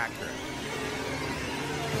its attacker.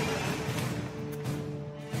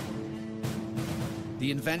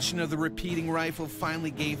 The invention of the repeating rifle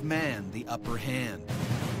finally gave man the upper hand.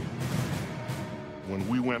 When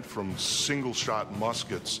we went from single-shot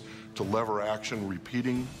muskets to lever-action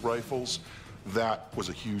repeating rifles, that was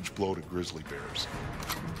a huge blow to grizzly bears.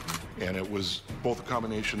 And it was both a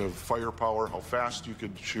combination of firepower, how fast you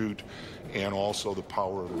could shoot, and also the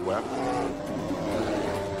power of the weapon.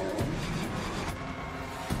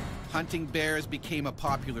 Hunting bears became a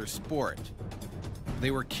popular sport.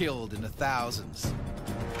 They were killed in the thousands.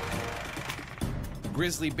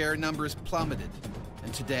 Grizzly bear numbers plummeted,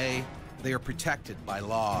 and today they are protected by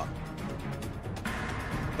law.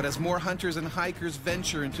 But as more hunters and hikers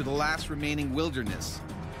venture into the last remaining wilderness,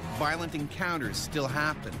 violent encounters still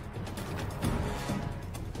happen.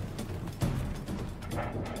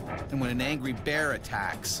 And when an angry bear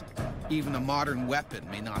attacks, even a modern weapon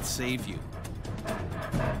may not save you.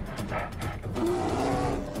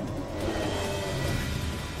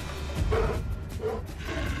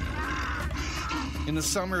 In the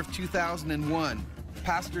summer of 2001,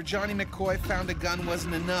 Pastor Johnny McCoy found a gun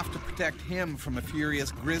wasn't enough to protect him from a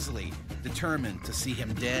furious grizzly, determined to see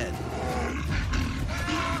him dead.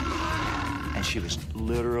 And she was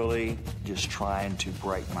literally just trying to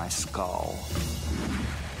break my skull.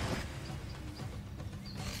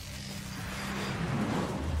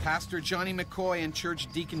 Pastor Johnny McCoy and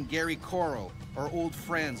church deacon Gary Coral are old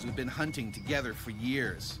friends who've been hunting together for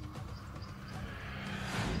years.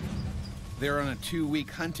 They're on a 2-week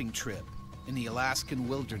hunting trip in the Alaskan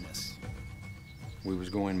wilderness. We was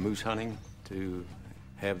going moose hunting to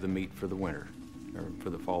have the meat for the winter, or for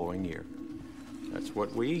the following year. That's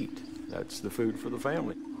what we eat. That's the food for the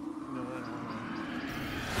family.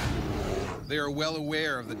 They are well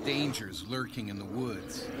aware of the dangers lurking in the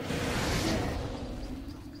woods.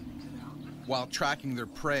 While tracking their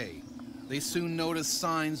prey, they soon notice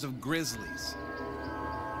signs of grizzlies.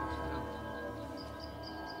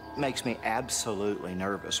 Makes me absolutely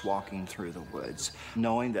nervous walking through the woods,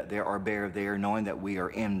 knowing that there are bear there, knowing that we are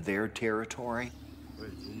in their territory.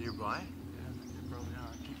 Wait, is it nearby?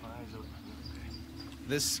 Keep my eyes open.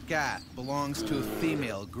 This scat belongs to a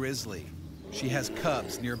female grizzly. She has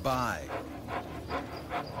cubs nearby.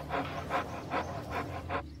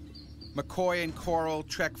 McCoy and Coral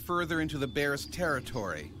trek further into the bear's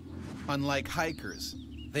territory. Unlike hikers,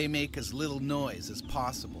 they make as little noise as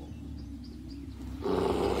possible.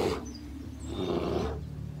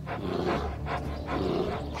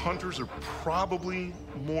 Hunters are probably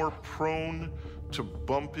more prone to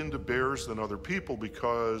bump into bears than other people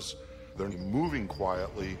because they're moving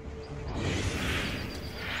quietly.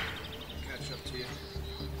 Catch up to you.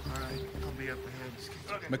 All right, I'll be up ahead.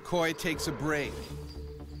 Okay. McCoy takes a break.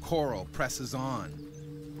 Coral presses on.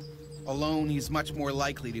 Alone, he's much more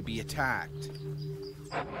likely to be attacked.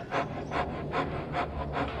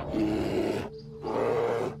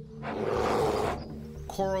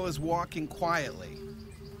 Coral is walking quietly.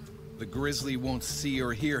 The grizzly won't see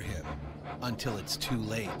or hear him until it's too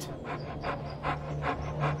late.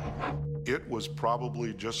 It was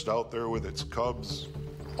probably just out there with its cubs.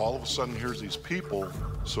 All of a sudden, here's these people.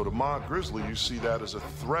 So to Ma Grizzly, you see that as a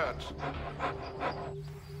threat.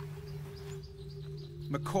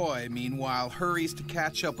 McCoy, meanwhile, hurries to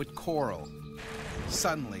catch up with Coral.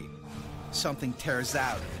 Suddenly, something tears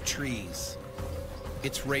out of the trees.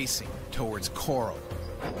 It's racing towards Coral.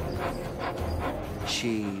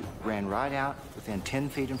 She ran right out within 10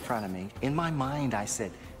 feet in front of me. In my mind, I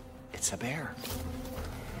said, it's a bear.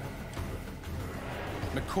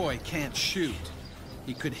 McCoy can't shoot.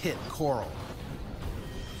 He could hit Coral.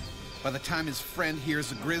 By the time his friend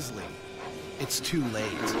hears a grizzly, it's too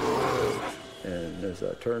late. And as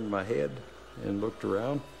I turned my head and looked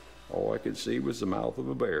around, all I could see was the mouth of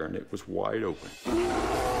a bear, and it was wide open.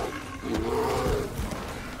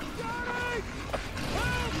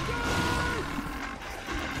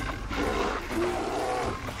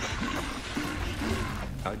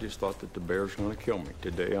 just thought that the bear's going to kill me.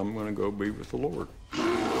 Today I'm going to go be with the Lord.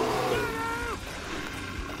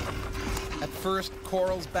 At first,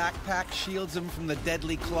 Coral's backpack shields him from the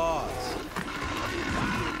deadly claws.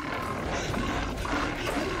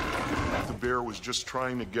 The bear was just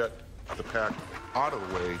trying to get the pack out of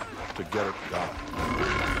the way to get it got.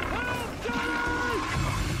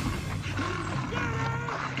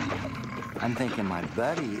 I'm thinking my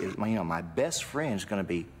buddy is, you know, my best friend is going to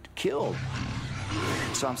be killed.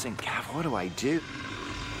 So I'm saying, God, what do I do?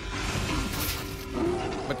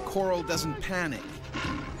 But Coral doesn't panic.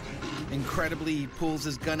 Incredibly, he pulls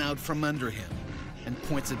his gun out from under him and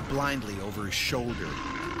points it blindly over his shoulder.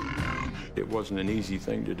 It wasn't an easy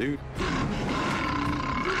thing to do.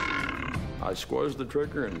 I squeezed the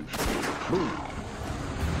trigger and boom.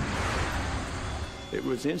 It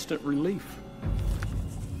was instant relief.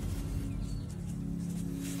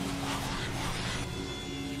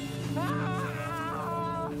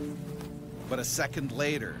 But a second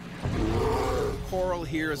later, Coral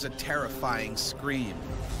hears a terrifying scream.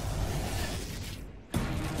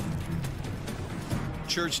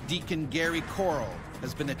 Church Deacon Gary Coral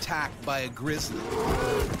has been attacked by a grizzly.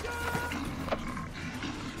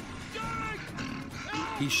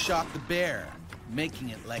 He shot the bear, making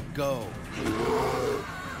it let go.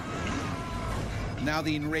 Now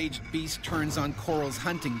the enraged beast turns on Coral's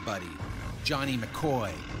hunting buddy, Johnny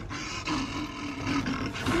McCoy.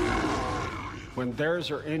 When bears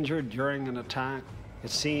are injured during an attack, it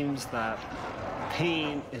seems that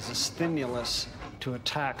pain is a stimulus to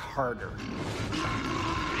attack harder.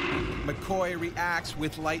 McCoy reacts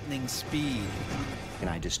with lightning speed. And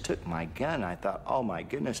I just took my gun, I thought, oh my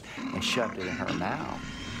goodness, and shoved it in her mouth.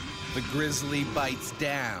 The grizzly bites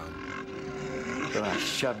down. When I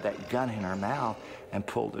shoved that gun in her mouth and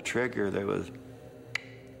pulled the trigger, there was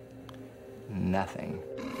nothing.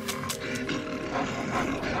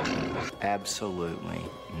 Absolutely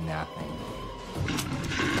nothing.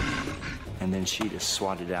 And then she just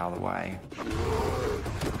swatted out of the way.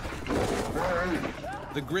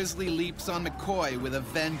 The grizzly leaps on McCoy with a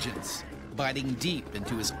vengeance, biting deep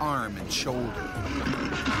into his arm and shoulder.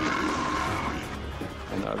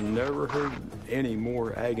 And I've never heard any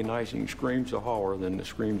more agonizing screams of horror than the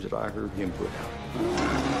screams that I heard him put out.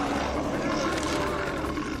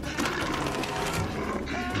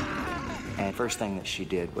 And first thing that she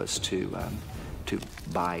did was to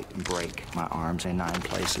bite and break my arms in 9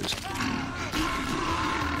 places.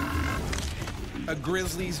 A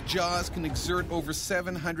grizzly's jaws can exert over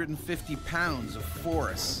 750 pounds of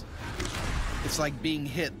force. It's like being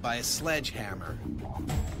hit by a sledgehammer.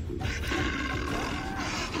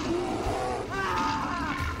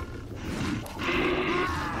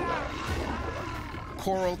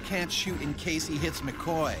 Coral can't shoot in case he hits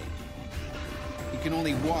McCoy. He can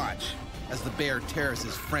only watch as the bear tears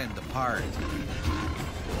his friend apart.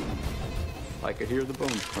 I could hear the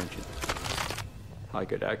bones crunching. I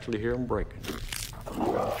could actually hear them breaking.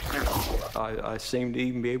 I seemed to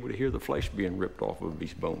even be able to hear the flesh being ripped off of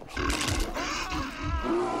these bones.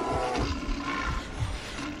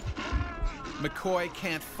 McCoy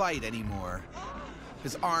can't fight anymore.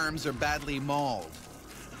 His arms are badly mauled.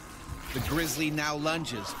 The grizzly now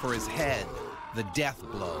lunges for his head, the death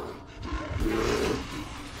blow.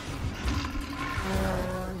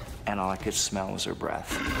 And all I could smell was her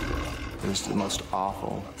breath. It was the most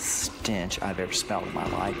awful stench I've ever smelled in my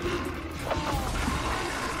life.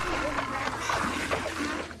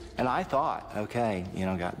 And I thought, okay, you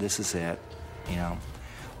know, God, this is it. You know,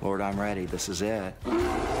 Lord, I'm ready. This is it.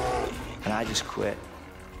 And I just quit.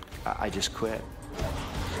 I just quit.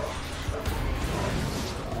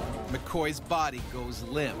 McCoy's body goes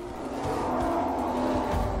limp.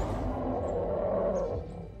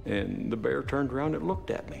 And the bear turned around and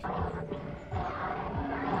looked at me.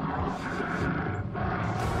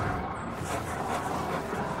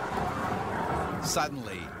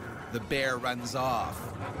 Suddenly, the bear runs off.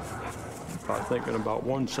 I think in about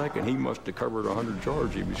 1 second, he must have covered 100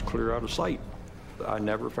 yards. He was clear out of sight. I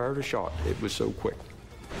never fired a shot. It was so quick.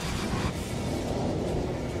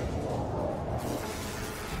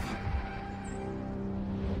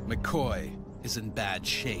 McCoy is in bad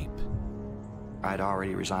shape. I'd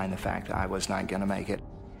already resigned the fact that I was not going to make it.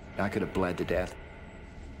 I could have bled to death.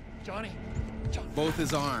 Johnny. Both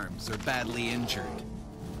his arms are badly injured.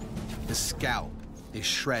 His scalp is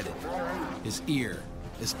shredded. His ear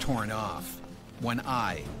is torn off. One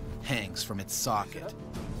eye hangs from its socket.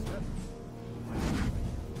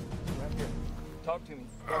 Talk to me.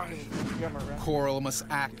 Coral must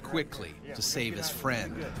act quickly to save his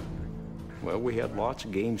friend. Well, we had lots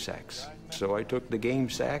of game sacks. So I took the game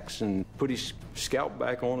sacks and put his scalp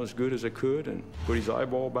back on as good as I could and put his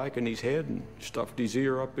eyeball back in his head and stuffed his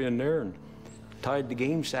ear up in there and tied the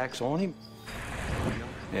game sacks on him.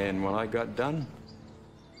 And when I got done,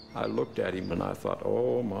 I looked at him and I thought,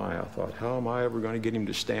 oh my, I thought, how am I ever going to get him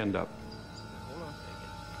to stand up?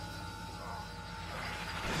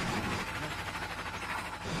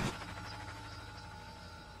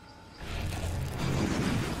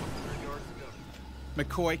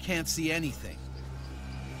 McCoy can't see anything,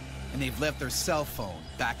 and they've left their cell phone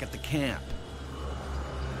back at the camp.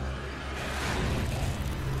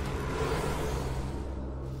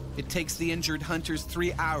 It takes the injured hunters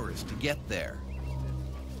 3 hours to get there.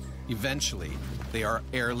 Eventually, they are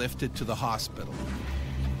airlifted to the hospital.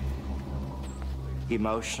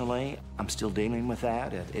 Emotionally, I'm still dealing with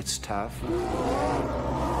that. It's tough.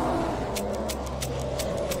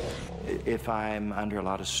 If I'm under a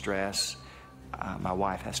lot of stress, my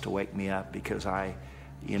wife has to wake me up because I'm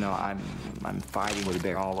fighting with a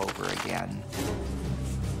bear all over again.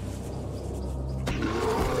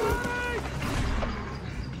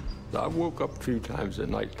 I woke up a few times at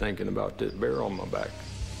night thinking about this bear on my back.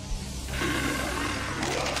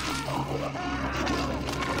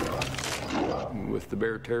 With the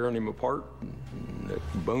bear tearing him apart, and the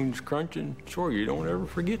bones crunching, sure, you don't ever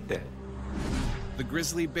forget that. The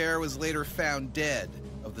grizzly bear was later found dead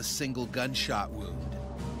of the single gunshot wound.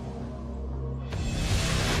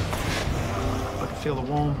 I could feel the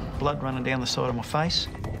warm blood running down the side of my face.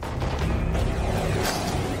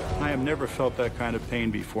 I have never felt that kind of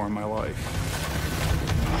pain before in my life.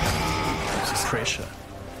 It's a pressure,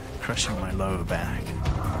 crushing my lower back.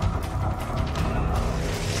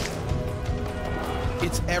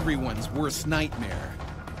 It's everyone's worst nightmare,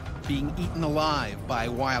 being eaten alive by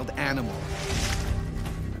a wild animal.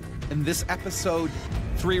 In this episode,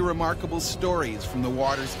 3 remarkable stories from the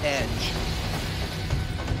water's edge.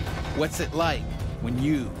 What's it like when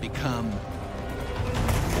you become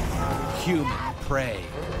human prey?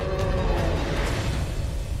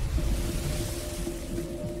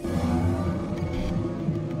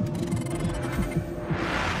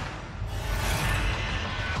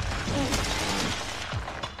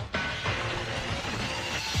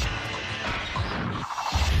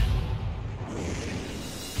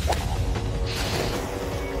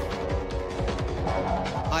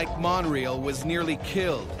 Monreal was nearly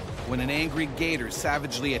killed when an angry gator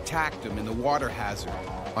savagely attacked him in the water hazard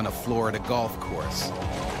on a Florida golf course.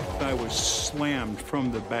 I was slammed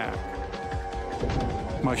from the back.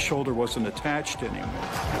 My shoulder wasn't attached anymore.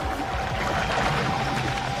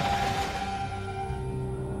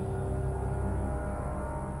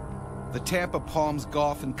 The Tampa Palms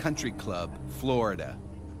Golf and Country Club, Florida.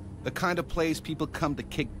 The kind of place people come to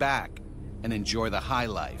kick back and enjoy the high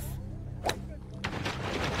life.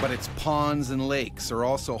 But its ponds and lakes are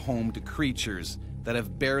also home to creatures that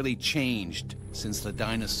have barely changed since the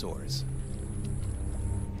dinosaurs.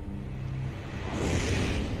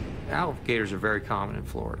 Alligators are very common in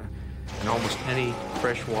Florida, and almost any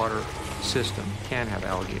freshwater system can have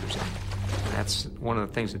alligators in it. And that's one of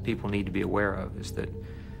the things that people need to be aware of, is that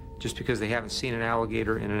just because they haven't seen an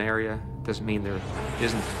alligator in an area doesn't mean there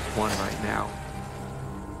isn't one right now.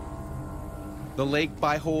 The lake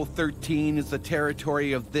by hole 13 is the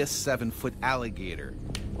territory of this 7-foot alligator.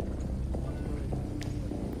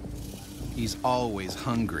 He's always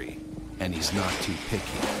hungry, and he's not too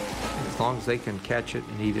picky. As long as they can catch it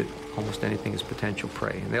and eat it, almost anything is potential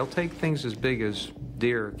prey. And they'll take things as big as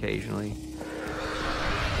deer occasionally.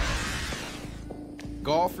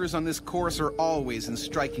 Golfers on this course are always in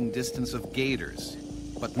striking distance of gators,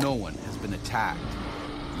 but no one has been attacked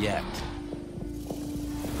yet.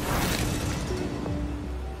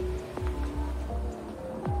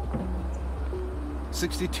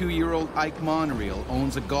 "62-year-old Ike Monreal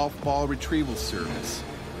owns a golf ball retrieval service,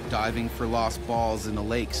 diving for lost balls in the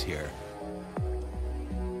lakes here.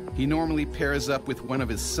 He normally pairs up with one of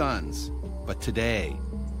his sons, but today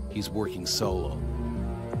he's working solo.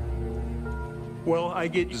 Well, I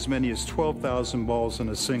get as many as 12,000 balls in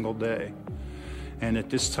a single day. And at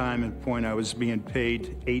this time and point, I was being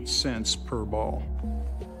paid 8 cents per ball.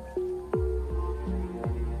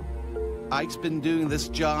 Ike's been doing this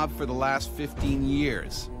job for the last 15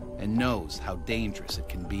 years and knows how dangerous it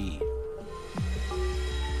can be.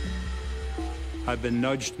 I've been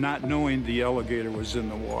nudged not knowing the alligator was in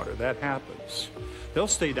the water. That happens. They'll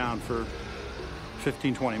stay down for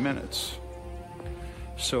 15, 20 minutes.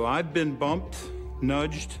 So I've been bumped,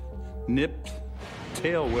 nudged, nipped,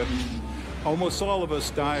 tail whipped. Almost all of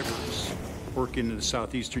us divers working in the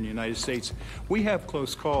southeastern United States, we have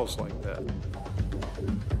close calls like that.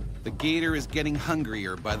 The gator is getting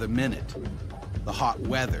hungrier by the minute. The hot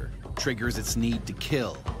weather triggers its need to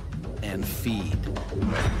kill and feed.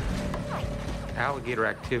 Alligator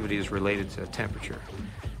activity is related to temperature.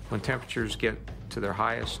 When temperatures get to their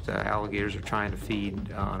highest, alligators are trying to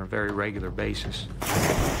feed on a very regular basis.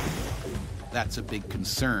 That's a big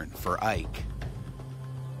concern for Ike.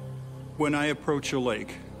 When I approach a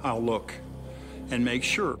lake, I'll look and make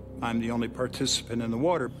sure I'm the only participant in the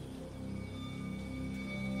water.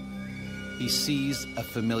 He sees a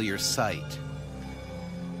familiar sight.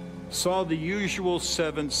 Saw the usual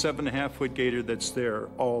 7.5 foot gator that's there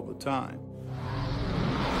all the time.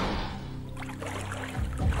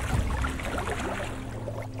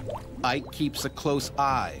 Ike keeps a close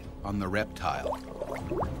eye on the reptile.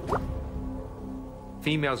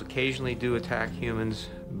 Females occasionally do attack humans,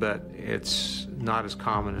 but it's not as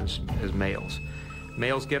common as males.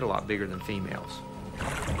 Males get a lot bigger than females.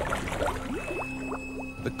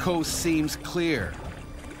 The coast seems clear,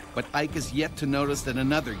 but Ike is yet to notice that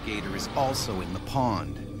another gator is also in the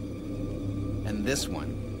pond. And this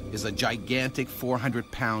one is a gigantic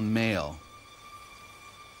 400-pound male.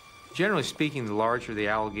 Generally speaking, the larger the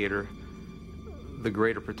alligator, the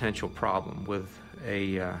greater potential problem with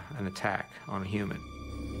an attack on a human.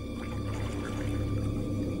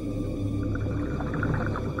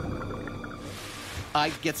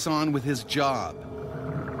 Ike gets on with his job.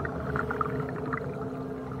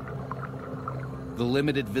 The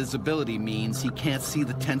limited visibility means he can't see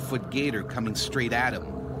the 10-foot gator coming straight at him.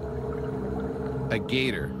 A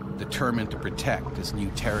gator determined to protect his new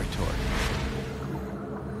territory.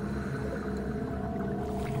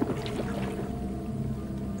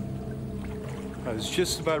 I was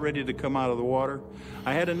just about ready to come out of the water.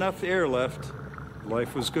 I had enough air left.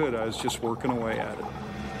 Life was good. I was just working away at it.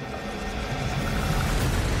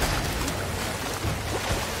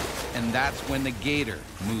 And that's when the gator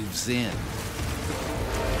moves in.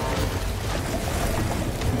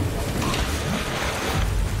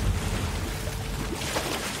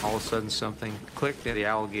 All of a sudden something clicked at the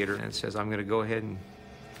alligator and it says, I'm going to go ahead and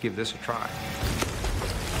give this a try.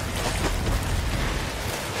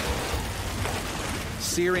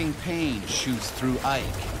 Searing pain shoots through Ike.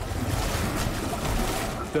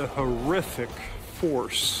 The horrific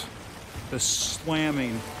force, the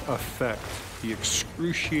slamming effect, the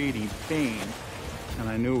excruciating pain, and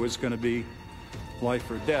I knew it was going to be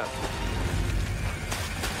life or death.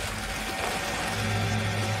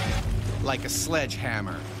 Like a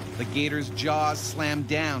sledgehammer, the gator's jaws slam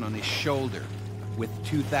down on his shoulder with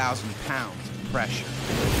 2,000 pounds of pressure.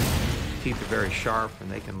 Teeth are very sharp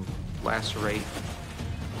and they can lacerate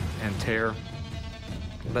and tear,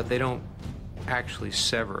 but they don't actually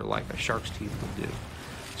sever like a shark's teeth would do.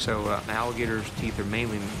 So an alligator's teeth are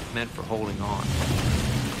mainly meant for holding on.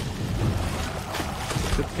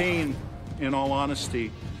 The pain, in all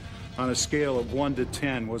honesty, on a scale of 1 to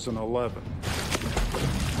 10 was an 11.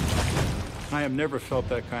 I have never felt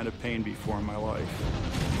that kind of pain before in my life.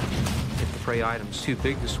 If the prey item's too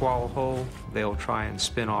big to swallow whole, they'll try and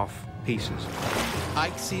spin off pieces.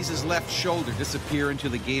 Ike sees his left shoulder disappear into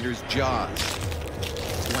the gator's jaws.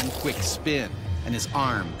 One quick spin, and his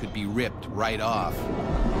arm could be ripped right off.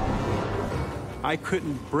 I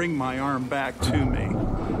couldn't bring my arm back to me,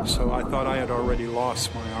 so I thought I had already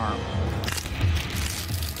lost my arm.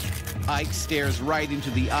 Ike stares right into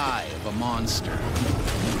the eye of a monster.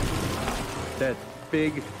 That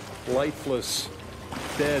big, lifeless,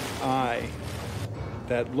 dead eye,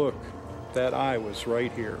 that look, that eye was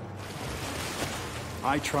right here.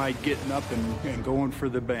 I tried getting up and going for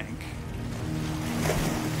the bank.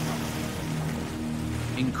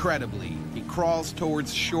 Incredibly, he crawls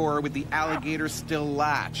towards shore with the alligator still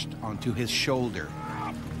latched onto his shoulder.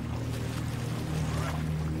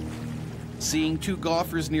 Seeing two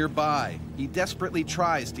golfers nearby, he desperately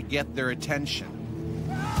tries to get their attention.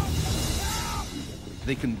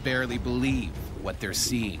 They can barely believe what they're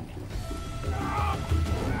seeing.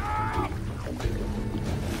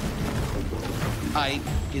 Ike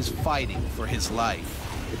is fighting for his life.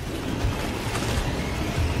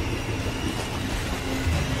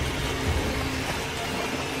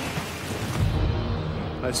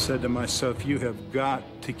 I said to myself, you have got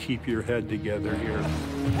to keep your head together here.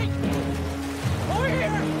 Over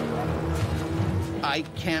here!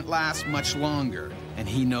 Ike can't last much longer, and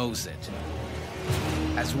he knows it.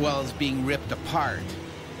 As well as being ripped apart,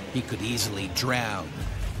 he could easily drown.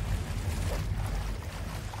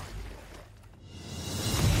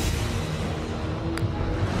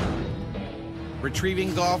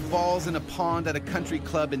 Retrieving golf balls in a pond at a country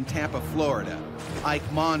club in Tampa, Florida,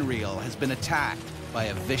 Ike Monreal has been attacked by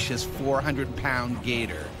a vicious 400-pound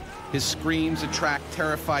gator. His screams attract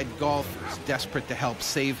terrified golfers desperate to help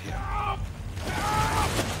save him.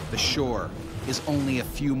 The shore is only a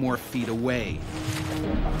few more feet away.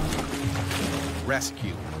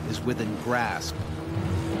 Rescue is within grasp.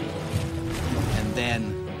 And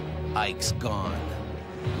then Ike's gone.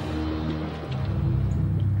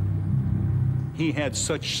 He had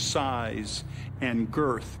such size and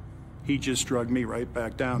girth, he just drug me right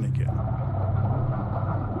back down again.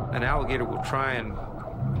 An alligator will try and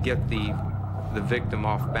get the victim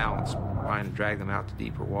off balance, trying to drag them out to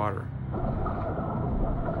deeper water.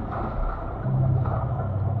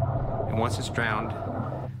 And once it's drowned,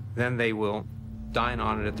 then they will dine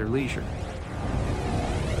on it at their leisure.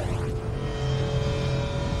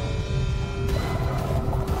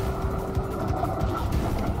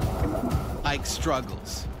 Ike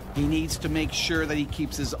struggles. He needs to make sure that he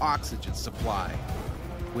keeps his oxygen supply.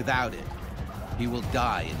 Without it, he will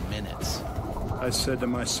die in minutes. I said to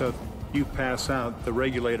myself, you pass out, the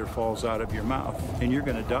regulator falls out of your mouth, and you're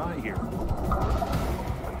going to die here.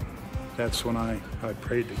 That's when I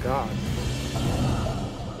prayed to God.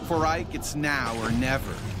 For Ike, it's now or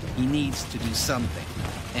never. He needs to do something,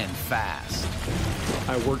 and fast.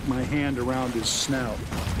 I worked my hand around his snout.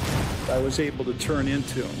 I was able to turn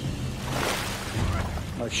into him.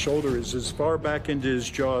 My shoulder is as far back into his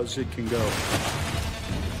jaw as it can go.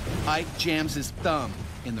 Ike jams his thumb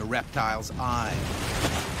in the reptile's eye.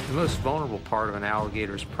 The most vulnerable part of an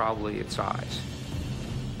alligator is probably its eyes.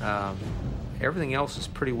 Everything else is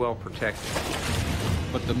pretty well protected.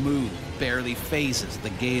 But the move barely phases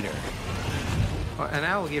the gator. An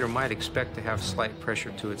alligator might expect to have slight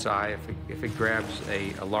pressure to its eye if it grabs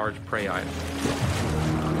a large prey item.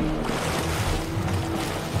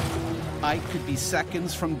 Ike could be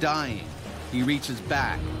seconds from dying. He reaches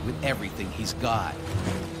back with everything he's got.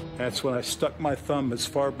 That's when I stuck my thumb as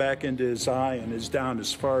far back into his eye and as down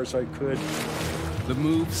as far as I could. The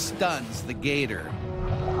move stuns the gator.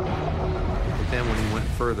 But then when he went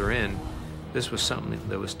further in, this was something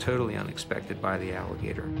that was totally unexpected by the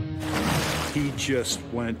alligator. He just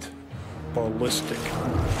went ballistic.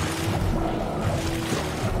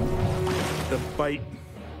 The bite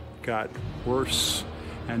got worse,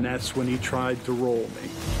 and that's when he tried to roll me.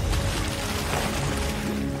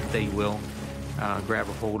 They will grab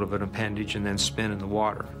a hold of an appendage and then spin in the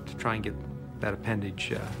water to try and get that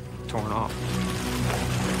appendage torn off.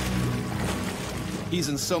 He's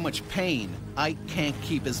in so much pain, Ike can't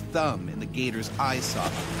keep his thumb in the gator's eye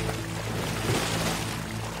socket.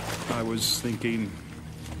 I was thinking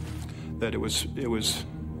that it was,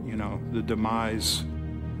 you know, the demise.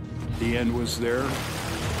 The end was there.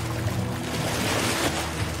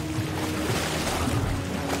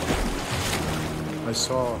 I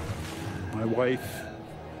saw my wife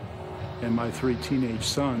and my 3 teenage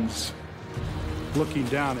sons looking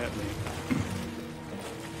down at me.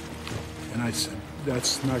 And I said,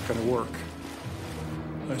 that's not going to work.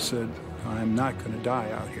 I said, I'm not going to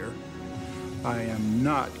die out here. I am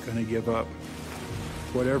not going to give up.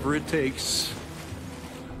 Whatever it takes,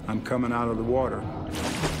 I'm coming out of the water.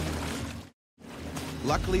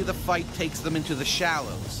 Luckily, the fight takes them into the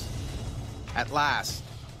shallows. At last,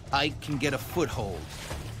 Ike can get a foothold.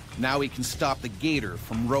 Now he can stop the gator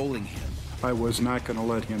from rolling him. I was not going to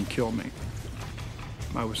let him kill me.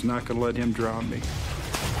 I was not going to let him drown me.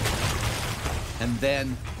 And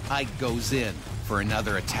then Ike goes in for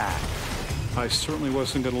another attack. I certainly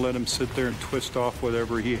wasn't going to let him sit there and twist off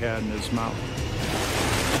whatever he had in his mouth.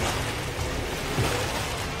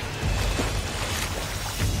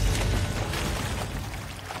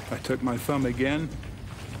 I took my thumb again,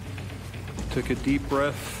 took a deep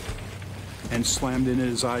breath, and slammed into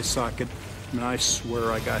his eye socket, and I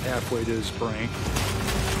swear I got halfway to his brain.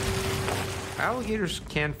 Alligators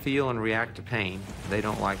can feel and react to pain. They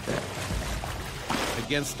don't like that.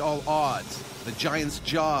 Against all odds, the giant's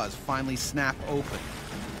jaws finally snap open.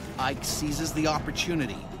 Ike seizes the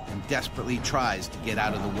opportunity and desperately tries to get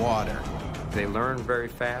out of the water. They learn very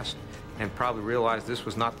fast and probably realized this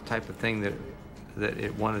was not the type of thing that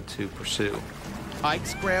it wanted to pursue. Ike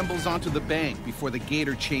scrambles onto the bank before the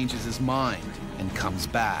gator changes his mind and comes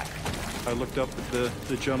back. I looked up at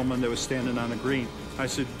the gentleman that was standing on the green. I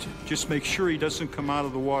said, just make sure he doesn't come out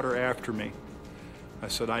of the water after me. I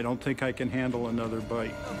said, I don't think I can handle another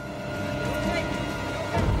bite.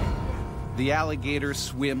 The alligator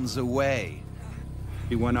swims away.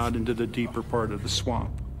 He went out into the deeper part of the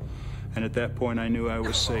swamp. And at that point, I knew I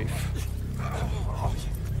was safe.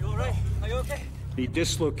 You all right? Are you okay? He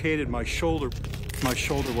dislocated my shoulder. My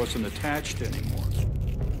shoulder wasn't attached anymore.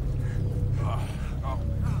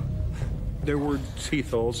 There were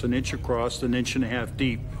teeth holes 1 inch across, 1.5 inches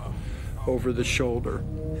deep over the shoulder.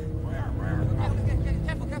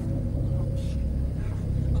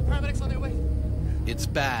 It's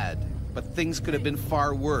bad, but things could have been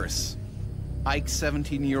far worse. Ike's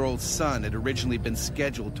 17-year-old son had originally been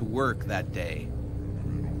scheduled to work that day.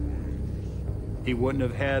 He wouldn't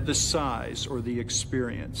have had the size or the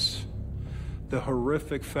experience. The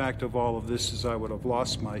horrific fact of all of this is I would have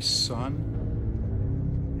lost my son.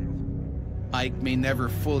 Ike may never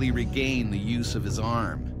fully regain the use of his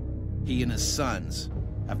arm. He and his sons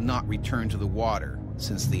have not returned to the water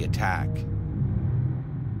since the attack.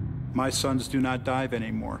 My sons do not dive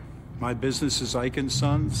anymore. My business is Ike and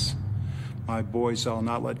Sons. My boys I'll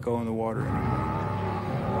not let go in the water anymore.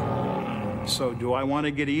 So do I want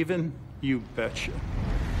to get even? You betcha.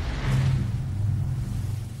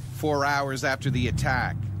 4 hours after the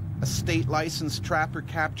attack, a state-licensed trapper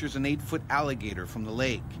captures an 8-foot alligator from the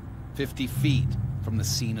lake, 50 feet from the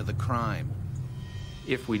scene of the crime.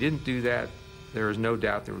 If we didn't do that, there is no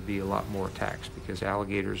doubt there would be a lot more attacks because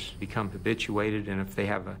alligators become habituated, and if they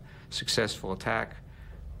have a successful attack,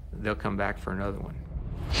 they'll come back for another one.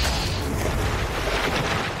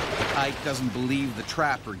 Ike doesn't believe the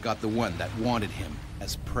trapper got the one that wanted him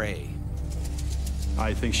as prey.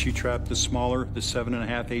 I think she trapped the smaller, the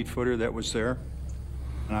 7.5, 8-footer that was there.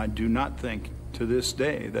 And I do not think to this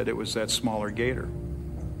day that it was that smaller gator.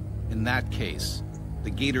 In that case, the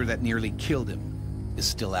gator that nearly killed him is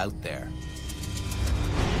still out there.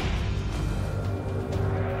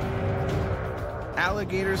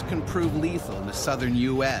 Alligators can prove lethal in the southern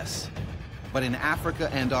U.S., but in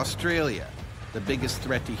Africa and Australia, the biggest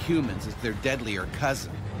threat to humans is their deadlier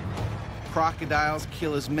cousin. Crocodiles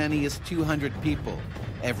kill as many as 200 people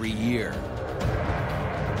every year.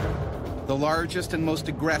 The largest and most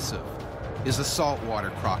aggressive is a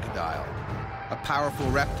saltwater crocodile, a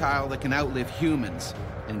powerful reptile that can outlive humans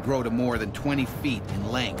and grow to more than 20 feet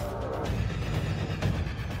in length.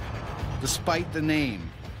 Despite the name,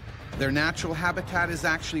 their natural habitat is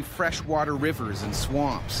actually freshwater rivers and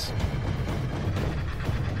swamps.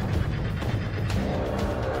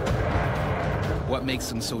 What makes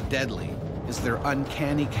them so deadly is their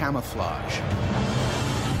uncanny camouflage.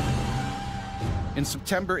 In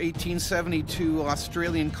September 1872,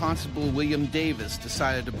 Australian Constable William Davis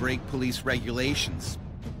decided to break police regulations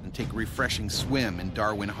and take a refreshing swim in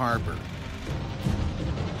Darwin Harbor.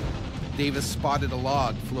 Davis spotted a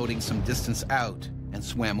log floating some distance out and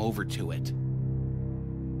swam over to it.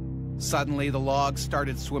 Suddenly, the log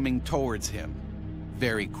started swimming towards him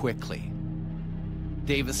very quickly.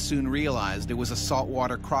 Davis soon realized it was a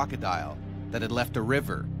saltwater crocodile that had left a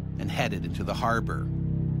river and headed into the harbor.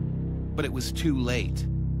 But it was too late.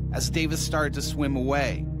 As Davis started to swim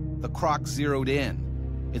away, the croc zeroed in,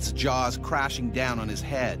 its jaws crashing down on his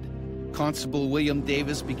head. Constable William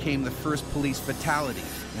Davis became the first police fatality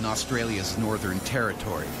in Australia's Northern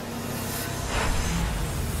Territory.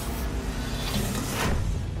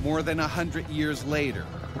 More than 100 years later,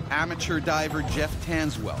 amateur diver Jeff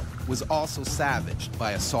Tanswell was also savaged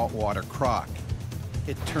by a saltwater croc.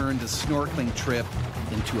 It turned a snorkeling trip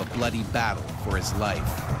into a bloody battle for his life.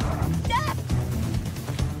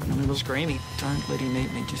 A little screamy, don't let him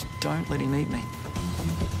eat me, just don't let him eat me.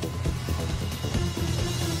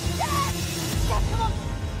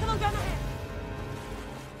 Come on, grab my hand.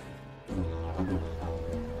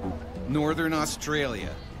 Northern Australia.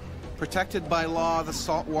 Protected by law, the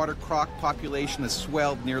saltwater croc population has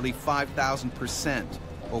swelled nearly 5,000%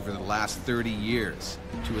 over the last 30 years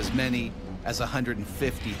to as many as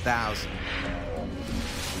 150,000.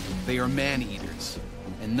 They are man-eaters,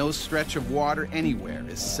 and no stretch of water anywhere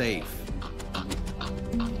is safe.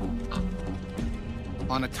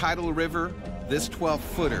 On a tidal river, this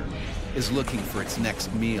 12-footer is looking for its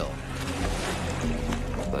next meal.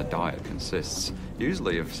 Their diet consists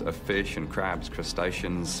usually of fish and crabs,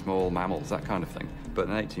 crustaceans, small mammals, that kind of thing. But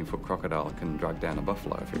an 18-foot crocodile can drag down a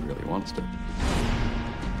buffalo if it really wants to.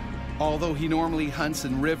 Although he normally hunts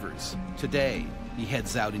in rivers, today he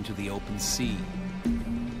heads out into the open sea.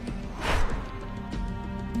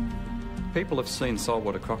 People have seen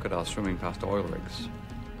saltwater crocodiles swimming past oil rigs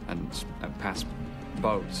and past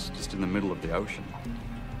boats just in the middle of the ocean.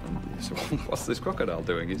 And so what's this crocodile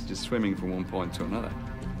doing? It's just swimming from one point to another.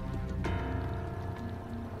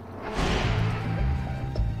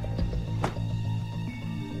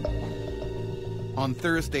 On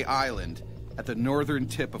Thursday Island, at the northern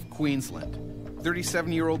tip of Queensland,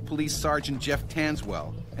 37-year-old police sergeant Jeff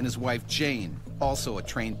Tanswell and his wife Jane, also a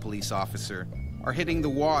trained police officer, are hitting the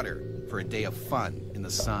water for a day of fun in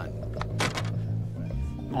the sun.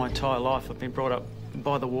 My entire life I've been brought up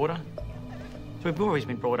by the water. So we've always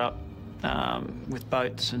been brought up with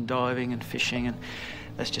boats and diving and fishing, and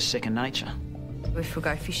that's just second nature. If we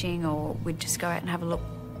go fishing, or we'd just go out and have a look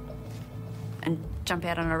and jump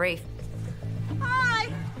out on a reef. Hi!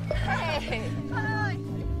 Hey.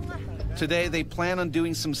 Today, they plan on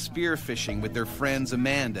doing some spearfishing with their friends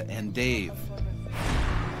Amanda and Dave.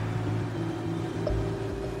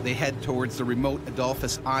 They head towards the remote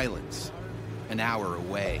Adolphus Islands, an hour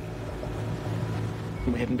away.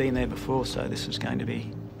 We haven't been there before, so this is going to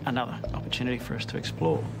be another opportunity for us to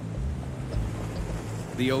explore.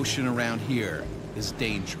 The ocean around here is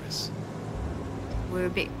dangerous. We're a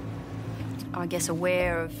bit, I guess,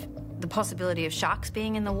 aware of the possibility of sharks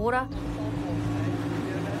being in the water.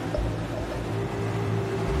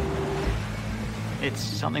 It's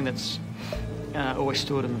something that's always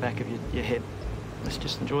stored in the back of your head. Let's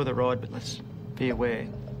just enjoy the ride, but let's be aware.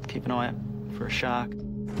 Keep an eye out for a shark.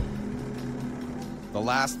 The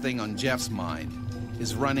last thing on Jeff's mind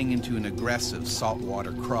is running into an aggressive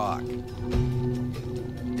saltwater croc.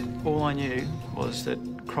 All I knew was that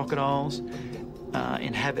crocodiles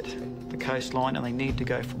inhabit the coastline and they need to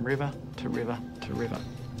go from river to river to river.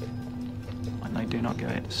 And they do not go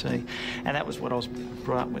out to sea. And that was what I was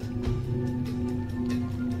brought up with.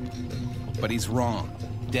 But he's wrong,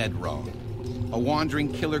 dead wrong. A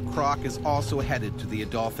wandering killer croc is also headed to the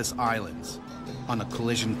Adolphus Islands on a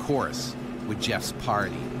collision course with Jeff's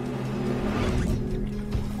party.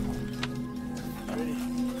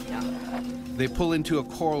 They pull into a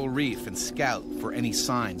coral reef and scout for any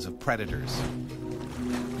signs of predators.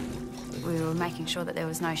 We were making sure that there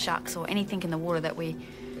was no sharks or anything in the water that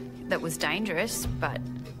was dangerous, but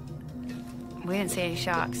we didn't see any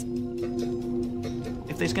sharks.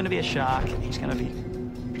 If there's going to be a shark, he's going to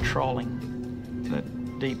be patrolling the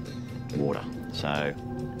deep water. So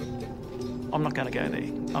I'm not going to go there.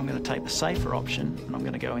 I'm going to take the safer option and I'm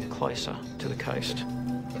going to go in closer to the coast.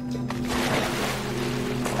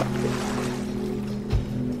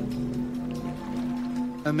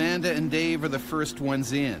 Amanda and Dave are the first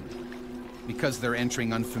ones in. Because they're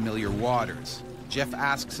entering unfamiliar waters, Jeff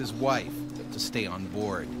asks his wife to stay on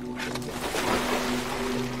board.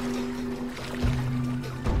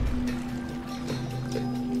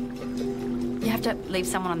 You have to leave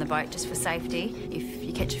someone on the boat just for safety. If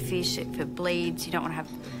you catch a fish, if it bleeds, you don't want to have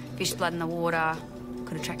fish blood in the water.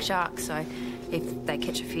 Could attract sharks, so if they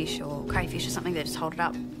catch a fish or crayfish or something, they just hold it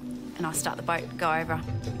up and I start the boat, go over.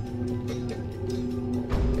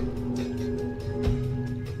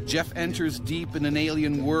 Jeff enters deep in an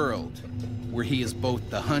alien world where he is both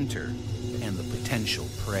the hunter and the potential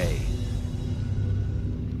prey.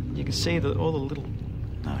 You can see all the little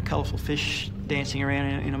colourful fish dancing around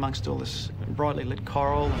in amongst all this brightly lit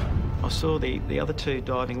coral. I saw the other two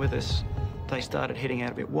diving with us. They started heading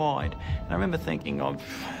out a bit wide. And I remember thinking,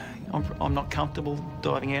 I'm not comfortable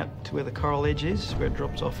diving out to where the coral edge is, where it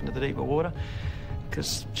drops off into the deeper water,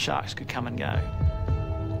 because sharks could come and go.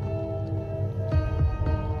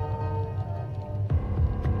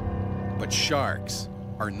 But sharks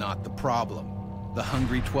are not the problem. The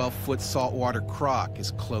hungry 12-foot saltwater croc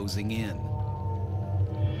is closing in.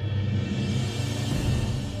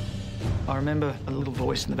 I remember a little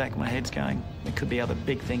voice in the back of my head's going, there could be other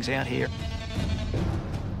big things out here.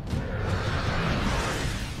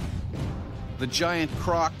 The giant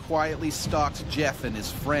croc quietly stalks Jeff and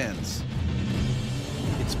his friends.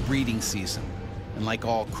 It's breeding season, and like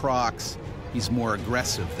all crocs, he's more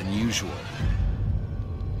aggressive than usual.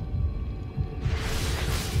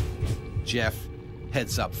 Jeff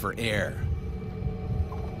heads up for air.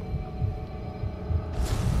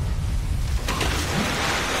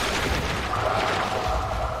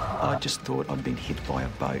 I just thought I'd been hit by a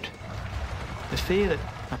boat. The fear that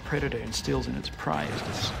a predator instills in its prey is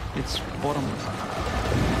just, it's bottomless.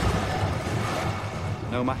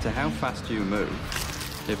 No matter how fast you move,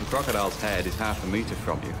 if a crocodile's head is half a metre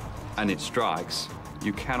from you and it strikes,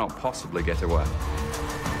 you cannot possibly get away.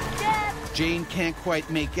 Jane can't quite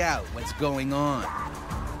make out what's going on.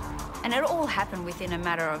 And it all happened within a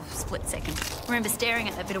matter of a split second. I remember staring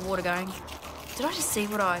at that bit of water going, did I just see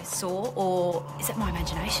what I saw, or is it my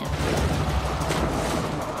imagination?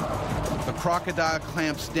 The crocodile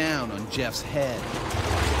clamps down on Jeff's head.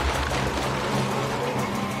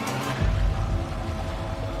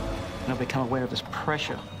 And I've become aware of this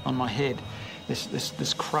pressure on my head,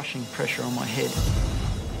 this crushing pressure on my head.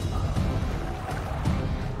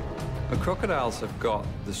 The crocodiles have got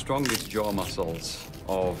the strongest jaw muscles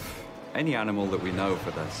of any animal that we know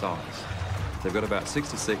for their size. They've got about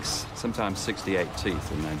 66, sometimes 68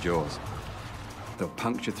 teeth in their jaws. They'll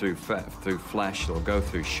puncture through flesh, they'll go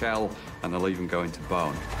through shell, and they'll even go into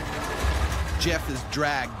bone. Jeff is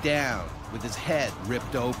dragged down with his head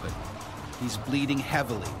ripped open. He's bleeding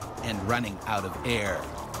heavily and running out of air.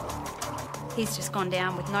 He's just gone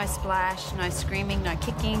down with no splash, no screaming, no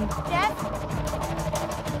kicking. Jeff!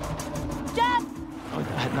 Jeff!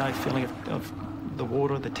 had no feeling of the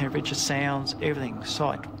water, the temperature, sounds, everything,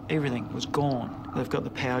 sight, everything was gone. They've got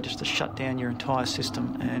the power just to shut down your entire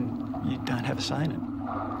system and you don't have a say in it.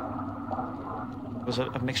 It was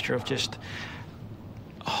a mixture of just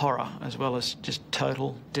horror as well as just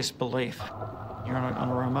total disbelief. You're on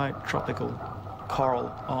a remote tropical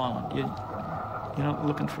coral island. You're not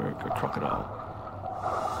looking for a crocodile.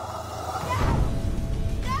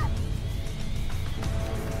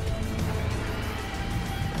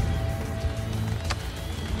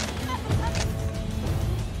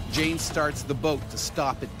 Jane starts the boat to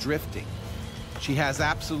stop it drifting. She has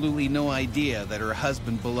absolutely no idea that her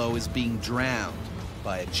husband below is being drowned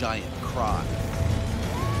by a giant croc.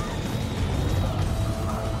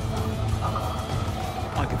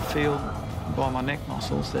 I could feel by my neck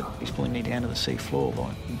muscles that he's pulling me down to the sea floor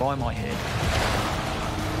by my head.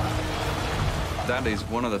 That is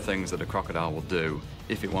one of the things that a crocodile will do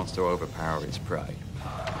if it wants to overpower its prey.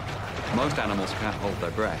 Most animals can't hold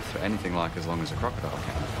their breath for anything like as long as a crocodile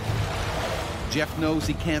can. Jeff knows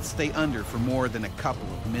he can't stay under for more than a couple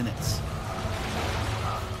of minutes.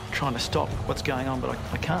 Trying to stop what's going on, but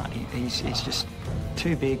I can't. He's just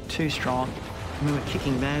too big, too strong. I remember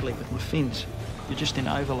kicking badly with my fins. You're just in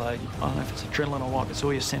overload. I don't know if it's adrenaline or what. It's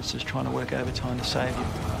all your senses trying to work overtime to save you.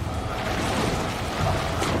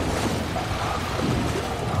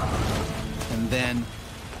 And then,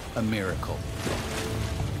 a miracle.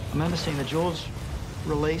 I remember seeing the jaws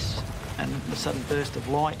release and the sudden burst of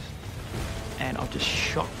light, and I just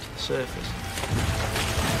shot to the surface.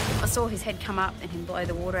 I saw his head come up and him blow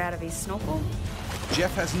the water out of his snorkel.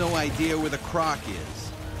 Jeff has no idea where the croc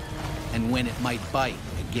is and when it might bite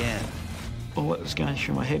again. All that was going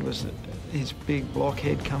through my head was his big block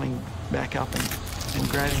head coming back up and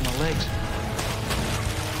grabbing my legs.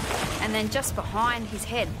 And then just behind his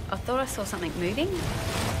head, I thought I saw something moving.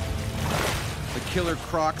 The killer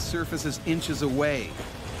croc surfaces inches away,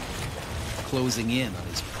 closing in on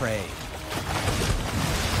his prey.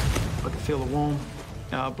 I could feel the warm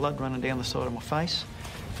blood running down the side of my face.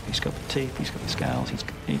 He's got the teeth, he's got the scales, he's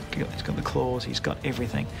got the claws, he's got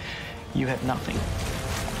everything. You have nothing.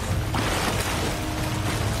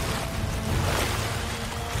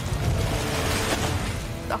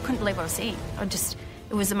 I couldn't believe what I was seeing.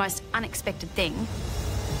 It was the most unexpected thing.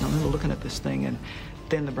 I remember looking at this thing, and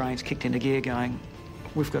then the brains kicked into gear going,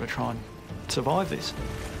 we've got to try and survive this.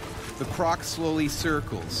 The croc slowly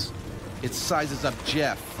circles. It sizes up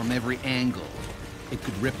Jeff from every angle. It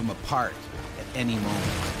could rip him apart at any moment.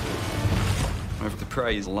 If the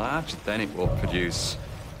prey is large, then it will produce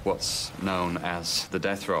what's known as the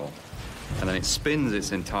death roll. And then it spins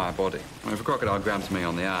its entire body. If a crocodile grabs me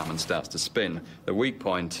on the arm and starts to spin, the weak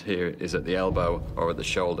point here is at the elbow or at the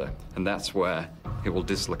shoulder, and that's where it will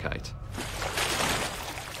dislocate.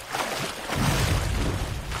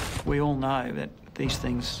 We all know that these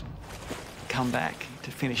things come back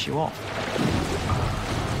to finish you off.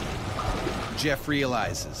 Jeff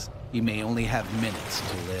realizes he may only have minutes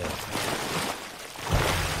to live.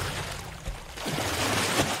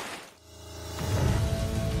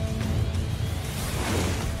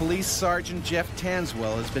 Police Sergeant Jeff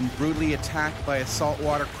Tanswell has been brutally attacked by a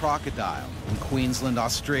saltwater crocodile in Queensland,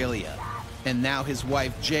 Australia. And now his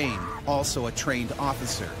wife, Jane, also a trained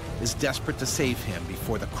officer, is desperate to save him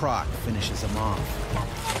before the croc finishes him off.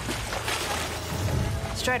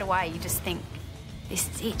 Straight away, you just think, this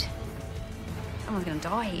is it. Someone's going to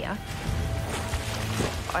die here.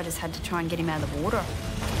 I just had to try and get him out of the water.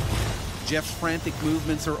 Jeff's frantic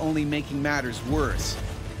movements are only making matters worse.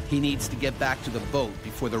 He needs to get back to the boat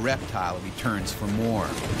before the reptile returns for more.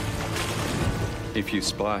 If you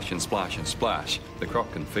splash and splash and splash, the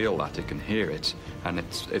croc can feel that, it can hear it, and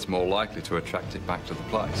it's more likely to attract it back to the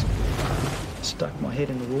place. Stuck my head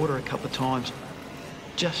in the water a couple of times,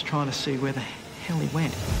 just trying to see where the hell he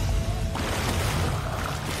went.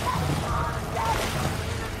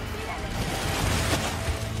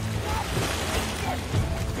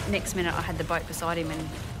 Next minute, I had the boat beside him and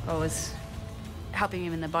I was helping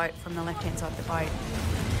him in the boat from the left-hand side of the boat.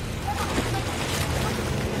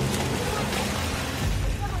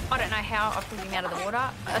 I don't know how I pulled him out of the water.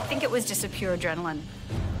 I think it was just a pure adrenaline.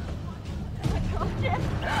 Open your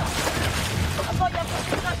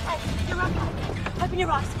eyes. Open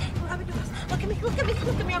your eyes. Look at me, look at me,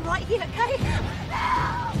 look at me. I'm right here, okay?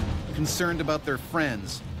 Concerned about their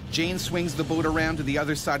friends, Jane swings the boat around to the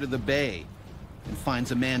other side of the bay and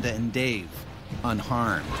finds Amanda and Dave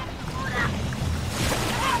unharmed.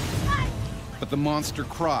 But the monster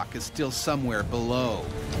croc is still somewhere below.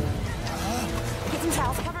 Get some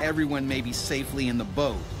towels, cover. Everyone may be safely in the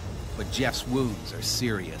boat, but Jeff's wounds are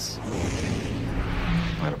serious.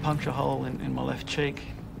 I got a puncture hole in my left cheek.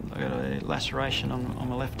 I got a laceration on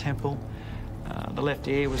my left temple. The left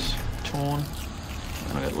ear was torn.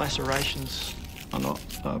 And I got lacerations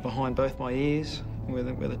behind both my ears where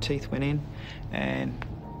the teeth went in, and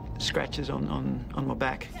scratches on my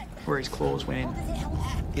back where his claws went in.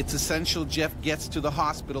 It's essential Jeff gets to the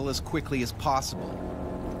hospital as quickly as possible,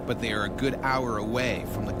 but they are a good hour away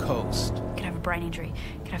from the coast. He could have a brain injury.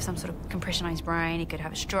 He could have some sort of compression on his brain. He could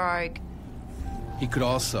have a stroke. He could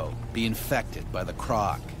also be infected by the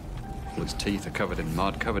croc. Its teeth are covered in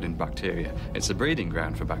mud, covered in bacteria. It's a breeding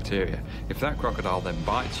ground for bacteria. If that crocodile then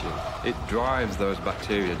bites you, it drives those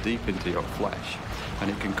bacteria deep into your flesh,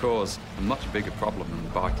 and it can cause a much bigger problem than the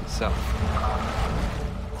bite itself.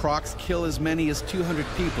 Crocs kill as many as 200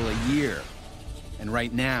 people a year. And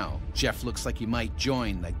right now, Jeff looks like he might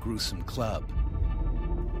join that gruesome club.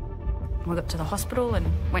 We got to the hospital and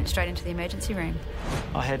went straight into the emergency room.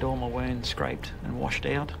 I had all my wounds scraped and washed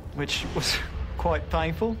out, which was quite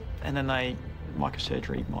painful. And then they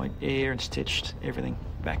microsurgery my ear and stitched everything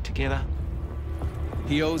back together.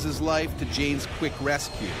 He owes his life to Jane's quick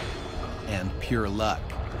rescue and pure luck.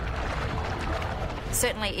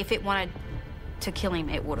 Certainly, if it wanted to kill him,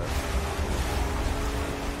 it would have.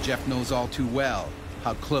 Jeff knows all too well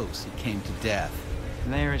how close he came to death.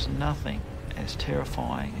 There is nothing as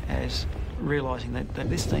terrifying as realising that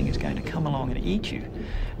this thing is going to come along and eat you,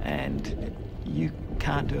 and you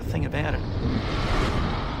can't do a thing about it.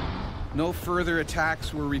 No further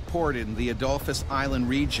attacks were reported in the Adolphus Island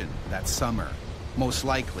region that summer. Most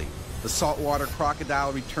likely, the saltwater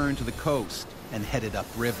crocodile returned to the coast and headed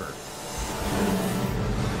upriver.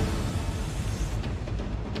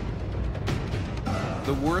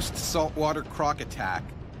 The worst saltwater croc attack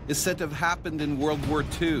is said to have happened in World War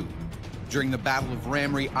II during the Battle of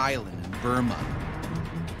Ramree Island in Burma.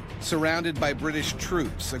 Surrounded by British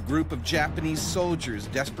troops, a group of Japanese soldiers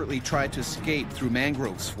desperately tried to escape through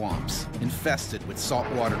mangrove swamps infested with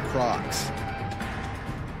saltwater crocs.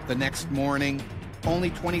 The next morning,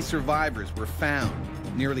 only 20 survivors were found.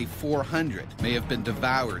 Nearly 400 may have been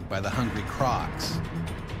devoured by the hungry crocs.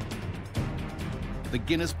 The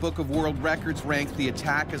Guinness Book of World Records ranked the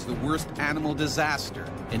attack as the worst animal disaster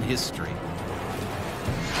in history.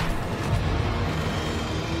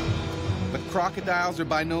 But crocodiles are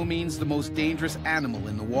by no means the most dangerous animal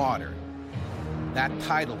in the water. That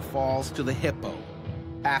title falls to the hippo,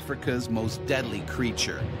 Africa's most deadly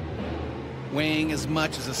creature. Weighing as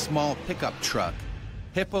much as a small pickup truck,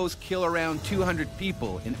 hippos kill around 200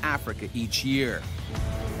 people in Africa each year.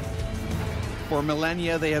 For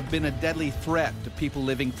millennia, they have been a deadly threat to people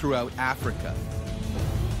living throughout Africa.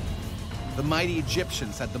 The mighty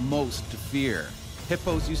Egyptians had the most to fear.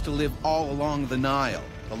 Hippos used to live all along the Nile,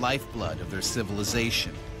 the lifeblood of their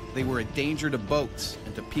civilization. They were a danger to boats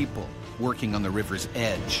and to people working on the river's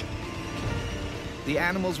edge. The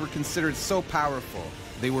animals were considered so powerful,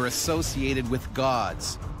 they were associated with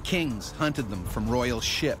gods. Kings hunted them from royal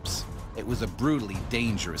ships. It was a brutally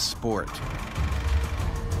dangerous sport.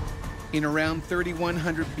 In around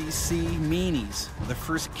 3100 BC, Menes, the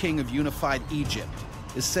first king of unified Egypt,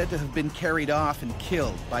 is said to have been carried off and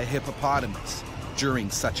killed by a hippopotamus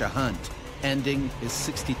during such a hunt, ending his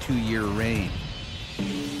 62-year reign.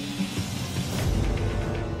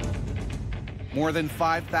 More than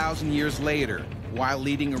 5,000 years later, while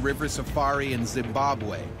leading a river safari in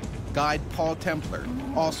Zimbabwe, guide Paul Templar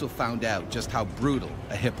also found out just how brutal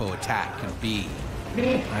a hippo attack can be.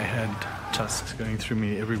 I had tusks going through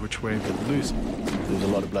me every which way but loose. There was a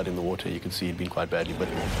lot of blood in the water. You could see he'd been quite badly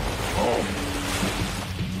bitten.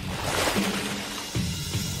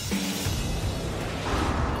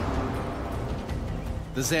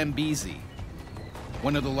 The Zambezi,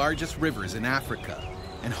 one of the largest rivers in Africa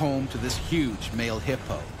and home to this huge male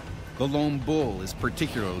hippo. The lone bull is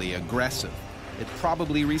particularly aggressive. It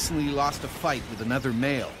probably recently lost a fight with another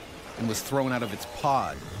male and was thrown out of its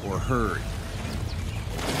pod or herd.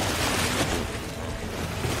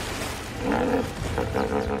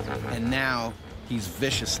 And now, he's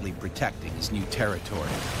viciously protecting his new territory.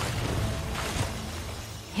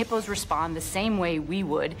 Hippos respond the same way we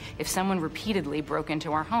would if someone repeatedly broke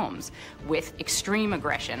into our homes, with extreme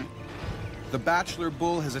aggression. The bachelor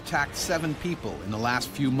bull has attacked 7 people in the last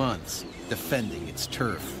few months, defending its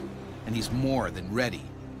turf. And he's more than ready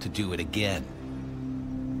to do it again.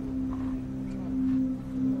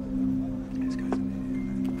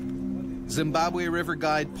 Zimbabwe river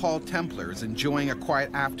guide Paul Templar is enjoying a quiet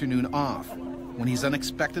afternoon off when he's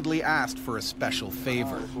unexpectedly asked for a special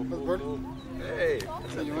favor. Hey,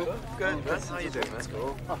 good. How you doing? Let's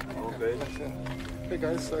go. All good. Hey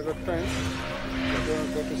guys, I got plans.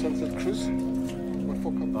 Go to Sunset Cruise.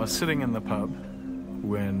 I was sitting in the pub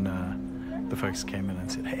when the folks came in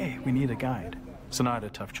and said, hey, we need a guide. So now I had a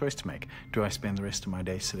tough choice to make. Do I spend the rest of my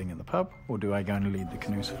day sitting in the pub, or do I go and lead the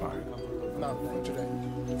canoe safari? No, for today.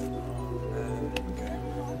 Okay.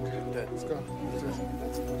 Let's go.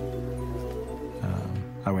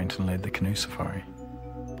 I went and led the canoe safari.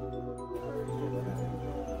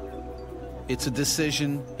 It's a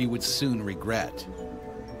decision he would soon regret.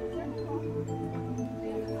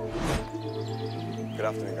 Good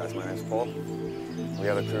afternoon, guys. My name's Paul. We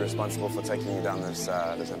are the crew responsible for taking you down this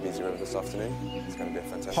busy river this afternoon. It's going to be a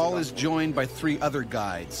fantastic Paul is joined by 3 other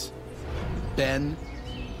guides: Ben,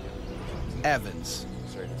 Evans,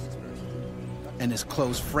 and his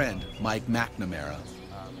close friend, Mike McNamara.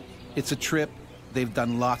 It's a trip they've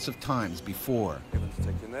done lots of times before.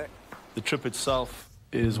 The trip itself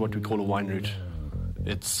is what we call a wine route.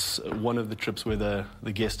 It's one of the trips where the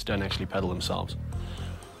guests don't actually paddle themselves.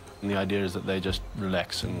 And the idea is that they just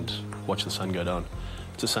relax and watch the sun go down.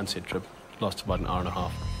 It's a sunset trip. It lasts about an hour and a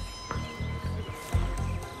half.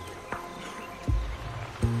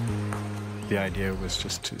 The idea was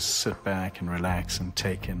just to sit back and relax and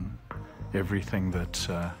take in everything that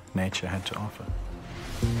nature had to offer.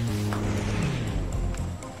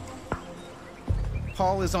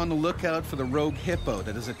 Paul is on the lookout for the rogue hippo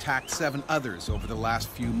that has attacked 7 others over the last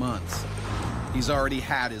few months. He's already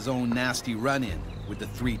had his own nasty run-in with the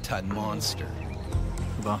 3-ton monster.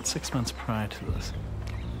 About 6 months prior to this,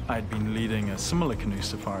 I'd been leading a similar canoe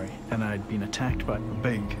safari, and I'd been attacked by a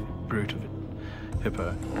big brute of a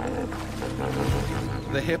hippo.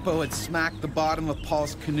 The hippo had smacked the bottom of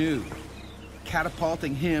Paul's canoe,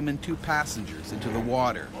 catapulting him and 2 passengers into the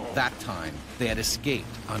water. That time, they had escaped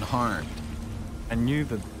unharmed. I knew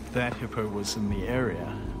that that hippo was in the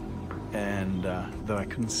area, and though I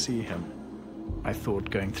couldn't see him, I thought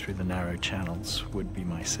going through the narrow channels would be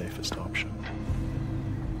my safest option.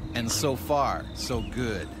 And so far, so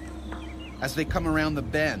good. As they come around the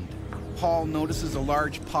bend, Paul notices a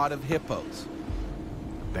large pod of hippos.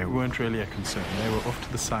 They weren't really a concern. They were off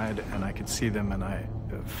to the side, and I could see them, and I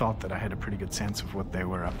felt that I had a pretty good sense of what they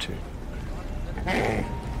were up to.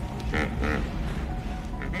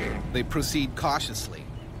 They proceed cautiously,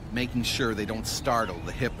 making sure they don't startle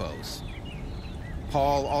the hippos.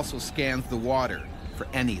 Paul also scans the water for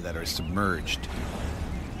any that are submerged.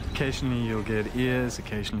 Occasionally you'll get ears,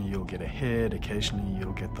 occasionally you'll get a head, occasionally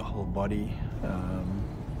you'll get the whole body.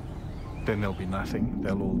 Then there'll be nothing.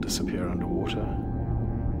 They'll all disappear underwater.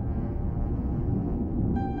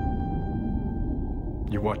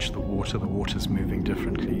 You watch the water's moving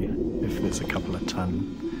differently if there's a couple of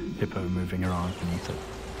ton hippo moving around beneath it.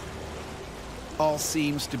 All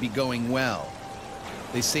seems to be going well.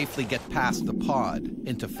 They safely get past the pod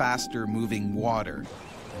into faster moving water.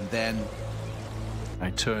 And then I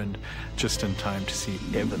turned just in time to see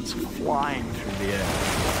Evans flying through the air.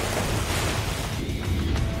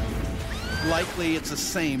 Likely it's the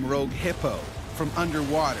same rogue hippo. From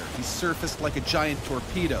underwater, he surfaced like a giant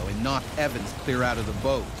torpedo and knocked Evans clear out of the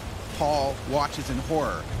boat. Paul watches in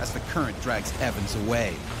horror as the current drags Evans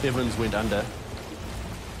away. Evans went under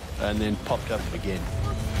and then popped up again.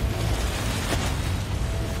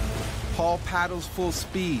 Paul paddles full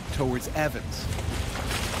speed towards Evans.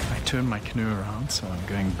 I turn my canoe around, so I'm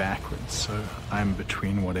going backwards, so I'm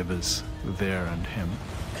between whatever's there and him.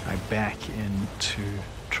 I back in to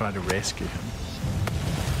try to rescue him.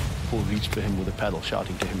 Paul reached for him with a paddle,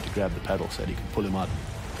 shouting to him to grab the paddle so that he could pull him out.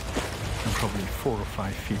 I'm probably 4 or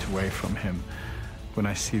 5 feet away from him when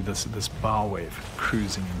I see this bow wave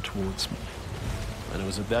cruising in towards me. And it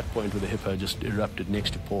was at that point where the hippo just erupted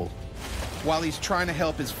next to Paul. While he's trying to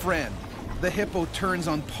help his friend, the hippo turns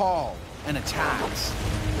on Paul and attacks.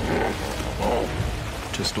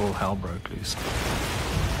 Just all hell broke loose.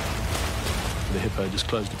 The hippo just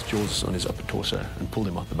closed its jaws on his upper torso and pulled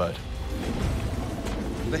him off the boat.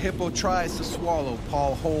 The hippo tries to swallow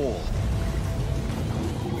Paul whole.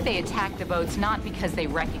 They attack the boats not because they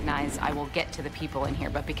recognize I will get to the people in here,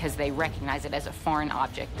 but because they recognize it as a foreign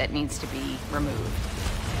object that needs to be removed.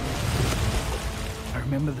 I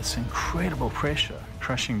remember this incredible pressure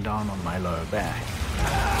crushing down on my lower back.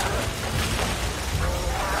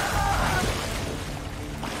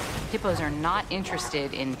 Hippos are not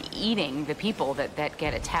interested in eating the people that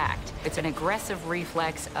get attacked. It's an aggressive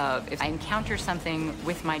reflex of, if I encounter something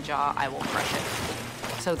with my jaw, I will crush it.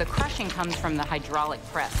 So the crushing comes from the hydraulic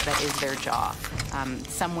press that is their jaw,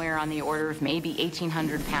 somewhere on the order of maybe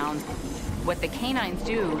 1,800 pounds. What the canines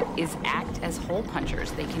do is act as hole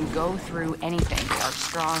punchers. They can go through anything. They are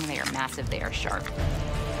strong, they are massive, they are sharp.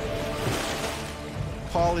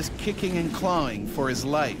 Paul is kicking and clawing for his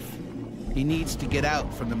life. He needs to get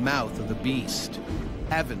out from the mouth of the beast.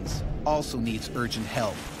 Evans also needs urgent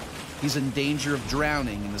help. He's in danger of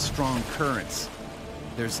drowning in the strong currents.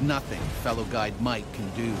 There's nothing fellow guide Mike can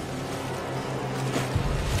do.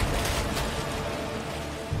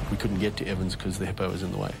 We couldn't get to Evans because the hippo was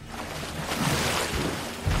in the way.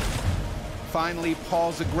 Finally,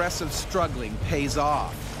 Paul's aggressive struggling pays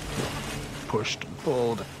off. Pushed and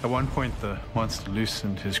pulled. At one point, the monster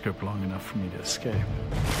loosened his grip long enough for me to escape.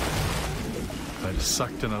 I just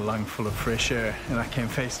sucked in a lung full of fresh air, and I came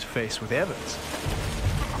face to face with Evans.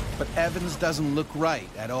 But Evans doesn't look right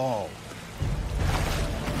at all.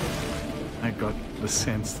 I got the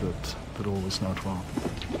sense that all was not well.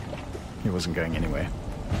 He wasn't going anywhere.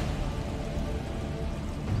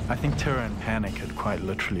 I think terror and panic had quite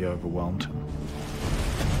literally overwhelmed him.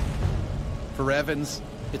 For Evans,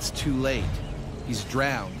 it's too late. He's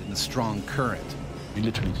drowned in the strong current. He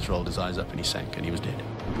literally just rolled his eyes up and he sank and he was dead.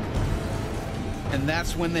 And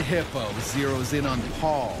that's when the hippo zeroes in on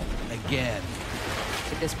Paul again.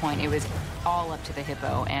 At this point, it was all up to the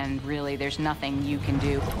hippo, and really, there's nothing you can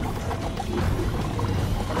do.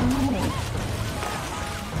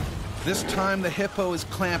 This time, the hippo is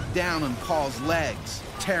clamped down on Paul's legs,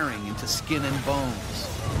 tearing into skin and bones.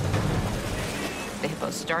 The hippo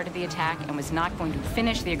started the attack and was not going to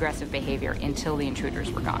finish the aggressive behavior until the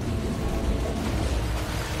intruders were gone.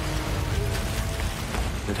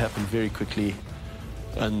 It happened very quickly,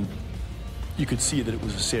 and you could see that it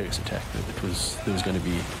was a serious attack. That there was going to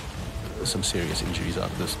be some serious injuries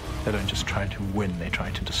out of this. They don't just try to win, they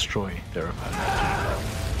try to destroy their opponent.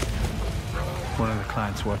 One of the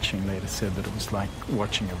clients watching later said that it was like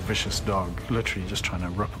watching a vicious dog, literally just trying to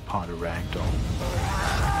rip apart a rag doll.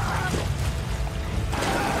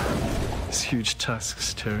 His huge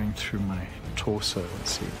tusks tearing through my torso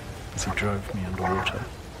as he drove me underwater.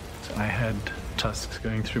 I had tusks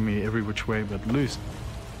going through me every which way but loose.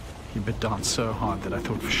 He bit down so hard that I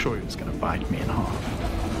thought for sure he was going to bite me in half.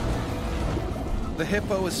 The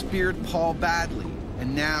hippo has speared Paul badly,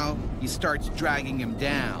 and now he starts dragging him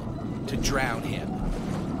down to drown him.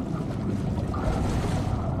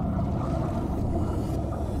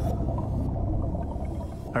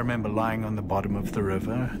 I remember lying on the bottom of the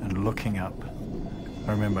river and looking up.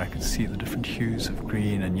 I remember I could see the different hues of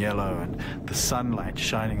green and yellow and the sunlight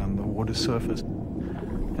shining on the water surface.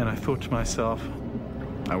 And I thought to myself,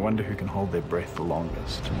 I wonder who can hold their breath the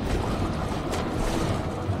longest.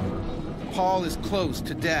 Paul is close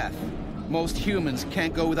to death. Most humans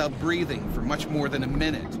can't go without breathing for much more than a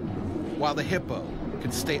minute, while the hippo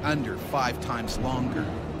can stay under 5 times longer.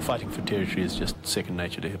 Fighting for territory is just second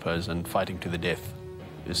nature to hippos, and fighting to the death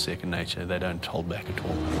is second nature. They don't hold back at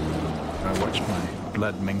all. I watched my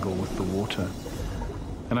blood mingle with the water,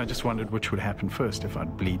 and I just wondered which would happen first, if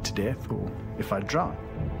I'd bleed to death or if I'd drown.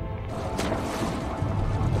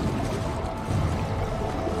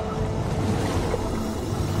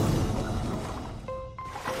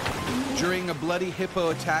 During a bloody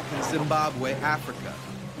hippo attack in Zimbabwe, Africa,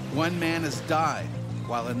 one man has died,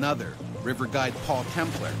 while another, river guide Paul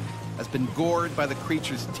Templar, has been gored by the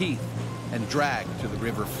creature's teeth and dragged to the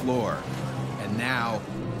river floor. And now,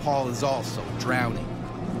 Paul is also drowning.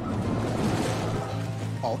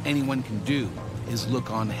 All anyone can do is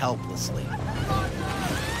look on helplessly.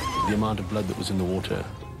 The amount of blood that was in the water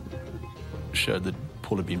showed that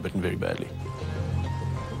Paul had been bitten very badly.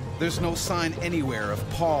 There's no sign anywhere of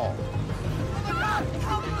Paul.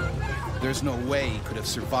 There's no way he could have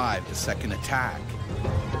survived a second attack.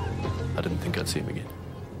 I didn't think I'd see him again.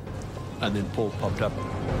 And then Paul popped up.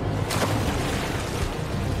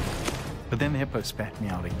 But then the hippo spat me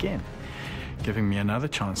out again, giving me another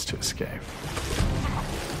chance to escape.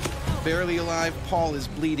 Barely alive, Paul is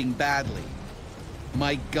bleeding badly.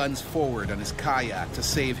 Mike guns forward on his kayak to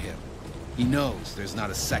save him. He knows there's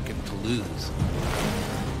not a second to lose.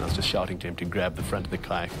 I was just shouting to him to grab the front of the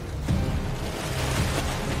kayak.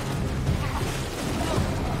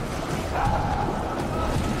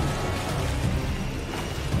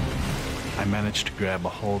 I managed to grab a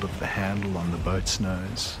hold of the handle on the boat's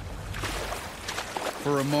nose.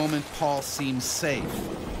 For a moment, Paul seems safe.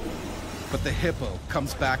 But the hippo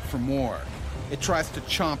comes back for more. It tries to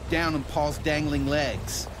chomp down on Paul's dangling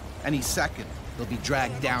legs. Any second, he'll be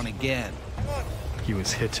dragged down again. He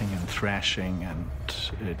was hitting and thrashing, and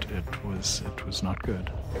it was not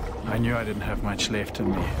good. I knew I didn't have much left in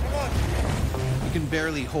me. He can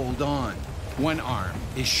barely hold on. One arm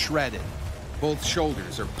is shredded. Both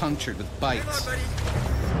shoulders are punctured with bites.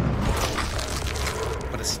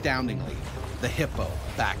 But astoundingly, the hippo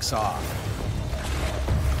backs off.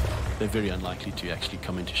 They're very unlikely to actually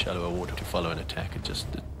come into shallower water to follow an attack. It's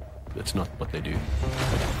not what they do.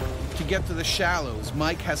 To get to the shallows,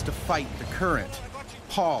 Mike has to fight the current.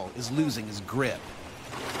 Paul is losing his grip.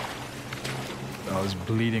 I was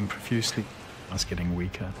bleeding profusely. I was getting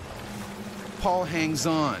weaker. Paul hangs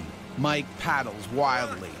on. Mike paddles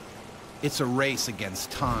wildly. It's a race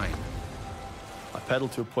against time. I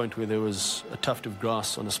paddled to a point where there was a tuft of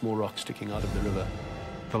grass on a small rock sticking out of the river.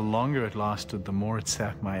 The longer it lasted, the more it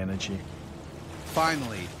sapped my energy.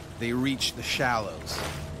 Finally, they reach the shallows.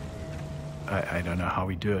 I don't know how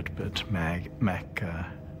we do it, but Mac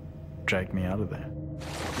dragged me out of there.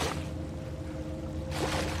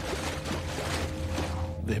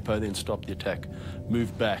 The hippo then stopped the attack,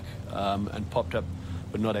 moved back, and popped up,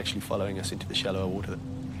 but not actually following us into the shallower water.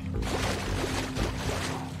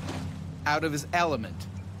 Out of his element,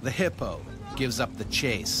 the hippo gives up the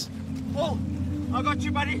chase. Oh, I got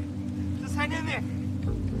you, buddy. Just hang in there.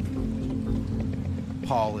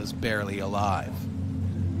 Paul is barely alive.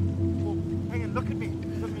 Oh, hang on, look at me.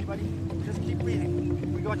 Look at me, buddy. Just keep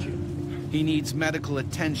breathing. We got you. He needs medical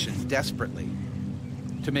attention desperately.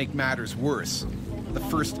 To make matters worse, the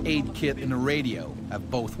first aid kit and a radio have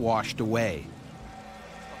both washed away.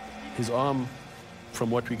 His arm,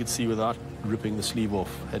 from what we could see without ripping the sleeve off,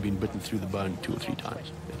 had been bitten through the bone 2 or 3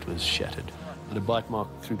 times. It was shattered. And a bite mark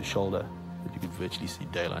through the shoulder that you could virtually see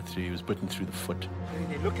daylight through. He was bitten through the foot.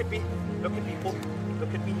 Look at me. Look at me. Oh,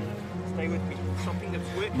 look at me. Stay with me. Something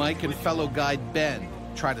that's working. Mike and fellow guide Ben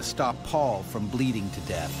try to stop Paul from bleeding to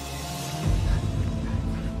death.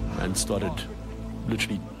 And started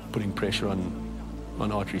literally putting pressure on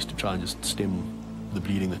arteries to try and just stem the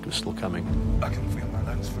bleeding that was still coming. I can feel my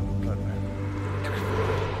lungs full of blood,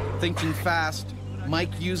 man. Thinking fast,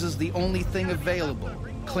 Mike uses the only thing available,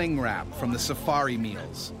 cling wrap from the safari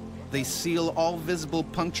meals. They seal all visible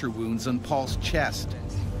puncture wounds on Paul's chest.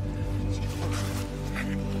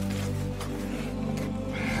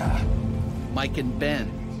 Mike and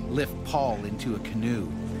Ben lift Paul into a canoe.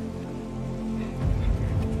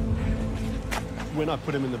 When I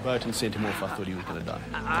put him in the boat and sent him off, I thought he was going to die.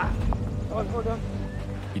 Hold on.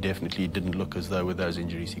 He definitely didn't look as though with those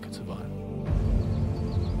injuries he could survive.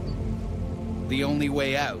 The only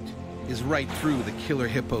way out is right through the killer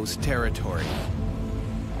hippo's territory.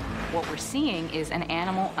 What we're seeing is an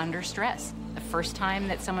animal under stress. The first time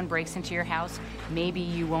that someone breaks into your house, maybe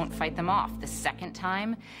you won't fight them off. The second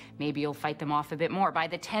time, maybe you'll fight them off a bit more. By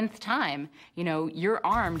the 10th time, you know, you're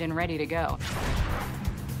armed and ready to go.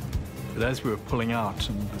 But as we were pulling out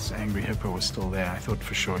and this angry hippo was still there, I thought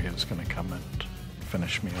for sure he was going to come and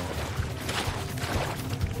finish me off.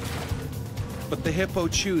 But the hippo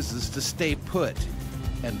chooses to stay put,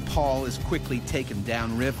 and Paul is quickly taken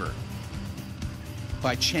downriver.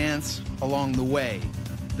 By chance, along the way,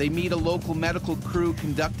 they meet a local medical crew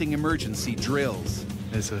conducting emergency drills.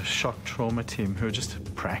 There's a shock trauma team who are just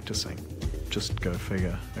practicing. Just go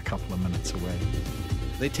figure, a couple of minutes away.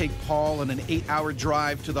 They take Paul on an 8-hour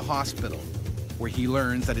drive to the hospital, where he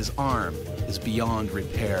learns that his arm is beyond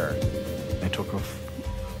repair. They took off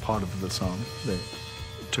part of this arm. They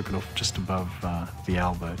took it off just above the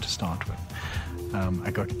elbow to start with.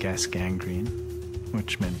 I got gas gangrene,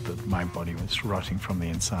 which meant that my body was rotting from the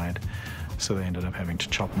inside, so they ended up having to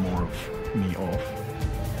chop more of me off.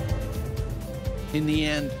 In the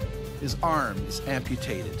end, his arm is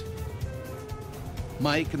amputated.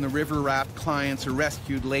 Mike and the river raft clients are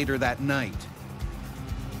rescued later that night.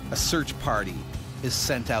 A search party is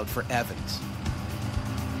sent out for Evans.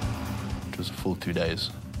 It was a full 2 days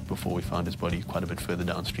before we found his body quite a bit further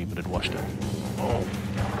downstream. It had washed up.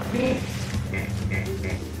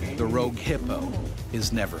 The rogue hippo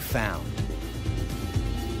is never found.